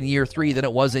better in year 3 than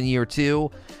it was in year 2.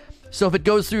 So if it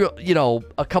goes through,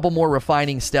 a couple more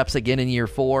refining steps again in year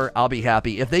 4, I'll be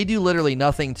happy. If they do literally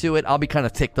nothing to it, I'll be kind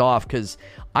of ticked off, because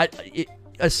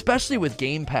especially with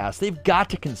Game Pass, they've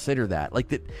got to consider that. Like,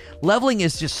 the leveling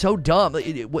is just so dumb.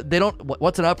 They don't.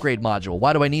 What's an upgrade module?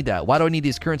 Why do I need that? Why do I need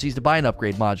these currencies to buy an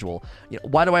upgrade module?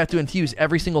 Why do I have to infuse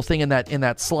every single thing in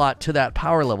that slot to that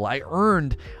power level? I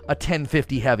earned a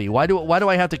 1050 heavy. Why do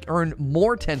I have to earn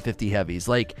more 1050 heavies?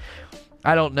 Like,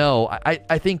 I don't know.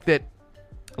 I think that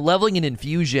leveling in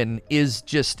infusion is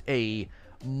just a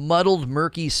muddled,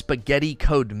 murky spaghetti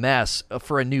code mess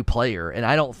for a new player, and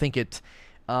I don't think it.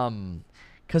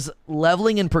 Because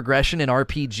leveling and progression in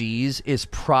RPGs is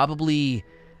probably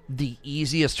the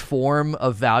easiest form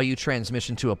of value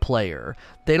transmission to a player.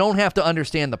 They don't have to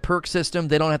understand the perk system.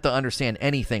 They don't have to understand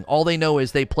anything. All they know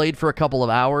is they played for a couple of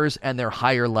hours and they're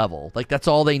higher level. Like, that's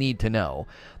all they need to know.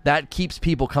 That keeps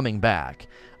people coming back.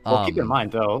 Well, keep in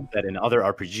mind, though, that in other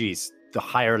RPGs, the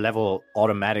higher level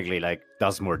automatically, like,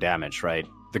 does more damage, right?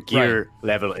 The gear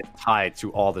level is tied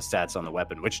to all the stats on the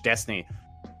weapon, which Destiny...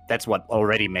 That's what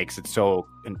already makes it so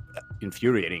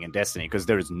infuriating in Destiny, because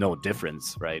there is no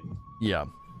difference, right? Yeah.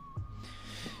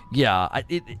 Yeah,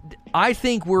 I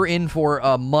think we're in for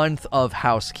a month of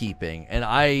housekeeping, and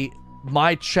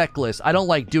my checklist, I don't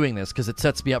like doing this because it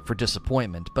sets me up for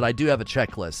disappointment, but I do have a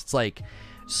checklist. It's like,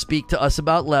 speak to us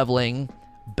about leveling,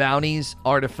 bounties,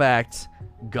 artifacts,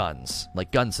 guns,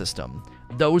 like gun system.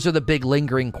 Those are the big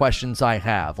lingering questions I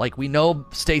have. Like, we know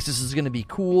stasis is going to be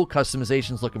cool,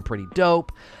 customization's looking pretty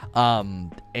dope,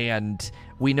 and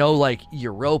we know, like,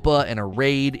 Europa and a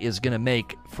raid is going to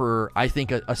make for, I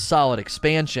think, a solid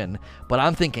expansion, but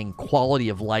I'm thinking quality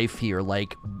of life here,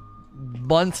 like,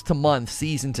 month to month,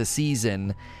 season to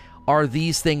season. Are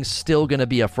these things still going to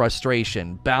be a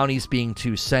frustration? Bounties being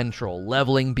too central,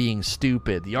 leveling being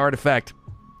stupid, the artifact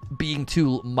being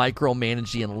too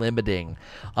micromanaging and limiting.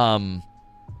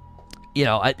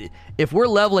 If we're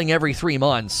leveling every 3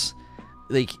 months,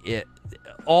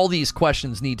 all these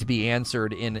questions need to be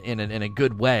answered in a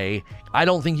good way. I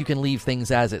don't think you can leave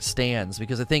things as it stands,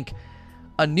 because I think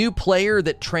a new player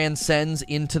that transcends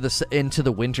into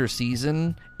the winter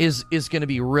season is going to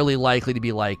be really likely to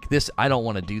be like, this, I don't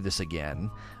want to do this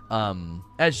again.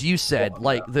 As you said,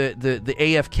 like the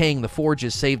AFKing the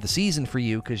forges saved the season for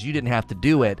you because you didn't have to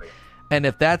do it. And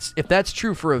if that's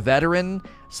true for a veteran,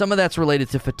 some of that's related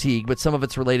to fatigue, but some of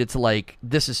it's related to, like,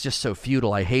 this is just so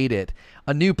futile, I hate it.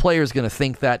 A new player is going to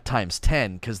think that times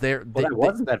 10 because I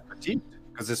wasn't that fatigued,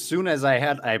 because as soon as I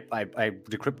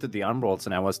decrypted the Umbrols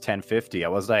and I was 1050, I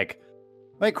was like,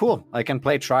 "Hey, cool! I can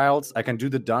play trials, I can do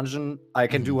the dungeon, I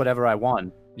can do whatever I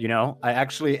want." You know,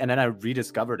 and then I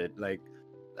rediscovered it. Like,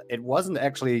 it wasn't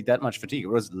actually that much fatigue. It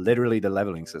was literally the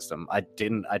leveling system. I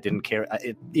didn't care.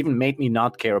 It even made me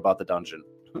not care about the dungeon.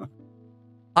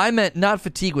 I meant not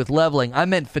fatigue with leveling. I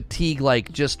meant fatigue,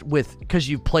 like, just because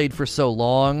you've played for so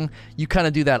long, you kind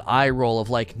of do that eye roll of,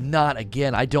 like, not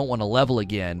again. I don't want to level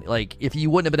again. Like, if you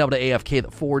wouldn't have been able to AFK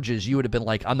the forges, you would have been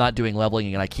like, I'm not doing leveling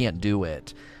again. I can't do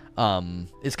it.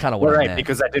 Is kind of what I meant.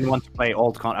 Because I didn't want to play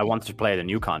old content. I wanted to play the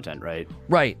new content, right?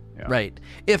 Right, yeah. Right.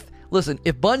 If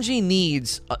Bungie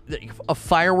needs a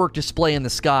firework display in the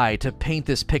sky to paint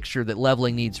this picture that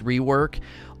leveling needs rework,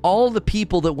 all the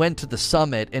people that went to the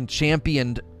summit and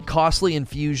championed costly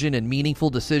infusion and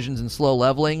meaningful decisions and slow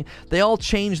leveling, they all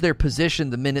changed their position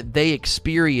the minute they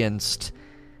experienced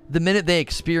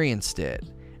it.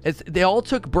 They all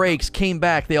took breaks, came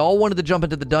back, they all wanted to jump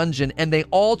into the dungeon, and they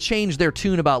all changed their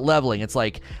tune about leveling. It's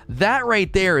like, that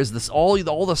right there is all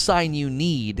the sign you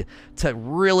need to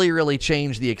really, really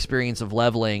change the experience of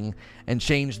leveling and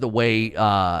change the way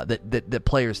that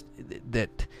players,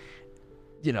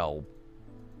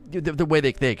 the way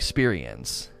they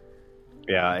experience.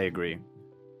 Yeah, I agree.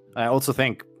 I also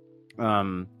think,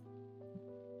 sorry,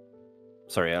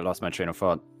 I lost my train of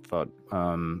thought.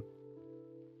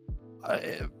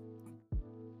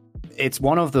 It's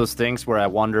one of those things where I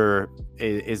wonder,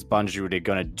 is Bungie really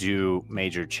going to do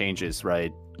major changes,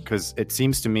 right? Because it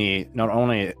seems to me, not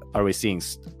only are we seeing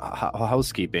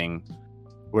housekeeping,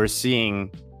 we're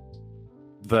seeing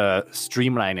the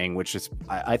streamlining, which is,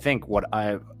 I think,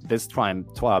 this time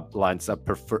TWAB lines up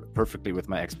perfectly with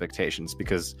my expectations,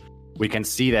 because we can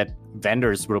see that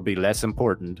vendors will be less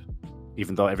important,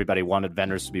 even though everybody wanted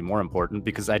vendors to be more important,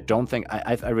 because I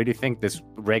really think this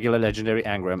regular legendary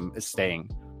engram is staying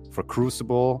for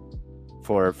Crucible,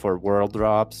 for world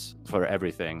drops, for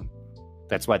everything.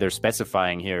 That's why they're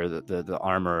specifying here the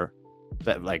armor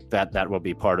that will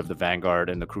be part of the Vanguard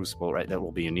and the Crucible, right? That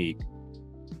will be unique.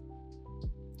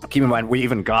 Keep in mind, we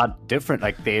even got different,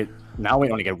 now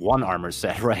we only get one armor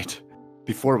set, right?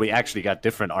 Before we actually got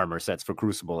different armor sets for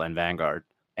Crucible and Vanguard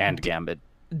and Gambit.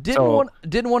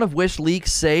 Didn't one of Wish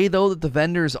leaks say, though, that the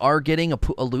vendors are getting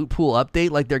a loot pool update,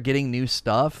 like they're getting new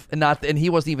stuff, and he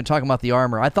wasn't even talking about the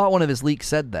armor? I thought one of his leaks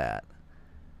said that.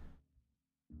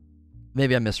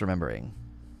 Maybe I'm misremembering.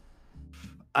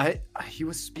 He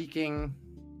was speaking.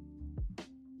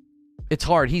 It's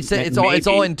hard. He said it's all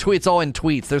in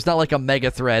tweets. There's not like a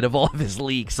mega thread of all of his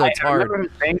leaks, so it's hard. I remember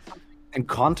him saying in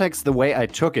context the way I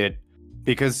took it,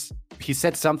 because he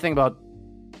said something about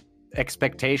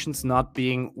expectations not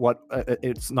being what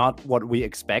it's not what we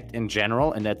expect in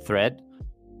general in that thread.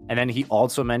 And then he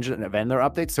also mentioned a vendor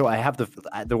update. So I have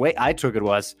the way I took it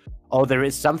was, oh, there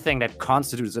is something that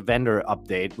constitutes a vendor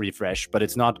update refresh, but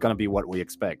it's not going to be what we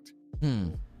expect.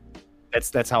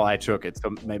 That's how I took it.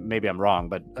 So maybe I'm wrong,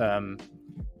 but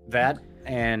that,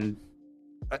 and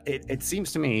it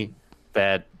seems to me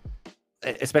that,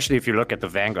 especially if you look at the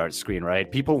Vanguard screen, right?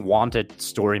 People wanted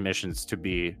story missions to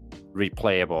be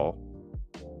replayable.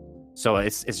 So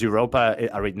is Europa,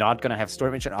 are we not going to have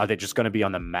story missions? Are they just going to be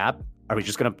on the map? Are we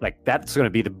just going to, that's going to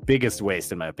be the biggest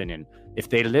waste, in my opinion. If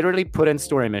they literally put in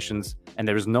story missions and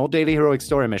there's no daily heroic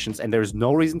story missions and there's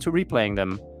no reason to replaying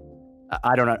them,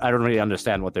 I don't really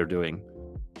understand what they're doing.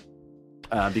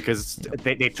 Because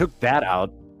they took that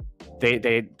out.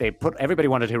 They put, everybody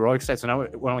wanted heroic strikes, so now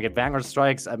when we get Vanguard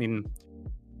strikes, I mean,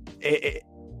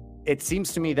 it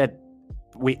seems to me that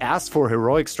we asked for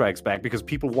heroic strikes back because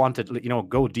people wanted,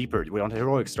 go deeper. We wanted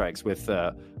heroic strikes with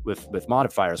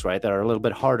modifiers, right, that are a little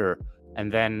bit harder, and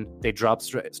then they drop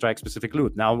strike specific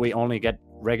loot. Now we only get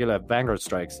regular Vanguard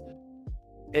strikes.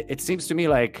 It seems to me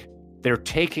like they're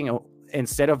taking,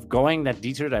 instead of going that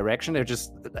detour direction, they're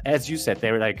just, as you said,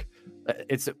 they were like,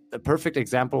 it's a perfect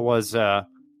example was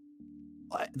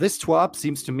this TWAP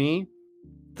seems to me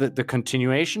the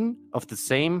continuation of the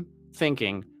same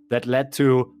thinking that led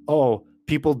to,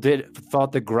 people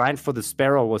thought the grind for the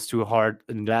Sparrow was too hard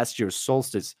in last year's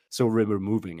Solstice, so we're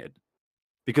removing it.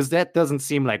 Because that doesn't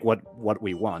seem like what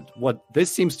we want. What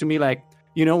this seems to me like,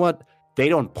 you know what? They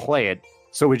don't play it,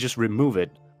 so we just remove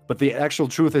it. But the actual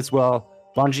truth is, well,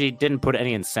 Bungie didn't put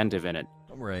any incentive in it.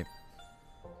 Right.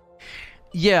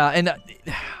 Yeah, and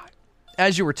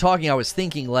as you were talking, I was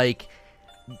thinking, like,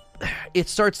 it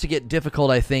starts to get difficult,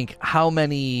 I think, how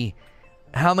many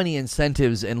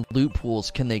incentives and loot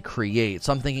pools can they create?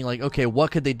 So I'm thinking, like, okay,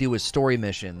 what could they do with story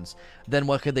missions? Then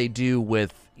what could they do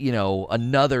with,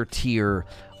 another tier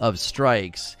of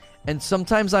strikes? And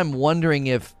sometimes I'm wondering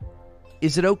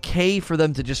is it okay for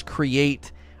them to just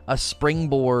create a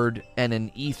springboard and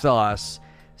an ethos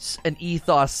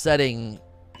setting,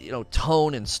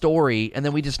 tone and story, and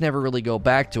then we just never really go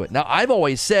back to it. Now, I've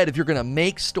always said, if you're going to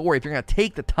make story, if you're going to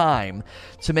take the time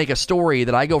to make a story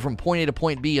that I go from point A to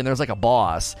point B and there's like a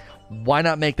boss, why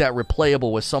not make that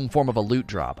replayable with some form of a loot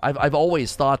drop? I've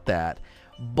always thought that,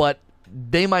 but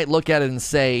they might look at it and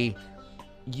say,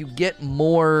 you get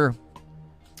more.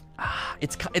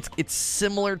 It's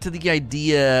similar to the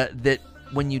idea that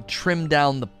when you trim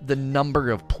down the number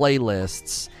of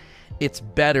playlists, it's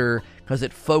better because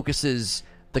it focuses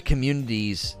the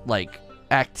community's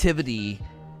activity.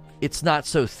 It's not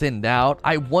so thinned out.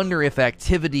 I wonder if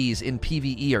activities in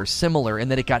PvE are similar in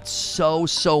that it got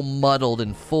so muddled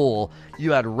and full.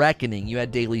 You had Reckoning, you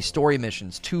had daily story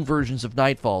missions, 2 versions of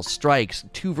Nightfall, Strikes,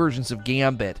 2 versions of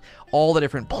Gambit, all the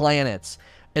different planets,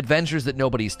 adventures that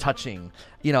nobody's touching.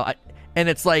 And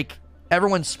it's like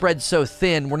everyone's spread so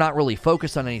thin, we're not really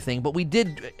focused on anything. But we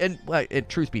did, and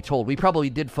truth be told, we probably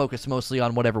did focus mostly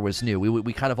on whatever was new.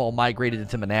 We kind of all migrated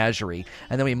into Menagerie,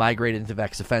 and then we migrated into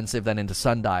Vex Offensive, then into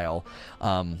Sundial,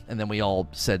 and then we all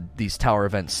said these tower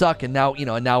events suck. And now,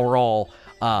 and now we're all.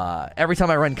 Every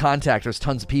time I run Contact, there's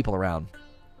tons of people around.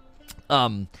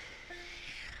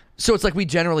 So it's like we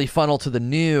generally funnel to the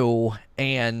new,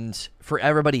 and for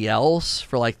everybody else,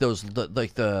 for those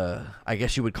I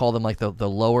guess you would call them the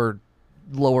lower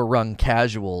rung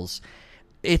casuals,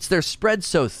 they're spread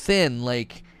so thin.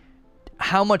 Like,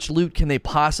 how much loot can they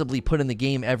possibly put in the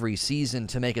game every season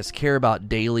to make us care about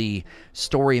daily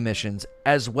story missions,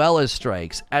 as well as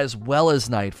strikes, as well as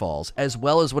nightfalls, as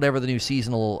well as whatever the new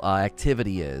seasonal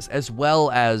activity is, as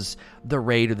well as the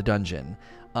raid or the dungeon?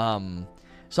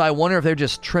 So I wonder if they're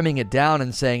just trimming it down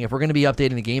and saying, if we're going to be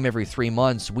updating the game every 3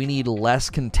 months, we need less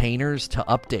containers to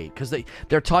update. Because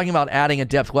they're talking about adding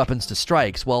adept weapons to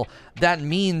strikes. Well, that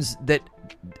means that,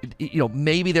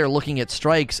 maybe they're looking at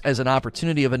strikes as an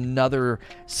opportunity of another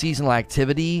seasonal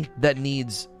activity that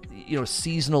needs,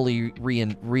 seasonally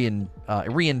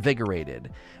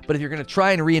reinvigorated. But if you're going to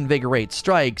try and reinvigorate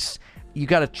strikes, you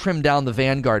got to trim down the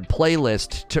Vanguard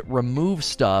playlist to remove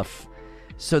stuff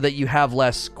so that you have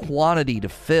less quantity to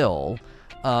fill.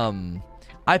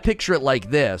 I picture it like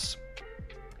this.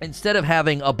 Instead of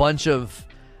having a bunch of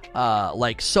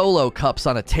like solo cups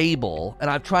on a table, and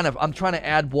I'm trying to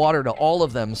add water to all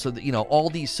of them so that, you know, all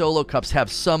these solo cups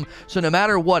have some, so no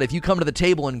matter what, if you come to the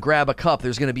table and grab a cup,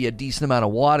 there's going to be a decent amount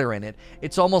of water in it.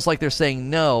 It's almost like they're saying,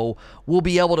 no, we'll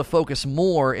be able to focus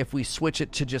more if we switch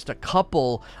it to just a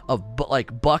couple of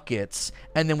like buckets,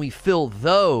 and then we fill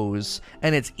those,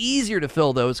 and it's easier to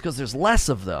fill those because there's less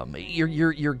of them.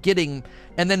 You're getting,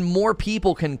 and then more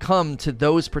people can come to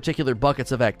those particular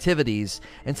buckets of activities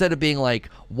instead of being like,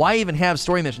 why even have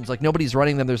story missions? Like, nobody's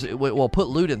running them. Well, put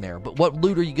loot in there, but what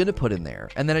loot are you going to put in there?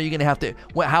 And then are you going to have to,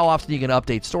 how often are you going to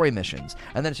update story missions?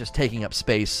 And then it's just taking up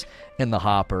space in the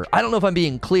hopper. I don't know if I'm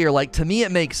being clear. Like, to me,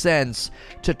 it makes sense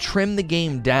to trim the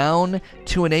game down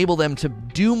to enable them to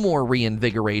do more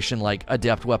reinvigoration, like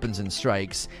adept weapons and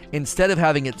strikes, instead of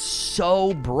having it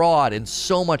so broad and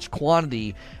so much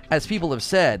quantity. As people have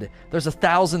said, there's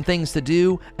 1,000 things to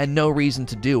do and no reason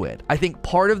to do it. I think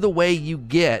part of the way you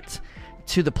get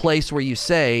to the place where you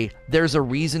say there's a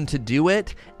reason to do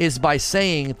it is by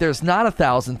saying there's not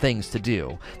 1,000 things to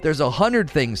do. There's 100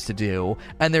 things to do,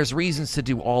 and there's reasons to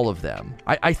do all of them.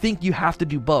 I think you have to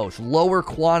do both, lower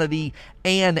quantity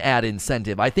and add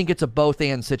incentive. I think it's a both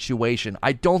and situation.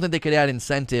 I don't think they could add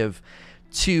incentive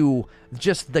to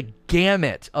just the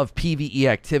gamut of PvE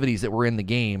activities that were in the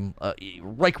game.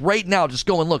 Like right now, just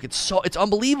go and look. It's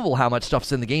unbelievable how much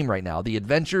stuff's in the game right now. The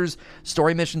adventures,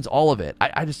 story missions, all of it.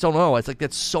 I just don't know. It's like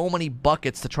that's so many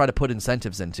buckets to try to put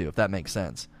incentives into, if that makes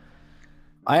sense.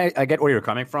 I get where you're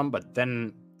coming from, but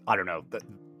then, I don't know,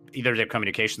 either their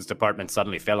communications department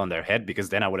suddenly fell on their head, because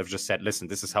then I would have just said, listen,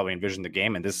 this is how we envision the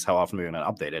game and this is how often we're going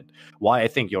to update it. Why I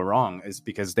think you're wrong is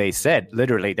because they said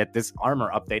literally that this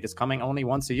armor update is coming only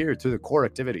once a year to the core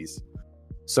activities.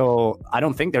 So I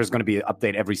don't think there's going to be an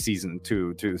update every season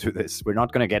to this. We're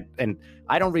not going to get, and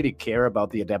I don't really care about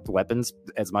the adept weapons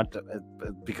as much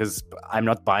because I'm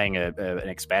not buying an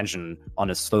expansion on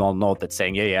a small note that's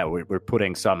saying, we're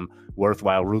putting some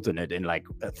worthwhile loot in it in like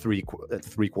three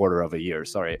quarter of a year.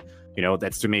 Sorry, you know,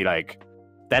 that's to me like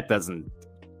that doesn't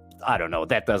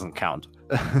count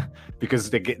because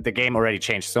the game already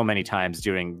changed so many times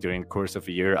during the course of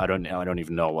a year. I don't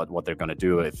even know what they're gonna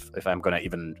do if I'm gonna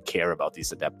even care about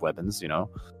these adept weapons, you know.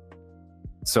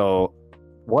 So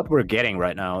what we're getting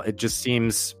right now, it just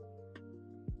seems,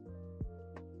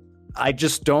 I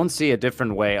just don't see a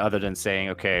different way other than saying,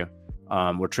 okay,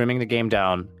 we're trimming the game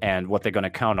down, and what they're gonna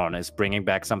count on is bringing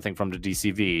back something from the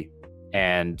DCV.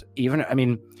 And even, I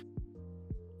mean,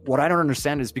 what I don't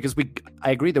understand is because I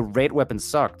agree the raid weapons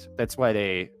sucked. That's why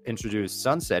they introduced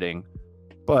sunsetting.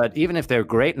 But even if they're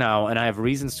great now and I have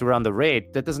reasons to run the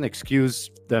raid, that doesn't excuse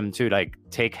them to like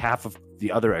take half of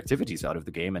the other activities out of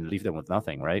the game and leave them with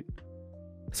nothing, right?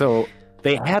 So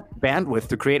they had bandwidth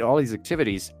to create all these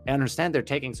activities. I understand they're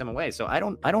taking some away. So I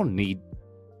don't need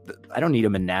a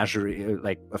menagerie,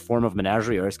 like a form of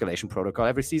menagerie or escalation protocol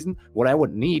every season. What I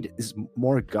would need is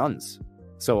more guns.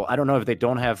 So I don't know if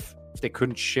they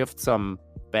couldn't shift some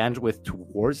bandwidth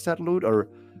towards that loot or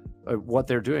what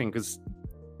they're doing, because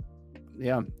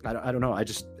I don't know.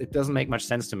 It doesn't make much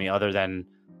sense to me other than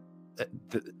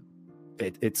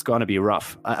it's going to be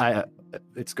rough.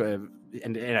 It's going,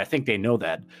 and I think they know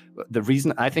that. The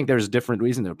reason, I think there's a different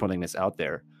reason they're putting this out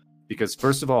there, because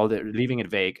first of all, they're leaving it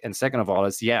vague, and second of all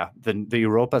is the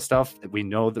Europa stuff. We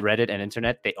know the Reddit and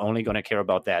internet, they only going to care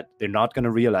about that. They're not going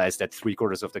to realize that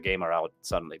 3/4 of the game are out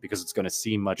suddenly, because it's going to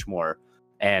seem much more.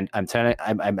 And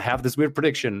I have this weird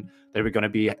prediction that we're going to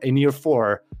be in year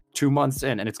 4, 2 months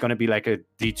in, and it's going to be like a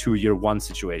D2 year 1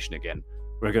 situation again.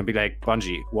 We're going to be like,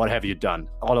 Bungie, what have you done?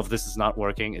 All of this is not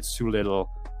working. It's too little.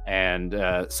 And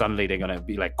suddenly they're going to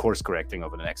be like course correcting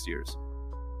over the next years.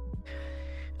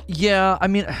 Yeah, I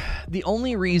mean, the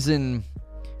only reason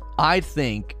I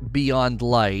think Beyond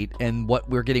Light and what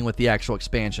we're getting with the actual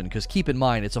expansion, because keep in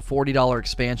mind, it's a $40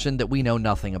 expansion that we know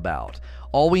nothing about.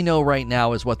 All we know right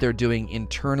now is what they're doing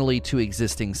internally to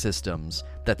existing systems.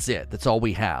 That's it. That's all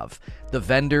we have. The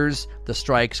vendors, the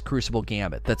strikes, Crucible,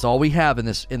 Gambit. That's all we have in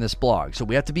this blog. So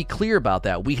we have to be clear about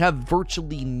that. We have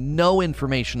virtually no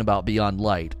information about Beyond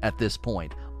Light at this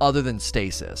point, other than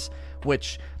Stasis,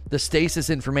 which the Stasis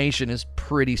information is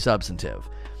pretty substantive.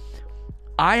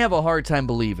 I have a hard time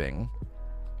believing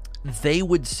they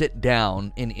would sit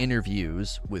down in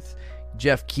interviews with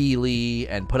Jeff Keighley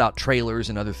and put out trailers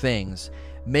and other things,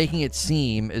 making it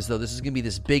seem as though this is going to be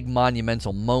this big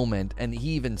monumental moment. And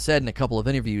he even said in a couple of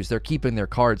interviews they're keeping their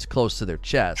cards close to their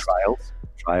chest.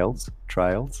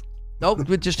 Trials. No,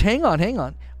 but just hang on.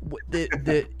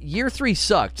 The year 3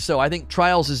 sucked, so I think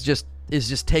Trials is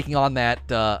just taking on that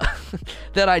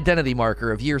that identity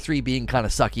marker of year 3 being kind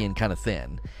of sucky and kind of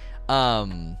thin.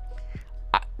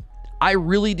 I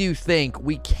really do think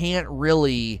we can't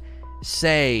really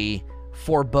say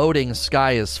foreboding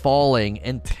sky is falling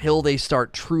until they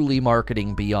start truly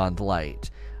marketing Beyond Light,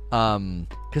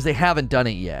 because they haven't done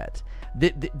it yet.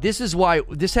 This is why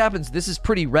this happens. This is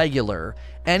pretty regular.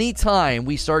 Anytime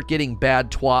we start getting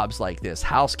bad TWABs like this,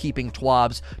 housekeeping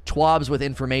TWABs with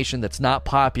information that's not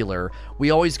popular,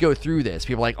 we always go through this.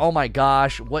 People are like, oh my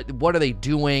gosh, what are they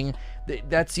doing?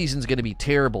 That season's going to be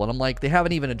terrible. And I'm like, they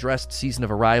haven't even addressed Season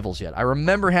of Arrivals yet. I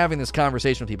remember having this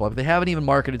conversation with people. If they haven't even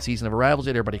marketed Season of Arrivals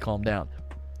yet, everybody calm down.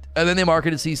 And then they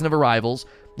marketed Season of Arrivals.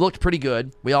 Looked pretty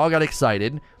good. We all got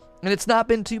excited. And it's not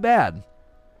been too bad.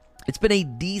 It's been a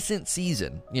decent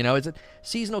season.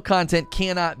 Seasonal content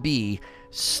cannot be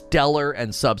stellar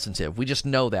and substantive. We just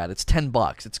know that. It's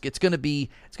 $10. It's going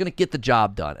to get the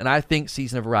job done. And I think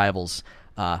Season of Arrivals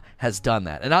has done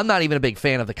that. And I'm not even a big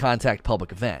fan of the Contact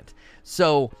public event.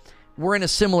 So we're in a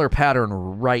similar pattern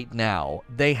right now.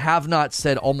 They have not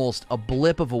said almost a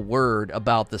blip of a word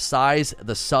about the size,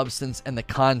 the substance, and the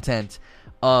content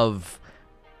of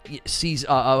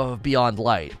Beyond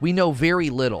Light. We know very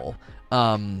little.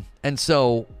 And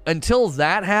so until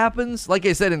that happens, like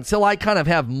I said, until I kind of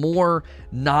have more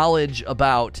knowledge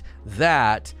about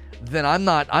that, then I'm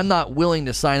not willing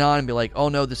to sign on and be like, oh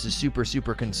no, this is super,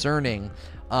 super concerning.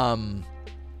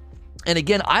 And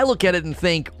again, I look at it and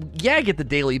think, yeah, get the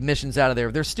daily missions out of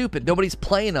there. They're stupid. Nobody's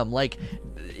playing them. Like,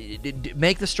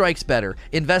 make the strikes better.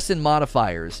 Invest in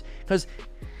modifiers. Because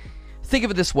think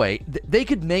of it this way. They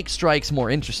could make strikes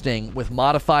more interesting with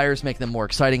modifiers, make them more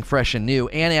exciting, fresh, and new,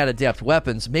 and add adept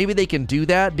weapons. Maybe they can do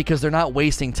that because they're not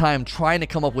wasting time trying to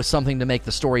come up with something to make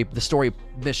the story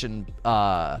mission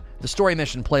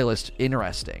playlist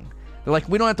interesting. They're like,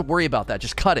 we don't have to worry about that.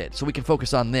 Just cut it so we can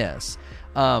focus on this.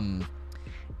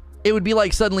 It would be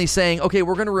like suddenly saying, okay,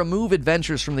 we're going to remove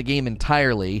adventures from the game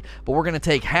entirely, but we're going to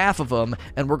take half of them,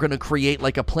 and we're going to create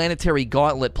like a planetary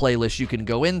gauntlet playlist you can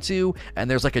go into, and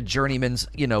there's like a journeyman's,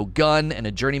 gun and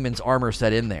a journeyman's armor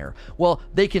set in there. Well,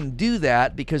 they can do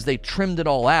that because they trimmed it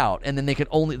all out, and then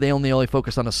they only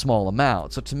focus on a small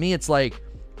amount. So to me, it's like,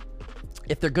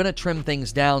 if they're going to trim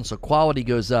things down so quality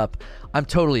goes up, I'm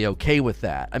totally okay with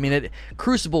that. I mean,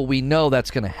 Crucible, we know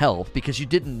that's going to help because you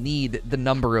didn't need the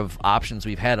number of options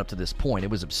we've had up to this point. It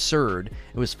was absurd.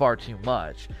 It was far too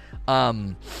much.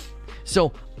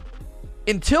 So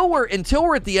until we're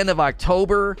at the end of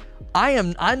October,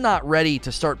 I'm not ready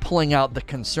to start pulling out the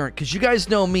concern, because you guys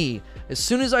know me. As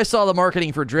soon as I saw the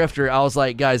marketing for Drifter, I was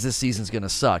like, guys, this season's going to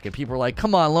suck. And people were like,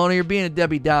 come on, Lona, you're being a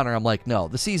Debbie Downer. I'm like, no,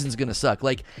 the season's going to suck.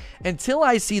 Like, until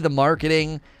I see the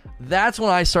marketing, that's when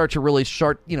I start to really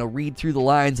read through the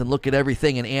lines and look at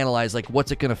everything and analyze, like,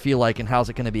 what's it going to feel like and how's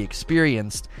it going to be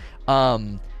experienced.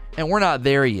 And we're not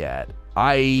there yet.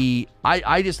 I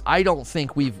don't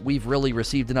think we've really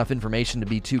received enough information to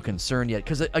be too concerned yet.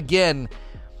 Because, again,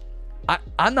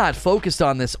 I'm not focused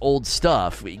on this old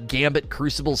stuff. Gambit,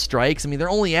 Crucible, strikes. I mean,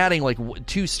 they're only adding like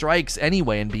 2 strikes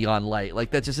anyway in Beyond Light. Like,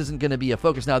 that just isn't going to be a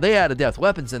focus. Now, they added death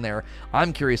weapons in there.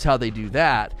 I'm curious how they do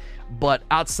that. But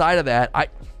outside of that,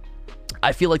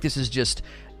 I feel like this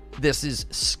is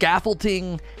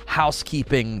scaffolding,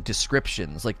 housekeeping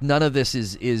descriptions. Like, none of this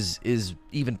is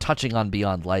even touching on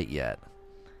Beyond Light yet.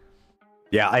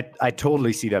 Yeah, I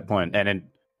totally see that point.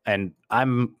 And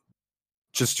I'm,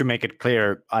 just to make it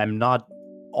clear, I'm not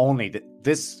only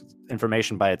this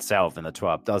information by itself in the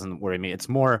TWAB doesn't worry me. It's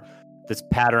more this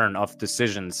pattern of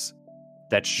decisions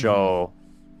that show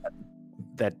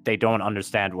that they don't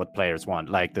understand what players want,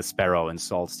 like the Sparrow in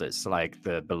Solstice, like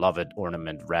the beloved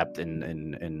ornament wrapped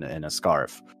in a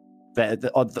scarf.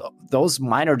 Those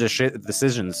minor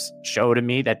decisions show to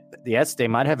me that, yes, they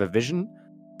might have a vision,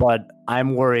 but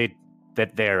I'm worried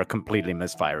that they're completely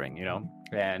misfiring,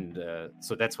 And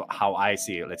so that's how I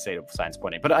see it, let's say, the science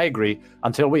pointing. But I agree,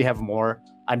 until we have more,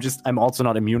 I'm also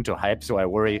not immune to hype, so I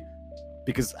worry.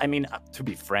 Because, I mean, to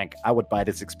be frank, I would buy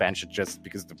this expansion just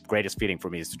because the greatest feeling for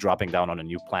me is dropping down on a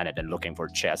new planet and looking for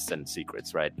chests and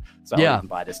secrets, right? So I wouldn't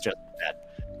buy this just for that.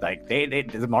 Like,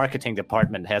 the marketing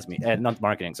department has me, not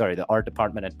marketing, sorry, the art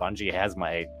department at Bungie has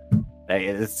my,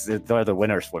 they're the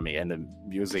winners for me, and the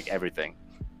music, everything.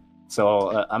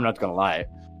 So I'm not going to lie.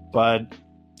 But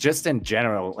just in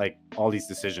general, like, all these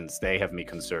decisions, they have me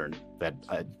concerned that,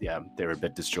 they're a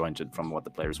bit disjointed from what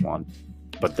the players want.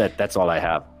 But that's all I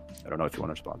have. I don't know if you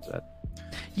want to respond to that.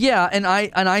 Yeah, and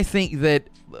I think that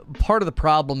part of the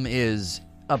problem is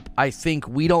I think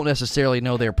we don't necessarily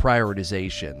know their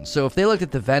prioritization. So if they looked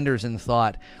at the vendors and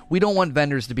thought, we don't want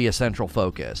vendors to be a central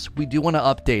focus. We do want to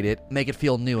update it, make it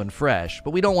feel new and fresh,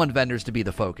 but we don't want vendors to be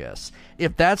the focus.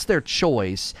 If that's their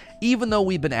choice, even though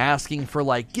we've been asking for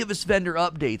like, give us vendor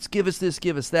updates, give us this,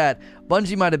 give us that,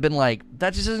 Bungie might have been like,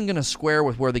 that just isn't going to square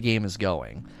with where the game is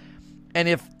going. And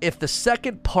if the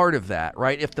second part of that,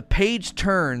 right, if the page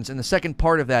turns and the second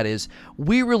part of that is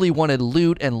we really wanted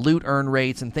loot and loot earn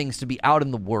rates and things to be out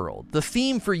in the world. The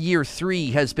theme for year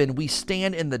 3 has been we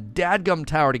stand in the dadgum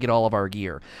tower to get all of our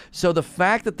gear. So the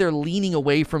fact that they're leaning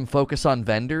away from focus on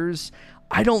vendors,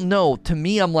 I don't know. To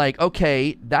me, I'm like,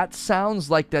 okay, that sounds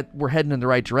like that we're heading in the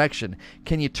right direction.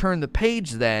 Can you turn the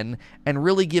page then and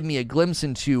really give me a glimpse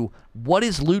into what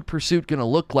is Loot Pursuit going to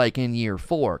look like in year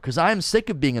 4? Because I'm sick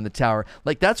of being in the tower.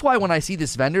 Like, that's why when I see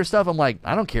this vendor stuff, I'm like,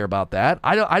 I don't care about that.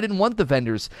 I didn't want the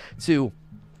vendors to...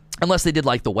 Unless they did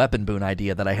like the weapon boon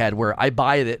idea that I had where I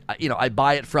buy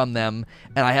it from them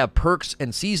and I have perks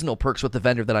and seasonal perks with the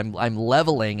vendor that I'm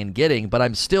leveling and getting, but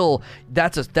I'm still,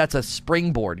 that's a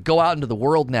springboard. Go out into the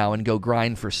world now and go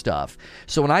grind for stuff.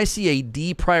 So when I see a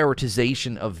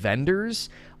deprioritization of vendors,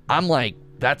 I'm like,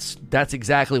 that's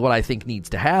exactly what I think needs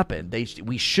to happen.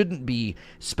 We shouldn't be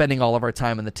spending all of our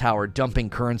time in the tower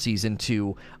dumping currencies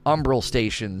into umbral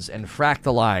stations and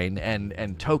Fractaline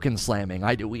and token slamming.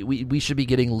 We should be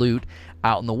getting loot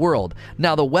out in the world.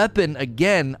 Now the weapon,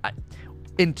 again,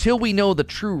 until we know the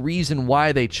true reason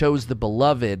why they chose the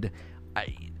Beloved,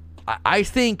 I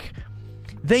think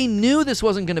they knew this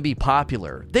wasn't going to be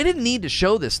popular. They didn't need to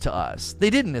show this to us.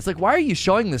 They didn't. It's like, why are you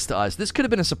showing this to us? This could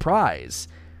have been a surprise.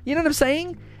 You know what I'm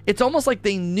saying? It's almost like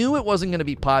they knew it wasn't going to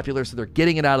be popular, so they're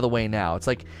getting it out of the way now. It's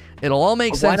like, it'll all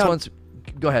make sense once...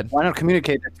 Go ahead. Why not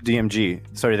communicate that to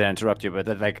DMG? Sorry to interrupt you, but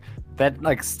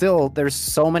still, there's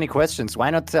so many questions.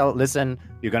 Why not tell, listen,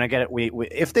 you're going to get it.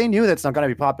 If they knew that's not going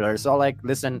to be popular, it's all like,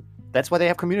 listen, that's what they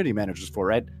have community managers for,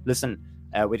 right? Listen,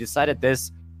 we decided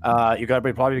this. You're going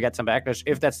to probably get some backlash.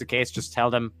 If that's the case, just tell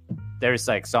them there's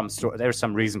like there's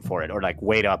some reason for it, or like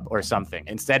wait up or something.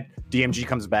 Instead, DMG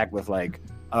comes back with like,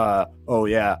 oh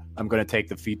yeah, I'm going to take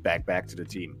the feedback back to the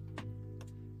team.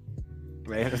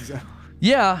 Right?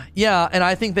 Yeah, and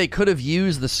I think they could have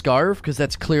used the scarf because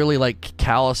that's clearly like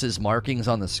Calus's markings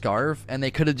on the scarf, and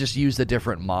they could have just used a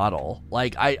different model.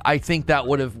 Like, I think that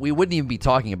we wouldn't even be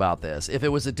talking about this. If it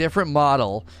was a different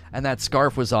model and that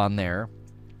scarf was on there,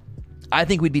 I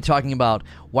think we'd be talking about,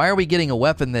 why are we getting a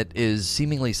weapon that is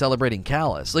seemingly celebrating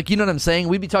Calus? Like, you know what I'm saying?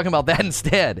 We'd be talking about that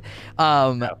instead.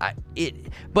 But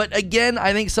again,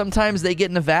 I think sometimes they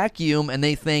get in a vacuum and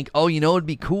they think, oh, you know what would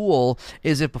be cool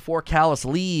is if before Calus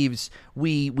leaves,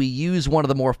 we use one of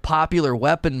the more popular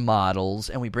weapon models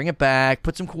and we bring it back,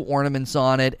 put some cool ornaments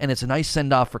on it, and it's a nice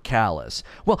send-off for Calus.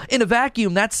 Well, in a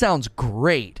vacuum, that sounds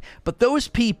great, but those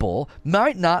people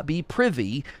might not be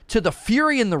privy to the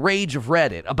fury and the rage of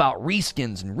Reddit about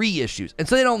reskins and reissues, and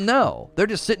so they don't know. They're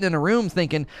just sitting in a room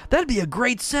thinking, that'd be a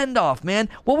great send-off, man.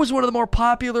 What was one of the more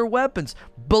popular weapons?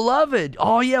 Beloved.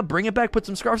 Oh, yeah, bring it back, put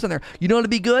some scarves on there. You know what'd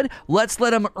be good? Let's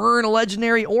let them earn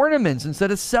legendary ornaments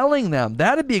instead of selling them.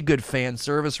 That'd be a good fan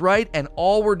service, right? And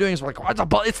all we're doing is we're like,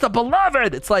 oh, it's the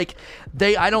Beloved. It's like,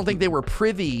 I don't think they were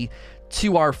privy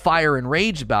to our fire and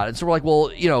rage about it. So we're like,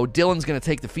 well, you know, Dylan's going to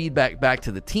take the feedback back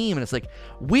to the team. And it's like,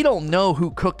 we don't know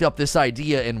who cooked up this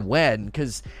idea and when,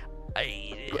 because...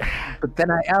 But then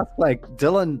I asked, like,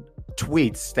 Dylan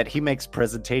tweets that he makes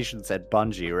presentations at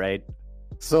Bungie, right?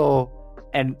 So,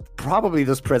 and probably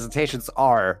those presentations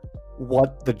are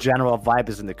what the general vibe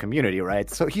is in the community, right?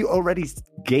 So he already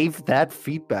gave that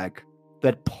feedback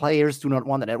that players do not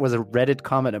want that. It was a Reddit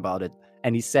comment about it.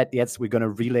 And he said, yes, we're going to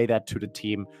relay that to the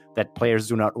team, that players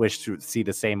do not wish to see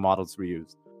the same models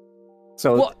reused.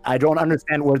 So well, I don't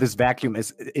understand where this vacuum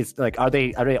is. It's like, are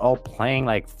they all playing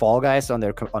like Fall Guys on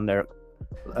their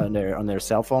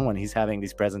cell phone when he's having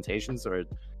these presentations, or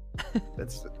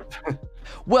that's?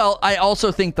 Well, I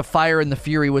also think the Fire and the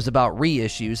Fury was about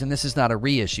reissues, and this is not a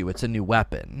reissue; it's a new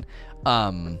weapon,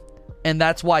 and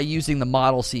that's why using the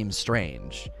model seems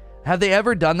strange. Have they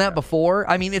ever done that before?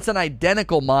 I mean, it's an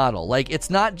identical model. Like, it's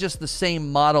not just the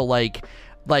same model. Like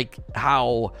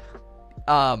how.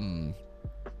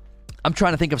 I'm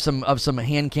trying to think of some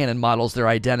hand cannon models that are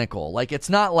identical. Like, it's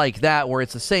not like that where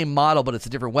it's the same model but it's a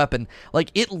different weapon.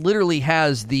 Like, it literally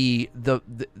has the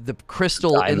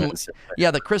crystal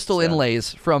the crystal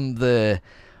inlays from the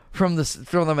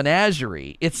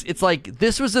menagerie. It's like,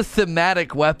 this was a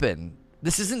thematic weapon.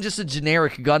 This isn't just a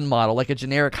generic gun model like a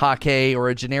generic Hake or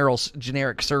a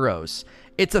generic Suros.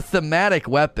 It's a thematic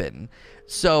weapon.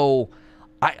 So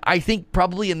I think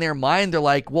probably in their mind, they're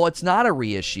like, well, it's not a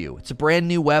reissue. It's a brand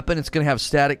new weapon. It's going to have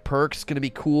static perks. It's going to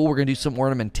be cool. We're going to do some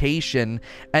ornamentation.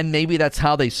 And maybe that's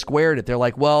how they squared it. They're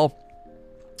like, well,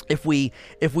 if we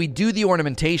do the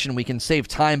ornamentation, we can save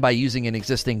time by using an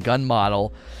existing gun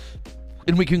model,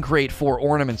 and we can create 4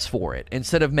 ornaments for it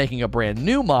instead of making a brand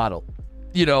new model,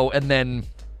 and then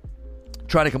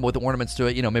try to come up with the ornaments to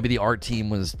it. Maybe the art team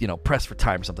was, pressed for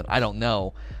time or something. I don't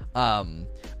know.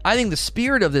 I think the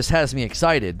spirit of this has me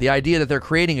excited. The idea that they're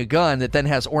creating a gun that then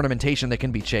has ornamentation that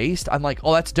can be chased. I'm like,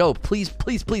 oh, that's dope. Please,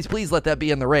 please, please, please let that be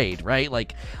in the raid, right?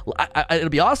 Like, it'll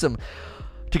be awesome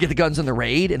to get the guns in the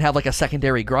raid and have like a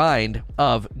secondary grind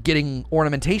of getting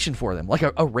ornamentation for them. Like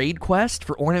a raid quest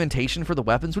for ornamentation for the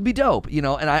weapons would be dope, and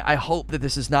I hope that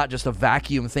this is not just a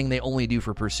vacuum thing they only do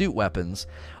for pursuit weapons.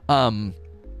 And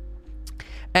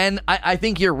I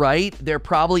think you're right. There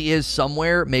probably is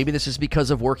somewhere, maybe this is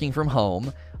because of working from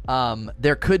home,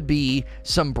 there could be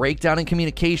some breakdown in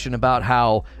communication about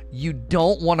how you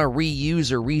don't want to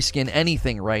reuse or reskin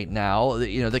anything right now.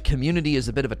 The community is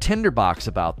a bit of a tinderbox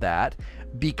about that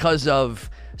because of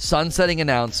sunsetting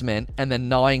announcement and then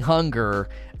gnawing hunger.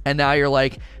 And now you're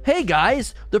like, hey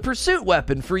guys, the pursuit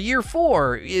weapon for year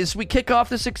 4 is we kick off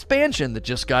this expansion that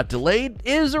just got delayed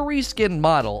is a reskin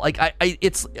model. Like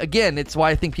it's why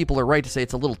I think people are right to say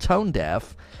it's a little tone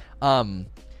deaf.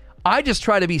 I just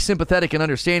try to be sympathetic and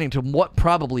understanding to what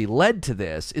probably led to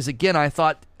this. Is again, I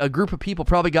thought a group of people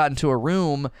probably got into a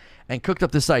room and cooked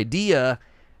up this idea.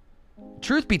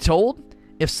 Truth be told,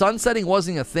 if sunsetting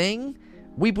wasn't a thing,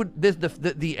 we would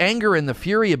the anger and the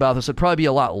fury about this would probably be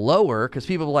a lot lower because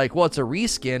people are like, well, it's a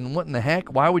reskin. What in the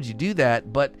heck? Why would you do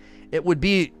that? But it would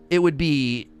be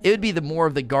the more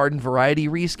of the garden variety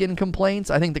reskin complaints.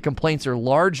 I think the complaints are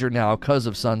larger now because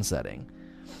of sunsetting.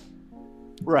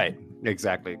 Right.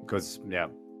 Exactly. Because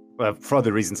for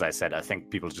the reasons I said, I think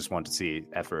people just want to see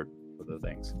effort for the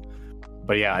things.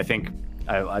 But yeah, I think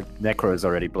Necro is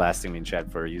already blasting me in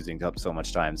chat for using up so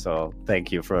much time. So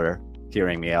thank you for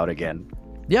hearing me out again.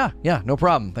 Yeah, no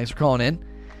problem. Thanks for calling in.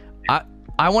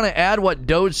 I want to add what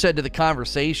Doge said to the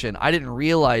conversation. I didn't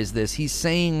realize this. He's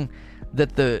saying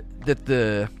that this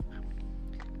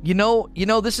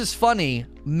is funny.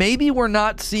 Maybe we're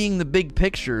not seeing the big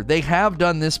picture. They have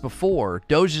done this before.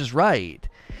 Doge is right.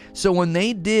 So when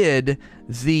they did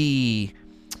they've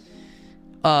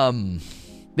done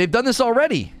this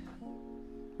already.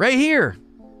 Right here.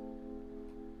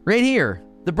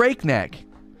 The breakneck.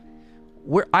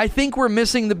 I think we're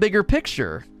missing the bigger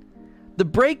picture. The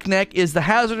breakneck is the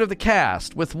hazard of the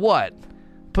cast with what?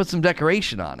 Put some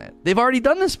decoration on it. They've already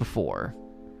done this before.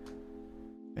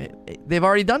 They've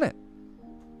already done it.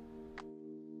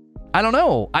 I don't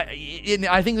know.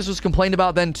 I think this was complained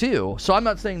about then too. So I'm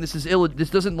not saying this is this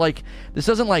doesn't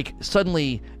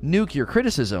suddenly nuke your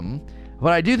criticism,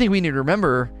 but I do think we need to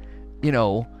remember,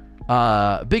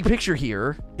 big picture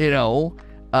here.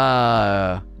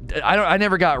 I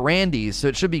never got Randy's, so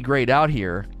it should be grayed out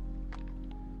here.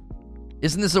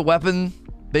 Isn't this a weapon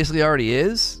basically already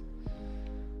is?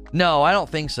 No, I don't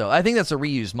think so. I think that's a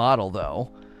reused model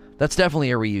though. That's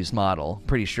definitely a reused model,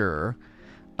 pretty sure.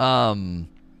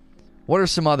 What are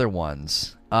some other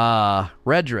ones?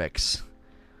 Redrix.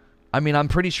 I mean, I'm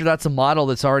pretty sure that's a model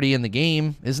that's already in the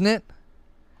game, isn't it?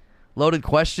 Loaded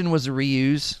Question was a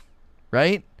reuse,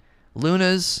 right?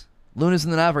 Luna's and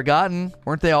the Not Forgotten,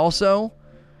 weren't they also?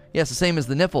 Yeah, it's the same as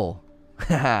the nipple.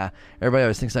 Everybody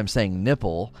always thinks I'm saying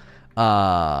nipple.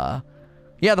 Yeah,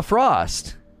 the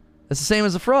Frost. That's the same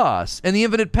as the Frost. And the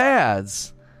Infinite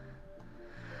Paths.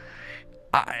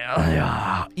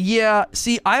 Yeah,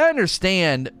 see, I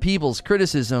understand people's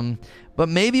criticism, but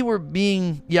maybe we're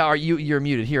being... Yeah, you're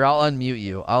muted. Here, I'll unmute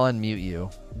you.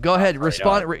 Go ahead,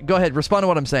 respond. Go ahead, respond to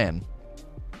what I'm saying.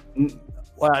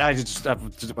 Well, I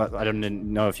don't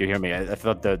know if you hear me. I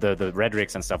thought the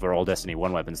Redrix and stuff were all Destiny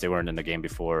 1 weapons. They weren't in the game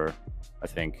before, I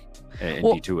think, in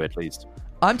D2 at least.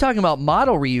 I'm talking about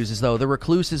model reuses, though. The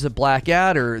Recluse is a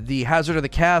Blackadder. The Hazard of the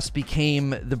Cast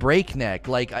became the Breakneck.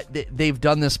 Like, they've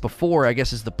done this before, I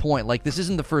guess is the point. Like, this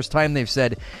isn't the first time they've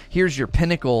said, here's your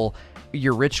pinnacle,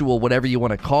 your ritual, whatever you want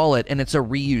to call it, and it's a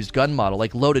reused gun model.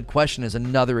 Like, Loaded Question is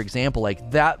another example. Like,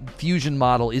 that fusion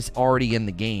model is already in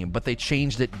the game, but they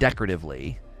changed it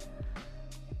decoratively.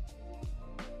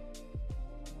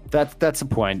 That's a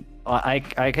point.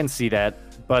 I can see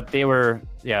that, but they were,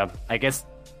 I guess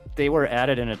they were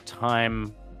added in a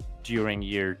time during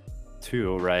year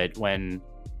 2, right, when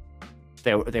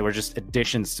they were just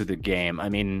additions to the game. I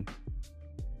mean,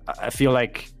 I feel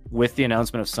like with the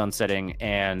announcement of sunsetting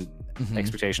and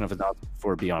expectation of announcement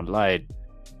for Beyond Light,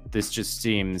 this just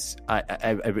seems I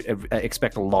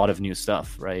expect a lot of new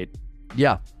stuff, right?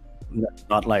 Yeah,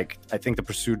 not like, I think the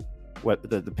pursuit,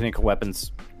 the pinnacle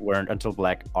weapons weren't until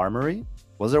Black Armory.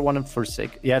 Was there one in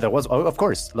Forsaken? Yeah, there was. Oh, of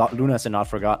course, Lunas and Not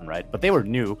Forgotten, right? But they were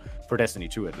new for Destiny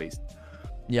 2 at least.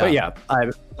 Yeah. But yeah,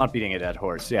 I'm not beating a dead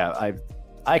horse. Yeah,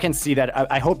 I can see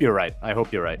that. I hope you're right. I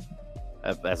hope you're right.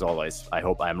 As always, I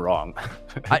hope I'm wrong.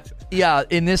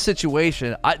 In this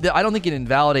situation, I don't think it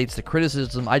invalidates the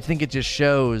criticism. I think it just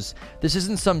shows this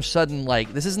isn't some sudden,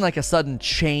 this isn't like a sudden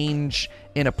change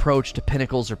in approach to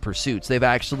pinnacles or pursuits. They've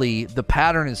actually, the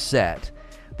pattern is set.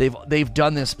 They've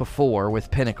done this before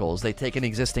with pinnacles. They take an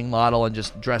existing model and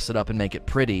just dress it up and make it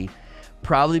pretty.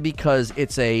 Probably because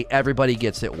it's a everybody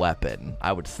gets it weapon,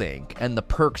 I would think, and the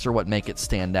perks are what make it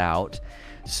stand out.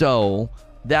 So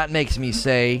that makes me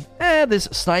say, this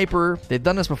sniper, they've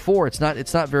done this before. It's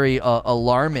not very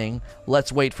alarming.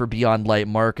 Let's wait for Beyond Light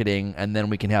marketing, and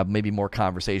then we can have maybe more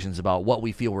conversations about what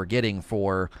we feel we're getting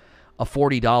for a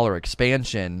 $40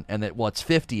 expansion, and that what's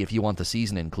 $50 if you want the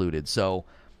season included. So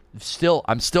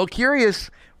I'm still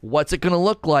curious. What's it going to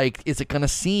look like? Is it going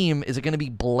to be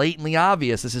blatantly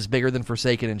obvious this is bigger than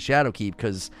Forsaken and Shadowkeep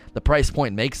because the price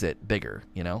point makes it bigger,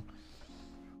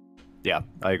 Yeah,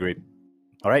 I agree.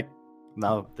 All right.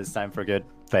 Now it's time for good.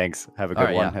 Thanks. Have a good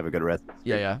one. Yeah. Have a good rest.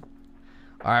 Yeah.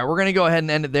 All right, we're going to go ahead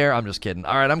and end it there. I'm just kidding.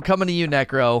 All right, I'm coming to you,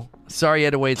 Necro. Sorry you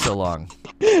had to wait so long.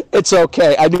 It's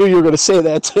okay. I knew you were going to say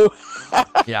that, too.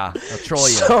 Yeah, I'll troll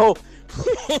you. So,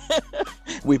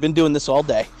 we've been doing this all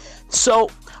day. So,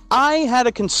 I had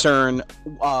a concern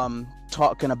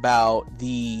talking about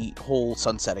the whole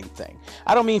sunsetting thing.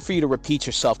 I don't mean for you to repeat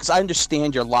yourself, because I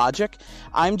understand your logic.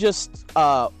 I'm just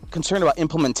concerned about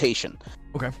implementation.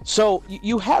 Okay. So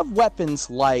you have weapons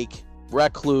like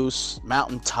Recluse,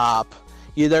 Mountaintop.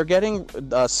 They're getting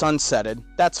sunsetted.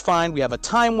 That's fine. We have a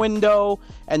time window,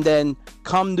 and then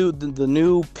come to the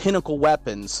new pinnacle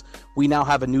weapons, we now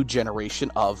have a new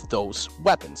generation of those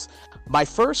weapons. My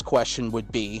first question would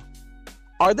be,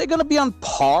 are they going to be on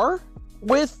par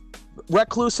with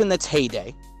Recluse in its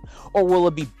heyday, or will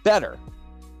it be better?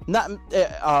 Not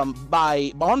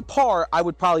by on par, I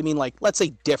would probably mean let's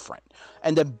say different.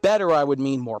 And then better, I would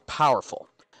mean more powerful.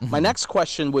 Mm-hmm. My next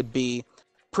question would be,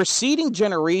 preceding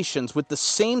generations with the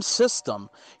same system,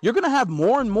 you're going to have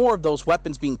more and more of those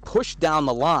weapons being pushed down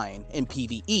the line in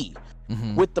PvE.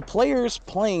 Mm-hmm. With the players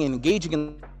playing and engaging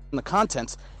in the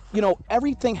contents,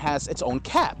 everything has its own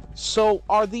cap. So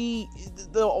are the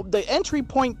entry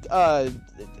point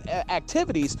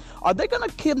activities, are they going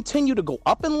to continue to go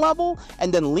up in level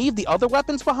and then leave the other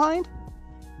weapons behind?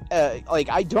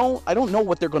 I don't know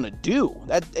what they're going to do.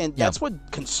 That's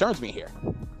what concerns me here.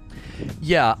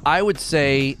 Yeah, I would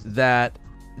say that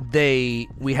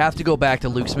we have to go back to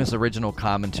Luke Smith's original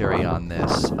commentary on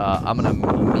this. I'm going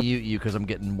to mute you because I'm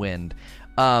getting wind.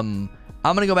 I'm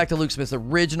going to go back to Luke Smith's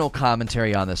original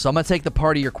commentary on this. So I'm going to take the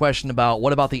part of your question about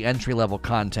what about the entry-level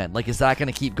content? Is that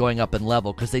going to keep going up in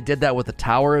level? Because they did that with the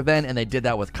Tower event, and they did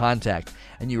that with Contact.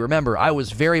 And you remember, I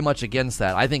was very much against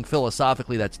that. I think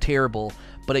philosophically that's terrible,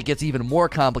 but it gets even more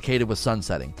complicated with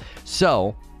sunsetting.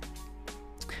 So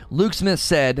Luke Smith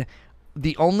said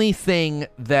the only thing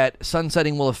that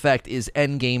sunsetting will affect is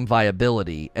endgame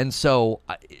viability. And so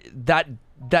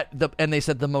and they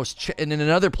said and in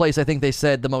another place I think they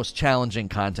said the most challenging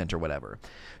content or whatever.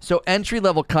 So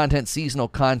entry-level content, seasonal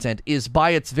content, is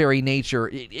by its very nature,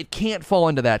 it can't fall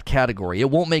into that category. It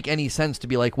won't make any sense to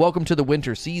be like, welcome to the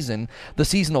winter season. The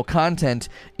seasonal content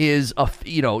is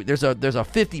there's a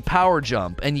 50 power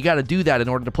jump, and you got to do that in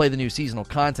order to play the new seasonal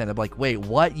content. I'm like, wait,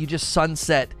 what? You just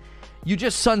sunset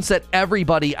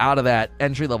everybody out of that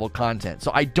entry-level content.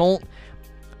 So I don't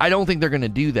think they're going to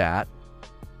do that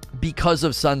because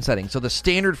of sunsetting. So the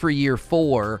standard for year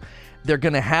 4, they're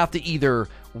going to have to either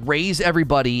raise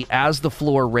everybody as the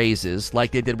floor raises,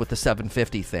 like they did with the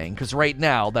 750 thing, because right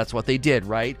now that's what they did,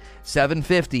 right?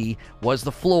 750 was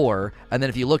the floor, and then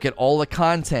if you look at all the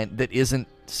content that isn't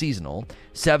seasonal,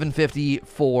 750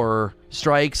 for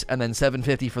strikes, and then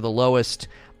 750 for the lowest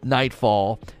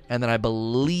Nightfall, and then I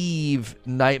believe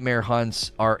Nightmare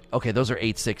Hunts those are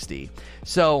 860.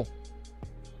 So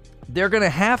they're going to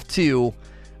have to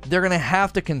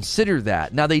consider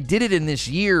that. Now, they did it in this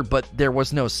year, but there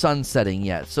was no sunsetting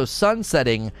yet. So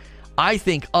sunsetting, I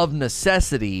think, of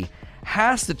necessity,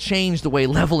 has to change the way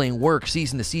leveling works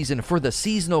season to season for the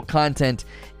seasonal content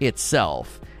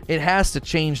itself. It has to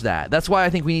change that. That's why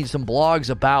I think we need some blogs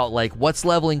about, what's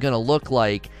leveling going to look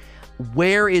like?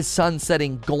 Where is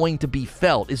sunsetting going to be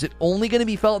felt? Is it only going to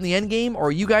be felt in the end game, or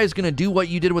are you guys going to do what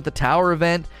you did with the Tower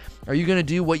event? Are you going to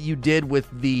do what you did with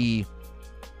the...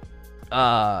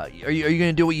 are you going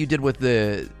to do what you did with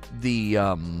the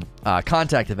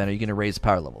contact event are you going to raise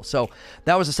power level? So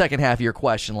that was the second half of your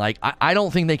question. Like, I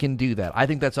don't think they can do that. I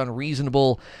think that's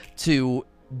unreasonable to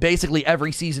basically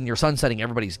every season you're sunsetting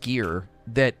everybody's gear.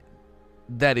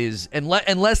 That is,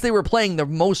 unless they were playing the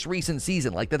most recent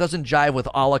season. Like, that doesn't jive with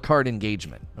a la carte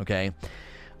engagement, okay?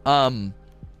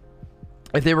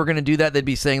 If they were going to do that, they'd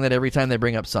be saying that every time they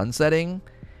bring up sunsetting.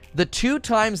 The 2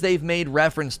 times they've made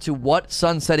reference to what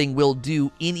sunsetting will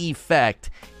do in effect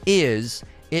is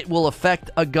it will affect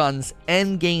a gun's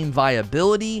endgame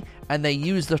viability, and they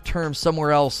use the term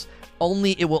somewhere else,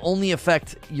 it will only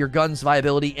affect your gun's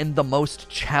viability in the most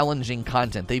challenging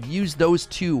content. They've used those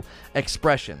 2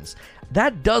 expressions.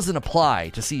 That doesn't apply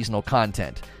to seasonal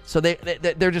content. So they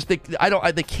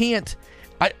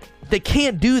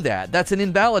can't do that. That's an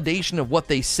invalidation of what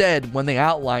they said when they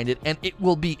outlined it, and it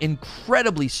will be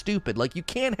incredibly stupid. Like, you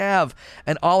can't have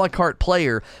an a la carte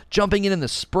player jumping in the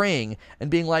spring and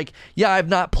being like, yeah, I've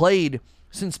not played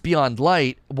since Beyond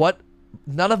Light. What?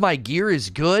 None of my gear is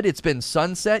good? It's been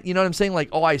sunset? You know what I'm saying? Like,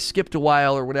 oh, I skipped a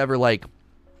while or whatever. Like,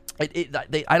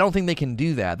 I don't think they can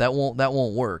do that. That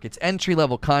won't work. It's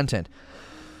entry-level content.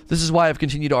 This is why I've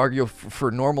continued to argue for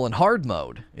normal and hard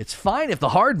mode. It's fine if the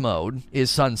hard mode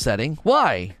is sunsetting.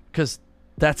 Why? Because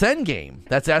that's endgame.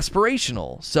 That's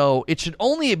aspirational. So it should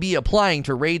only be applying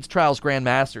to raids, trials,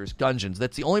 grandmasters, dungeons.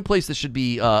 That's the only place this should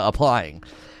be applying.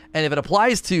 And if it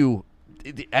applies to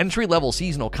the entry-level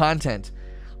seasonal content,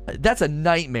 that's a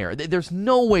nightmare. There's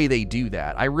no way they do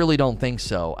that. I really don't think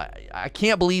so. I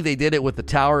can't believe they did it with the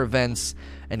tower events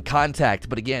and contact.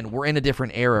 But again, we're in a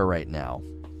different era right now.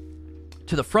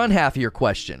 To the front half of your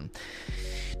question,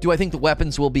 do I think the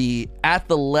weapons will be at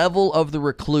the level of the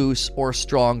Recluse or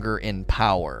stronger in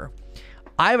power?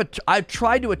 I've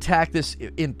tried to attack this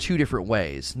in 2 different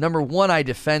ways. Number 1, I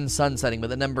defend sunsetting, but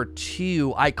then number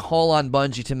 2, I call on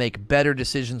Bungie to make better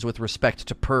decisions with respect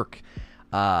to perk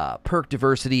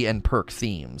diversity and perk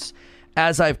themes.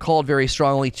 As I've called very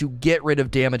strongly to get rid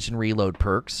of damage and reload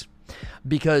perks,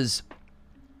 because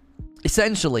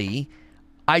essentially,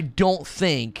 I don't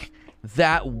think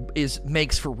that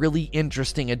makes for really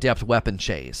interesting adept weapon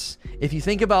chase. If you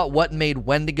think about what made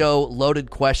Wendigo,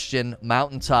 Loaded Question,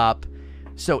 Mountaintop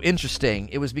so interesting,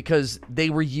 it was because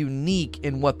they were unique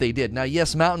in what they did. Now,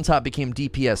 yes, Mountaintop became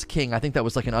DPS king. I think that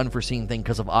was like an unforeseen thing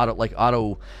because of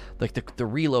the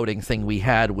reloading thing we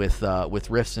had with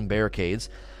rifts and barricades.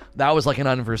 That was like an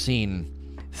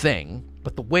unforeseen thing.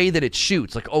 But the way that it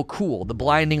shoots, like, oh, cool, the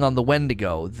blinding on the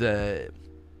Wendigo,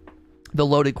 the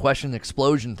Loaded Question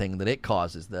explosion thing that it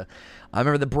causes. I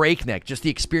remember the breakneck, just the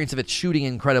experience of it shooting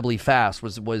incredibly fast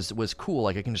was cool.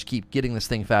 Like, I can just keep getting this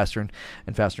thing faster and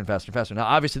faster and faster and faster. Now,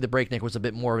 obviously, the breakneck was a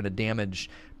bit more of a damage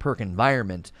perk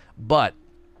environment, but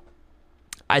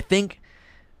I think,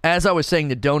 as I was saying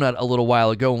to Donut a little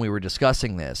while ago when we were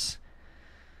discussing this,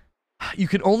 you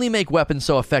can only make weapons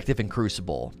so effective in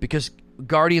Crucible because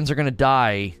Guardians are going to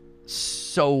die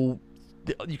so...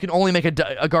 You can only make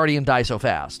a Guardian die so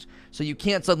fast. So you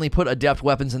can't suddenly put adept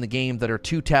weapons in the game that are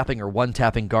 2-tapping or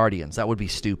 1-tapping Guardians. That would be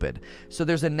stupid. So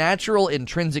there's a natural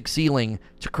intrinsic ceiling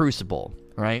to Crucible,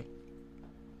 right?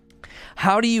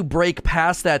 How do you break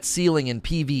past that ceiling in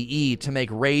PvE to make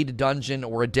raid, dungeon,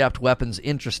 or adept weapons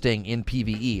interesting in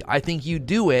PvE? I think you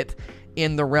do it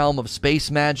in the realm of space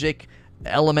magic,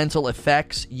 elemental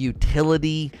effects,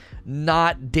 utility,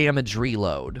 not damage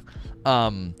reload.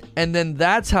 And then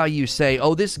that's how you say,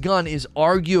 oh, this gun is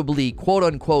arguably,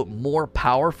 quote-unquote, more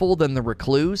powerful than the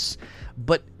Recluse,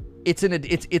 but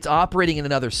it's operating in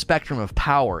another spectrum of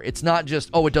power. It's not just,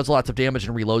 oh, it does lots of damage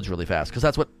and reloads really fast, because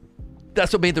that's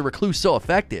what made the Recluse so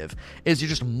effective, is you're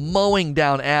just mowing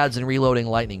down adds and reloading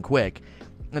lightning quick.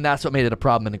 And that's what made it a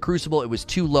problem in the Crucible. It was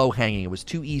too low-hanging. It was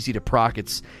too easy to proc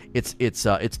its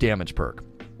damage perk.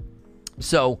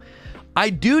 So I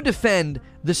do defend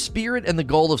the spirit and the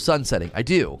goal of sunsetting. I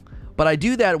do. But I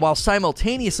do that while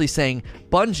simultaneously saying,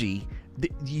 Bungie,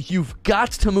 you've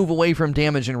got to move away from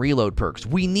damage and reload perks.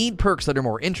 We need perks that are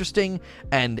more interesting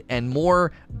and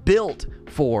more built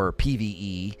for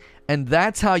PvE. And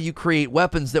that's how you create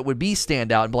weapons that would be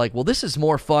standout and be like, well, this is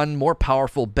more fun, more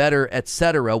powerful, better,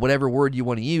 etc., whatever word you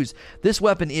want to use. This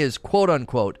weapon is,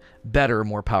 quote-unquote, better,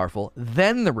 more powerful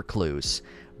than the Recluse,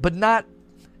 but not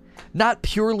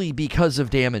purely because of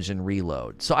damage and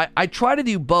reload. So I try to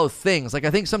do both things. Like,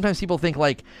 I think sometimes people think,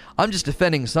 like, I'm just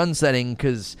defending sunsetting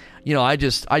because, you know, I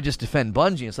just defend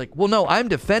Bungie. It's like, well, no, I'm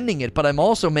defending it, but I'm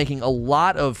also making a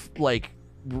lot of, like,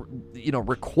 you know,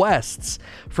 requests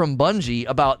from Bungie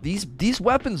about these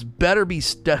weapons better be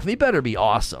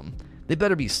awesome. They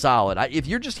better be solid. If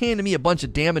you're just handing me a bunch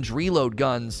of damage reload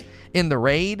guns in the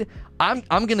raid, I'm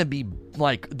gonna be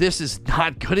like, this is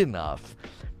not good enough.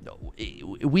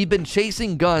 we've been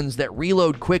chasing guns that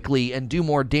reload quickly and do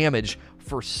more damage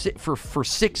for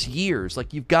 6 years.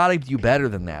 Like, you've got to do better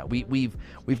than that. We've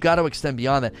got to extend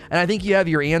beyond that. And I think you have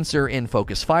your answer in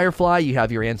Focus Firefly. You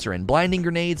have your answer in Blinding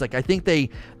Grenades. Like, I think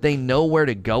they know where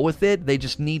to go with it. They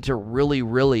just need to really,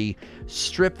 really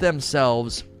strip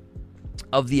themselves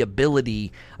of the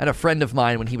ability. And a friend of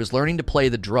mine, when he was learning to play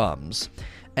the drums,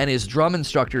 and his drum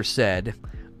instructor said,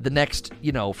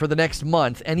 for the next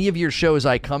month, any of your shows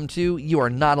I come to, you are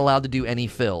not allowed to do any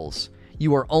fills.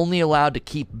 You are only allowed to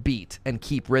keep beat and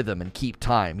keep rhythm and keep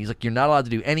time. He's like, you're not allowed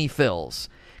to do any fills,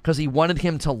 because he wanted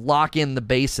him to lock in the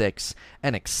basics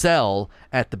and excel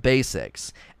at the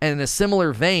basics. And in a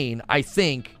similar vein, I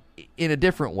think, in a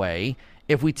different way,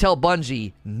 if we tell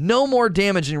Bungie no more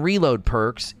damage and reload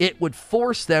perks, it would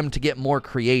force them to get more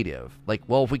creative. Like,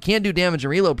 well, if we can't do damage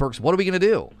and reload perks, what are we going to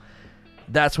do?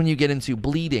 That's when you get into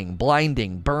bleeding,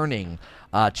 blinding, burning,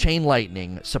 chain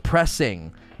lightning,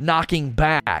 suppressing, knocking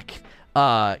back.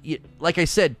 Like I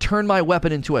said, turn my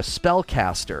weapon into a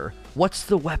spellcaster. What's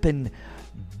the weapon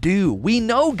do? We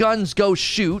know guns go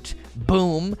shoot,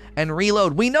 boom, and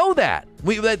reload. We know that.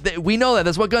 We know that.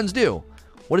 That's what guns do.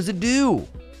 What does it do?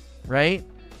 Right?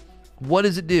 What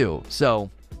does it do? So,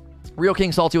 Real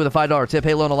King Salty with a $5 tip.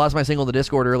 Hey, Lone, I lost my single in the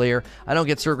Discord earlier. I don't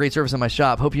get great service in my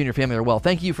shop. Hope you and your family are well.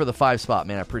 Thank you for the 5 spot,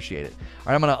 man. I appreciate it. All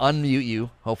right, I'm going to unmute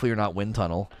you. Hopefully you're not wind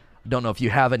tunnel. Don't know if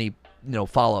you have any,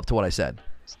 follow-up to what I said.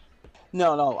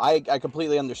 No, I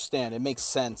completely understand. It makes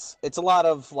sense. It's a lot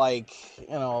of,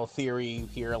 theory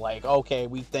here, okay,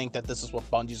 we think that this is what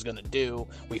Bungie's going to do.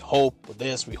 We hope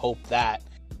this, we hope that.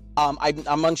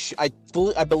 I'm unsure. I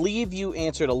believe you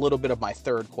answered a little bit of my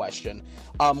third question.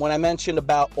 When I mentioned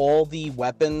about all the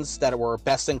weapons that were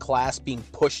best in class being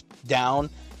pushed down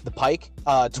the pike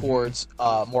towards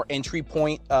more entry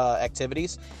point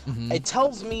activities, it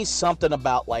tells me something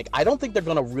about, I don't think they're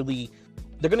going to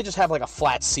just have a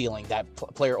flat ceiling that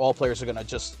all players are going to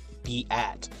just be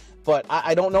at. But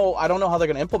I don't know how they're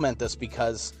going to implement this,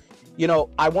 because,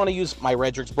 I want to use my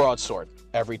Redrix's broadsword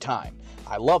every time.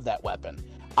 I love that weapon.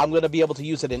 I'm going to be able to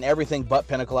use it in everything but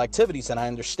pinnacle activities, and I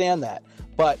understand that.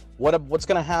 But what's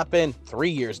going to happen 3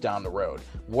 years down the road?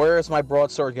 Where is my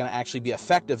broadsword going to actually be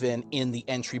effective in the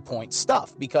entry point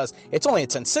stuff? Because it's only at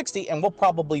 1060, and we'll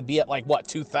probably be at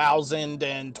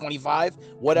 2025,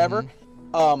 whatever.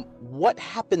 What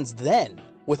happens then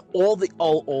with all the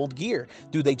old gear?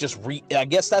 Do they just I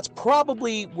guess that's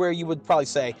probably where you would probably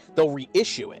say they'll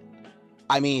reissue it.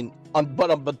 I mean,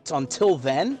 but until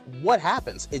then, what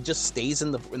happens? It just stays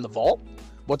in the vault?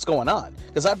 What's going on?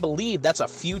 Because I believe that's a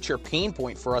future pain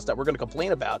point for us that we're going to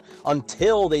complain about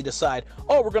until they decide,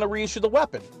 we're going to reissue the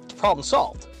weapon. Problem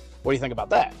solved. What do you think about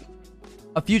that?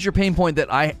 A future pain point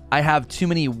that I have too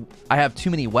many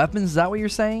weapons. Is that what you're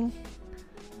saying?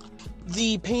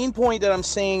 The pain point that I'm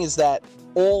saying is that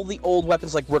all the old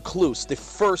weapons, like Recluse, the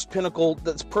first pinnacle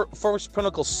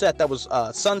set that was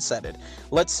sunsetted.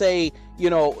 Let's say,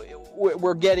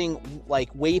 we're getting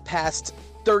way past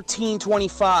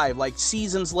 1325,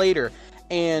 seasons later,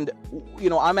 and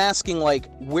I'm asking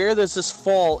where does this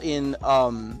fall in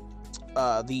the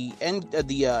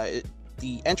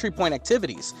entry point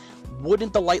activities?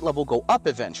 Wouldn't the light level go up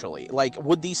eventually?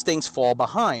 Would these things fall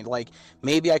behind?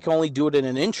 Maybe I can only do it in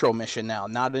an intro mission now,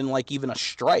 not in even a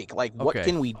strike. What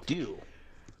can we do?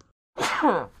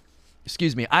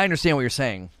 Excuse me. I understand what you're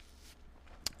saying.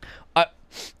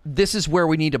 This is where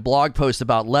we need a blog post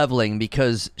about leveling,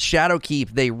 because Shadowkeep,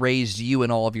 they raised you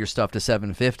and all of your stuff to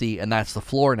 750, and that's the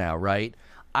floor now, right?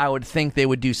 I would think they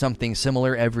would do something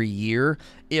similar every year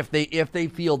if they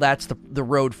feel that's the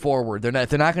road forward. They're not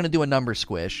going to do a number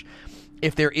squish.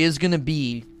 If there is going to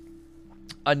be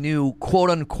a new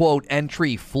quote-unquote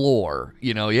entry floor,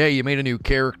 you made a new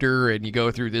character and you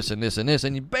go through this and this and this,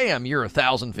 and bam, you're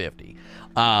 1,050.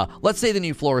 Let's say the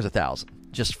new floor is 1,000,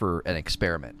 just for an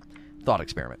thought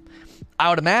experiment. I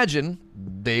would imagine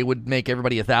they would make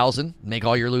everybody 1,000, make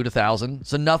all your loot 1,000.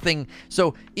 So nothing.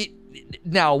 So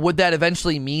now, would that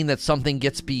eventually mean that something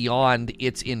gets beyond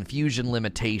its infusion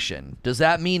limitation? Does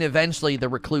that mean eventually the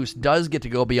Recluse does get to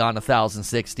go beyond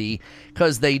 1,060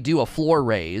 because they do a floor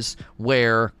raise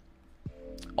where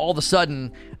all of a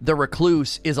sudden the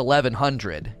Recluse is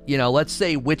 1,100? Let's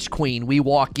say Witch Queen, we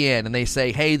walk in and they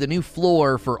say, hey, the new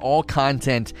floor for all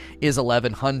content is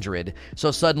 1,100.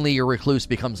 So suddenly your Recluse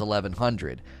becomes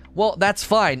 1,100. Well, that's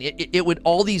fine. It would,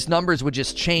 all these numbers would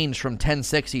just change from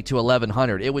 1060 to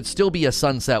 1100. It would still be a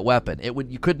sunset weapon.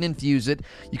 You couldn't infuse it.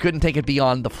 You couldn't take it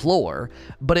beyond the floor,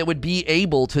 but it would be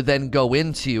able to then go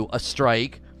into a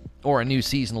strike, or a new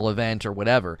seasonal event or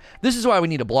whatever. This is why we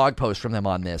need a blog post from them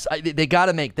on this. They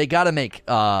gotta make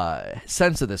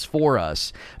sense of this for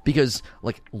us, because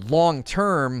like long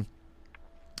term,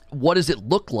 what does it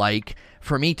look like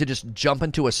for me to just jump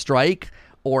into a strike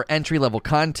or entry level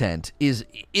content? Is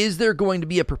there going to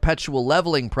be a perpetual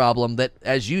leveling problem that,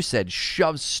 as you said,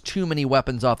 shoves too many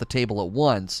weapons off the table at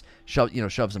once,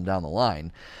 shoves them down the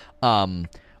line,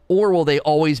 or will they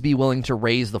always be willing to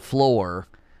raise the floor?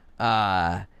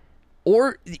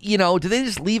 Or, do they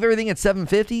just leave everything at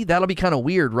 750? That'll be kind of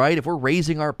weird, right? If we're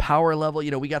raising our power level,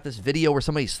 we got this video where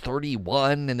somebody's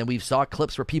 31, and then we saw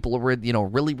clips where people were,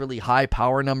 really, really high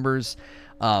power numbers.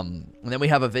 And then we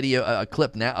have a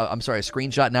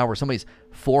screenshot now where somebody's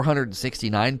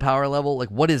 469 power level. Like,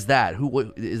 what is that?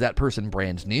 Who is that person?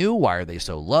 Brand new? Why are they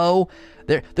so low?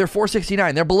 They're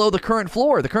 469. They're below the current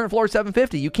floor. The current floor is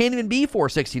 750. You can't even be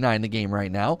 469 in the game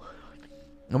right now.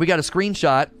 And we got a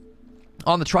screenshot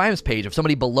on the Triumphs page of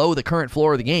somebody below the current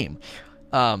floor of the game.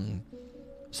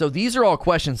 So these are all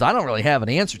questions I don't really have an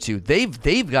answer to.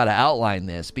 They've got to outline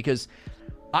this, because,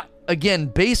 again,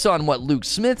 based on what Luke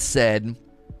Smith said,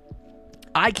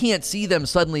 I can't see them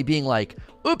suddenly being like,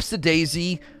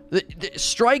 oops-a-daisy, the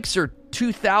strikes are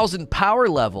 2,000 power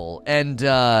level, and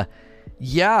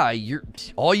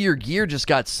all your gear just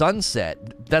got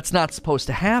sunset. That's not supposed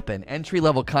to happen.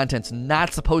 Entry-level content's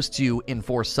not supposed to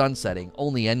enforce sunsetting.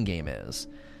 Only endgame is.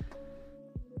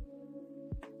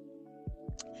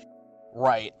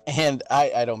 Right. And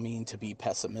I don't mean to be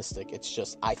pessimistic. It's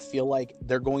just I feel like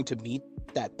they're going to meet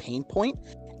that pain point,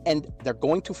 and they're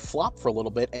going to flop for a little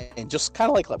bit, and just kind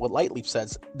of like what Lightleap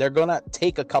says, they're going to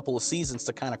take a couple of seasons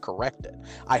to kind of correct it.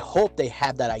 I hope they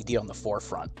have that idea on the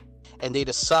forefront, and they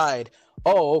decide,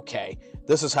 oh, okay,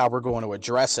 this is how we're going to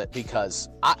address it, because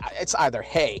it's either,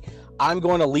 hey, I'm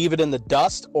going to leave it in the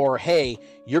dust, or, hey,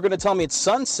 you're going to tell me it's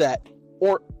sunset,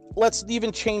 or let's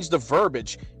even change the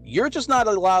verbiage. You're just not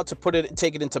allowed to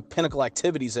take it into pinnacle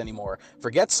activities anymore.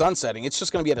 Forget sunsetting. It's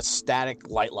just going to be at a static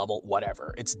light level,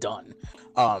 whatever. It's done.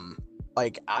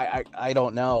 I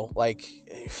don't know. Like,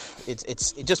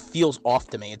 it just feels off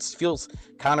to me. It feels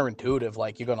counterintuitive.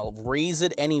 Like, you're going to raise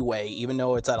it anyway, even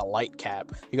though it's at a light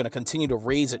cap. You're going to continue to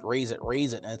raise it.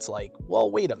 And it's like, well,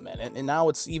 wait a minute. And now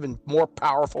it's even more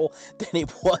powerful than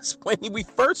it was when we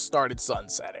first started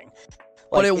sunsetting.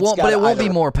 But it won't be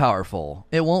more powerful.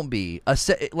 It won't be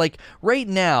like right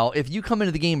now. If you come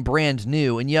into the game brand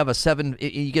new and you have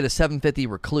you get a 750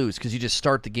 Recluse because you just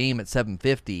start the game at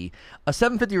 750. A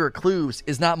 750 Recluse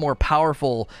is not more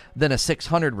powerful than a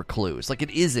 600 Recluse. Like,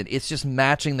 it isn't. It's just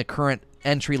matching the current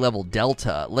entry level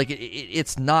delta. Like,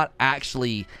 it's not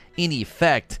actually in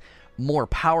effect more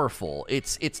powerful.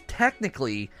 It's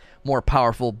technically more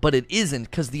powerful, but it isn't,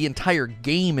 because the entire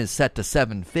game is set to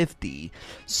 750.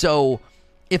 So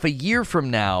if a year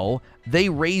from now they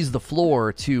raise the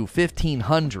floor to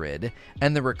 1500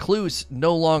 and the Recluse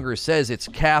no longer says its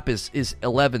cap is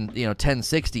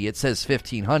 1060, it says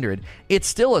 1500, it's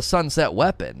still a sunset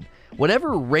weapon.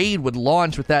 Whatever raid would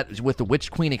launch with the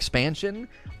Witch Queen expansion,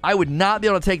 I would not be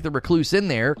able to take the Recluse in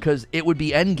there, because it would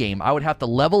be endgame. I would have to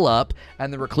level up,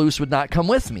 and the Recluse would not come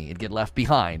with me. It'd get left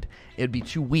behind. It'd be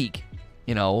too weak.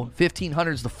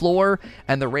 1500 is the floor,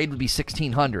 and the raid would be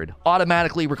 1600.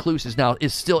 Automatically, Recluse is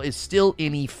still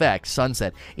in effect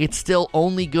sunset. It's still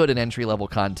only good in entry level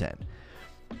content.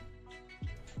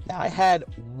 Now, I had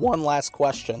one last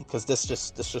question, because this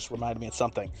just reminded me of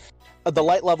something. The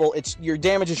light level, your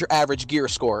damage is your average gear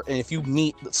score, and if you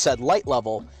meet said light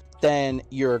level, then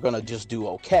you're gonna just do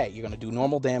okay. You're gonna do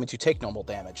normal damage. You take normal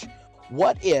damage.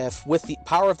 What if, with the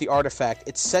power of the artifact,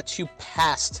 it sets you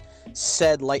past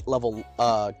said light level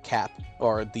cap,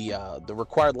 or the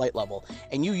required light level,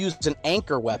 and you use an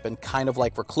anchor weapon, kind of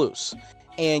like Recluse,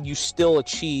 and you still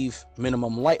achieve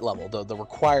minimum light level, the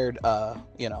required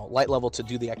light level to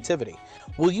do the activity?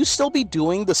 Will you still be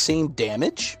doing the same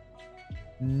damage?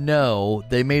 No,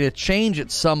 they made a change at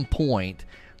some point.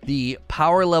 The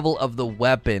power level of the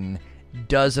weapon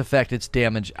does affect its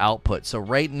damage output. So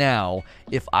right now,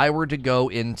 if I were to go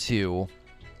into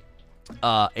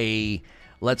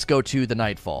let's go to the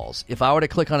Nightfalls. If I were to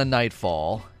click on a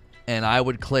Nightfall, and I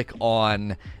would click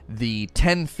on the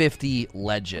 1050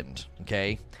 Legend,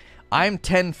 okay? I'm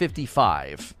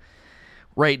 1055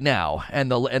 right now,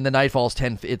 and the Nightfall's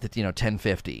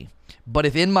 1050. But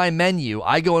if in my menu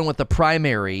I go in with the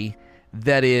primary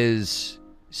that is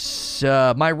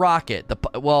my rocket,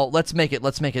 let's make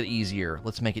it easier.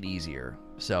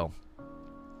 So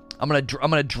I'm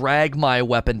gonna drag my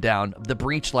weapon down. The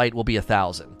breach light will be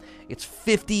 1000. It's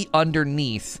 50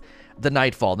 underneath the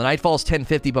Nightfall. The Nightfall is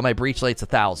 1050, but my breach light's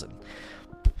 1000.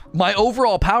 My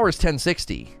overall power is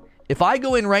 1060. If I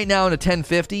go in right now into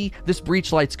 1050, this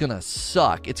breach light's going to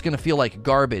suck. It's going to feel like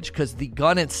garbage because the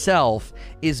gun itself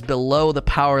is below the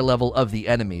power level of the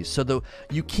enemies. So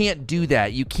you can't do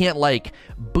that. You can't like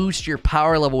boost your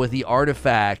power level with the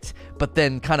artifact, but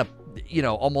then kind of, you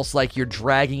know, almost like you're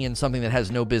dragging in something that has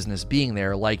no business being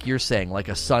there, like you're saying, like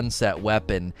a sunset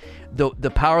weapon.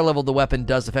 The power level of the weapon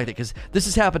does affect it, because this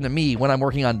has happened to me when I'm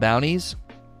working on bounties.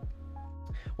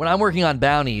 When I'm working on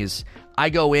bounties, I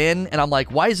go in and I'm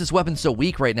like, why is this weapon so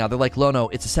weak right now? They're like, Lono,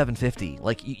 it's a 750.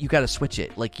 Like, you got to switch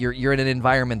it. Like, you're in an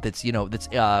environment that's, you know,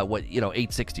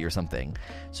 860 or something.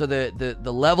 So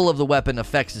the level of the weapon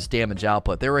affects its damage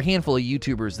output. There were a handful of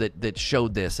YouTubers that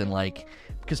showed this, and like,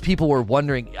 because people were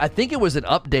wondering, I think it was an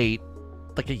update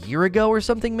like a year ago or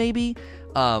something, maybe.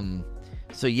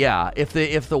 So yeah, if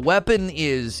the weapon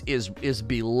is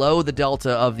below the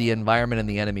delta of the environment and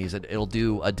the enemies, it'll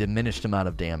do a diminished amount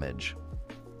of damage.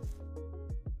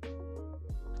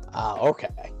 Okay.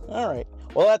 All right.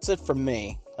 Well, that's it from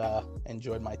me.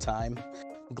 Enjoyed my time.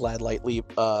 Glad Lightly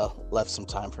left some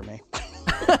time for me.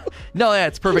 No, yeah,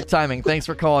 it's perfect timing. Thanks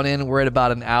for calling in. We're at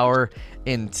about an hour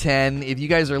in 10. If you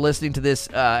guys are listening to this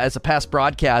as a past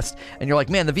broadcast and you're like,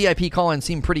 man, the VIP call-in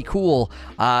seemed pretty cool,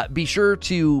 be sure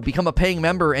to become a paying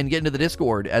member and get into the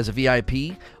Discord as a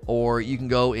VIP, or you can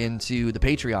go into the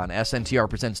Patreon,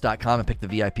 sntrpresents.com, and pick the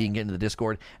VIP and get into the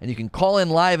Discord, and you can call in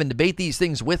live and debate these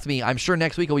things with me. I'm sure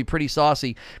next week will be pretty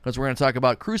saucy, because we're going to talk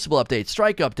about Crucible updates,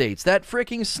 Strike updates, that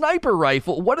freaking sniper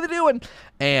rifle, what are they doing?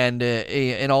 And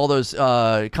in all those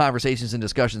conversations and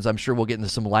discussions, I'm sure we'll get into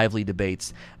some lively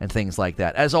debates and things like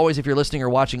that. As always, if you're listening or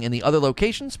watching in the other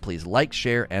locations, please like,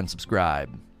 share, and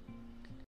subscribe.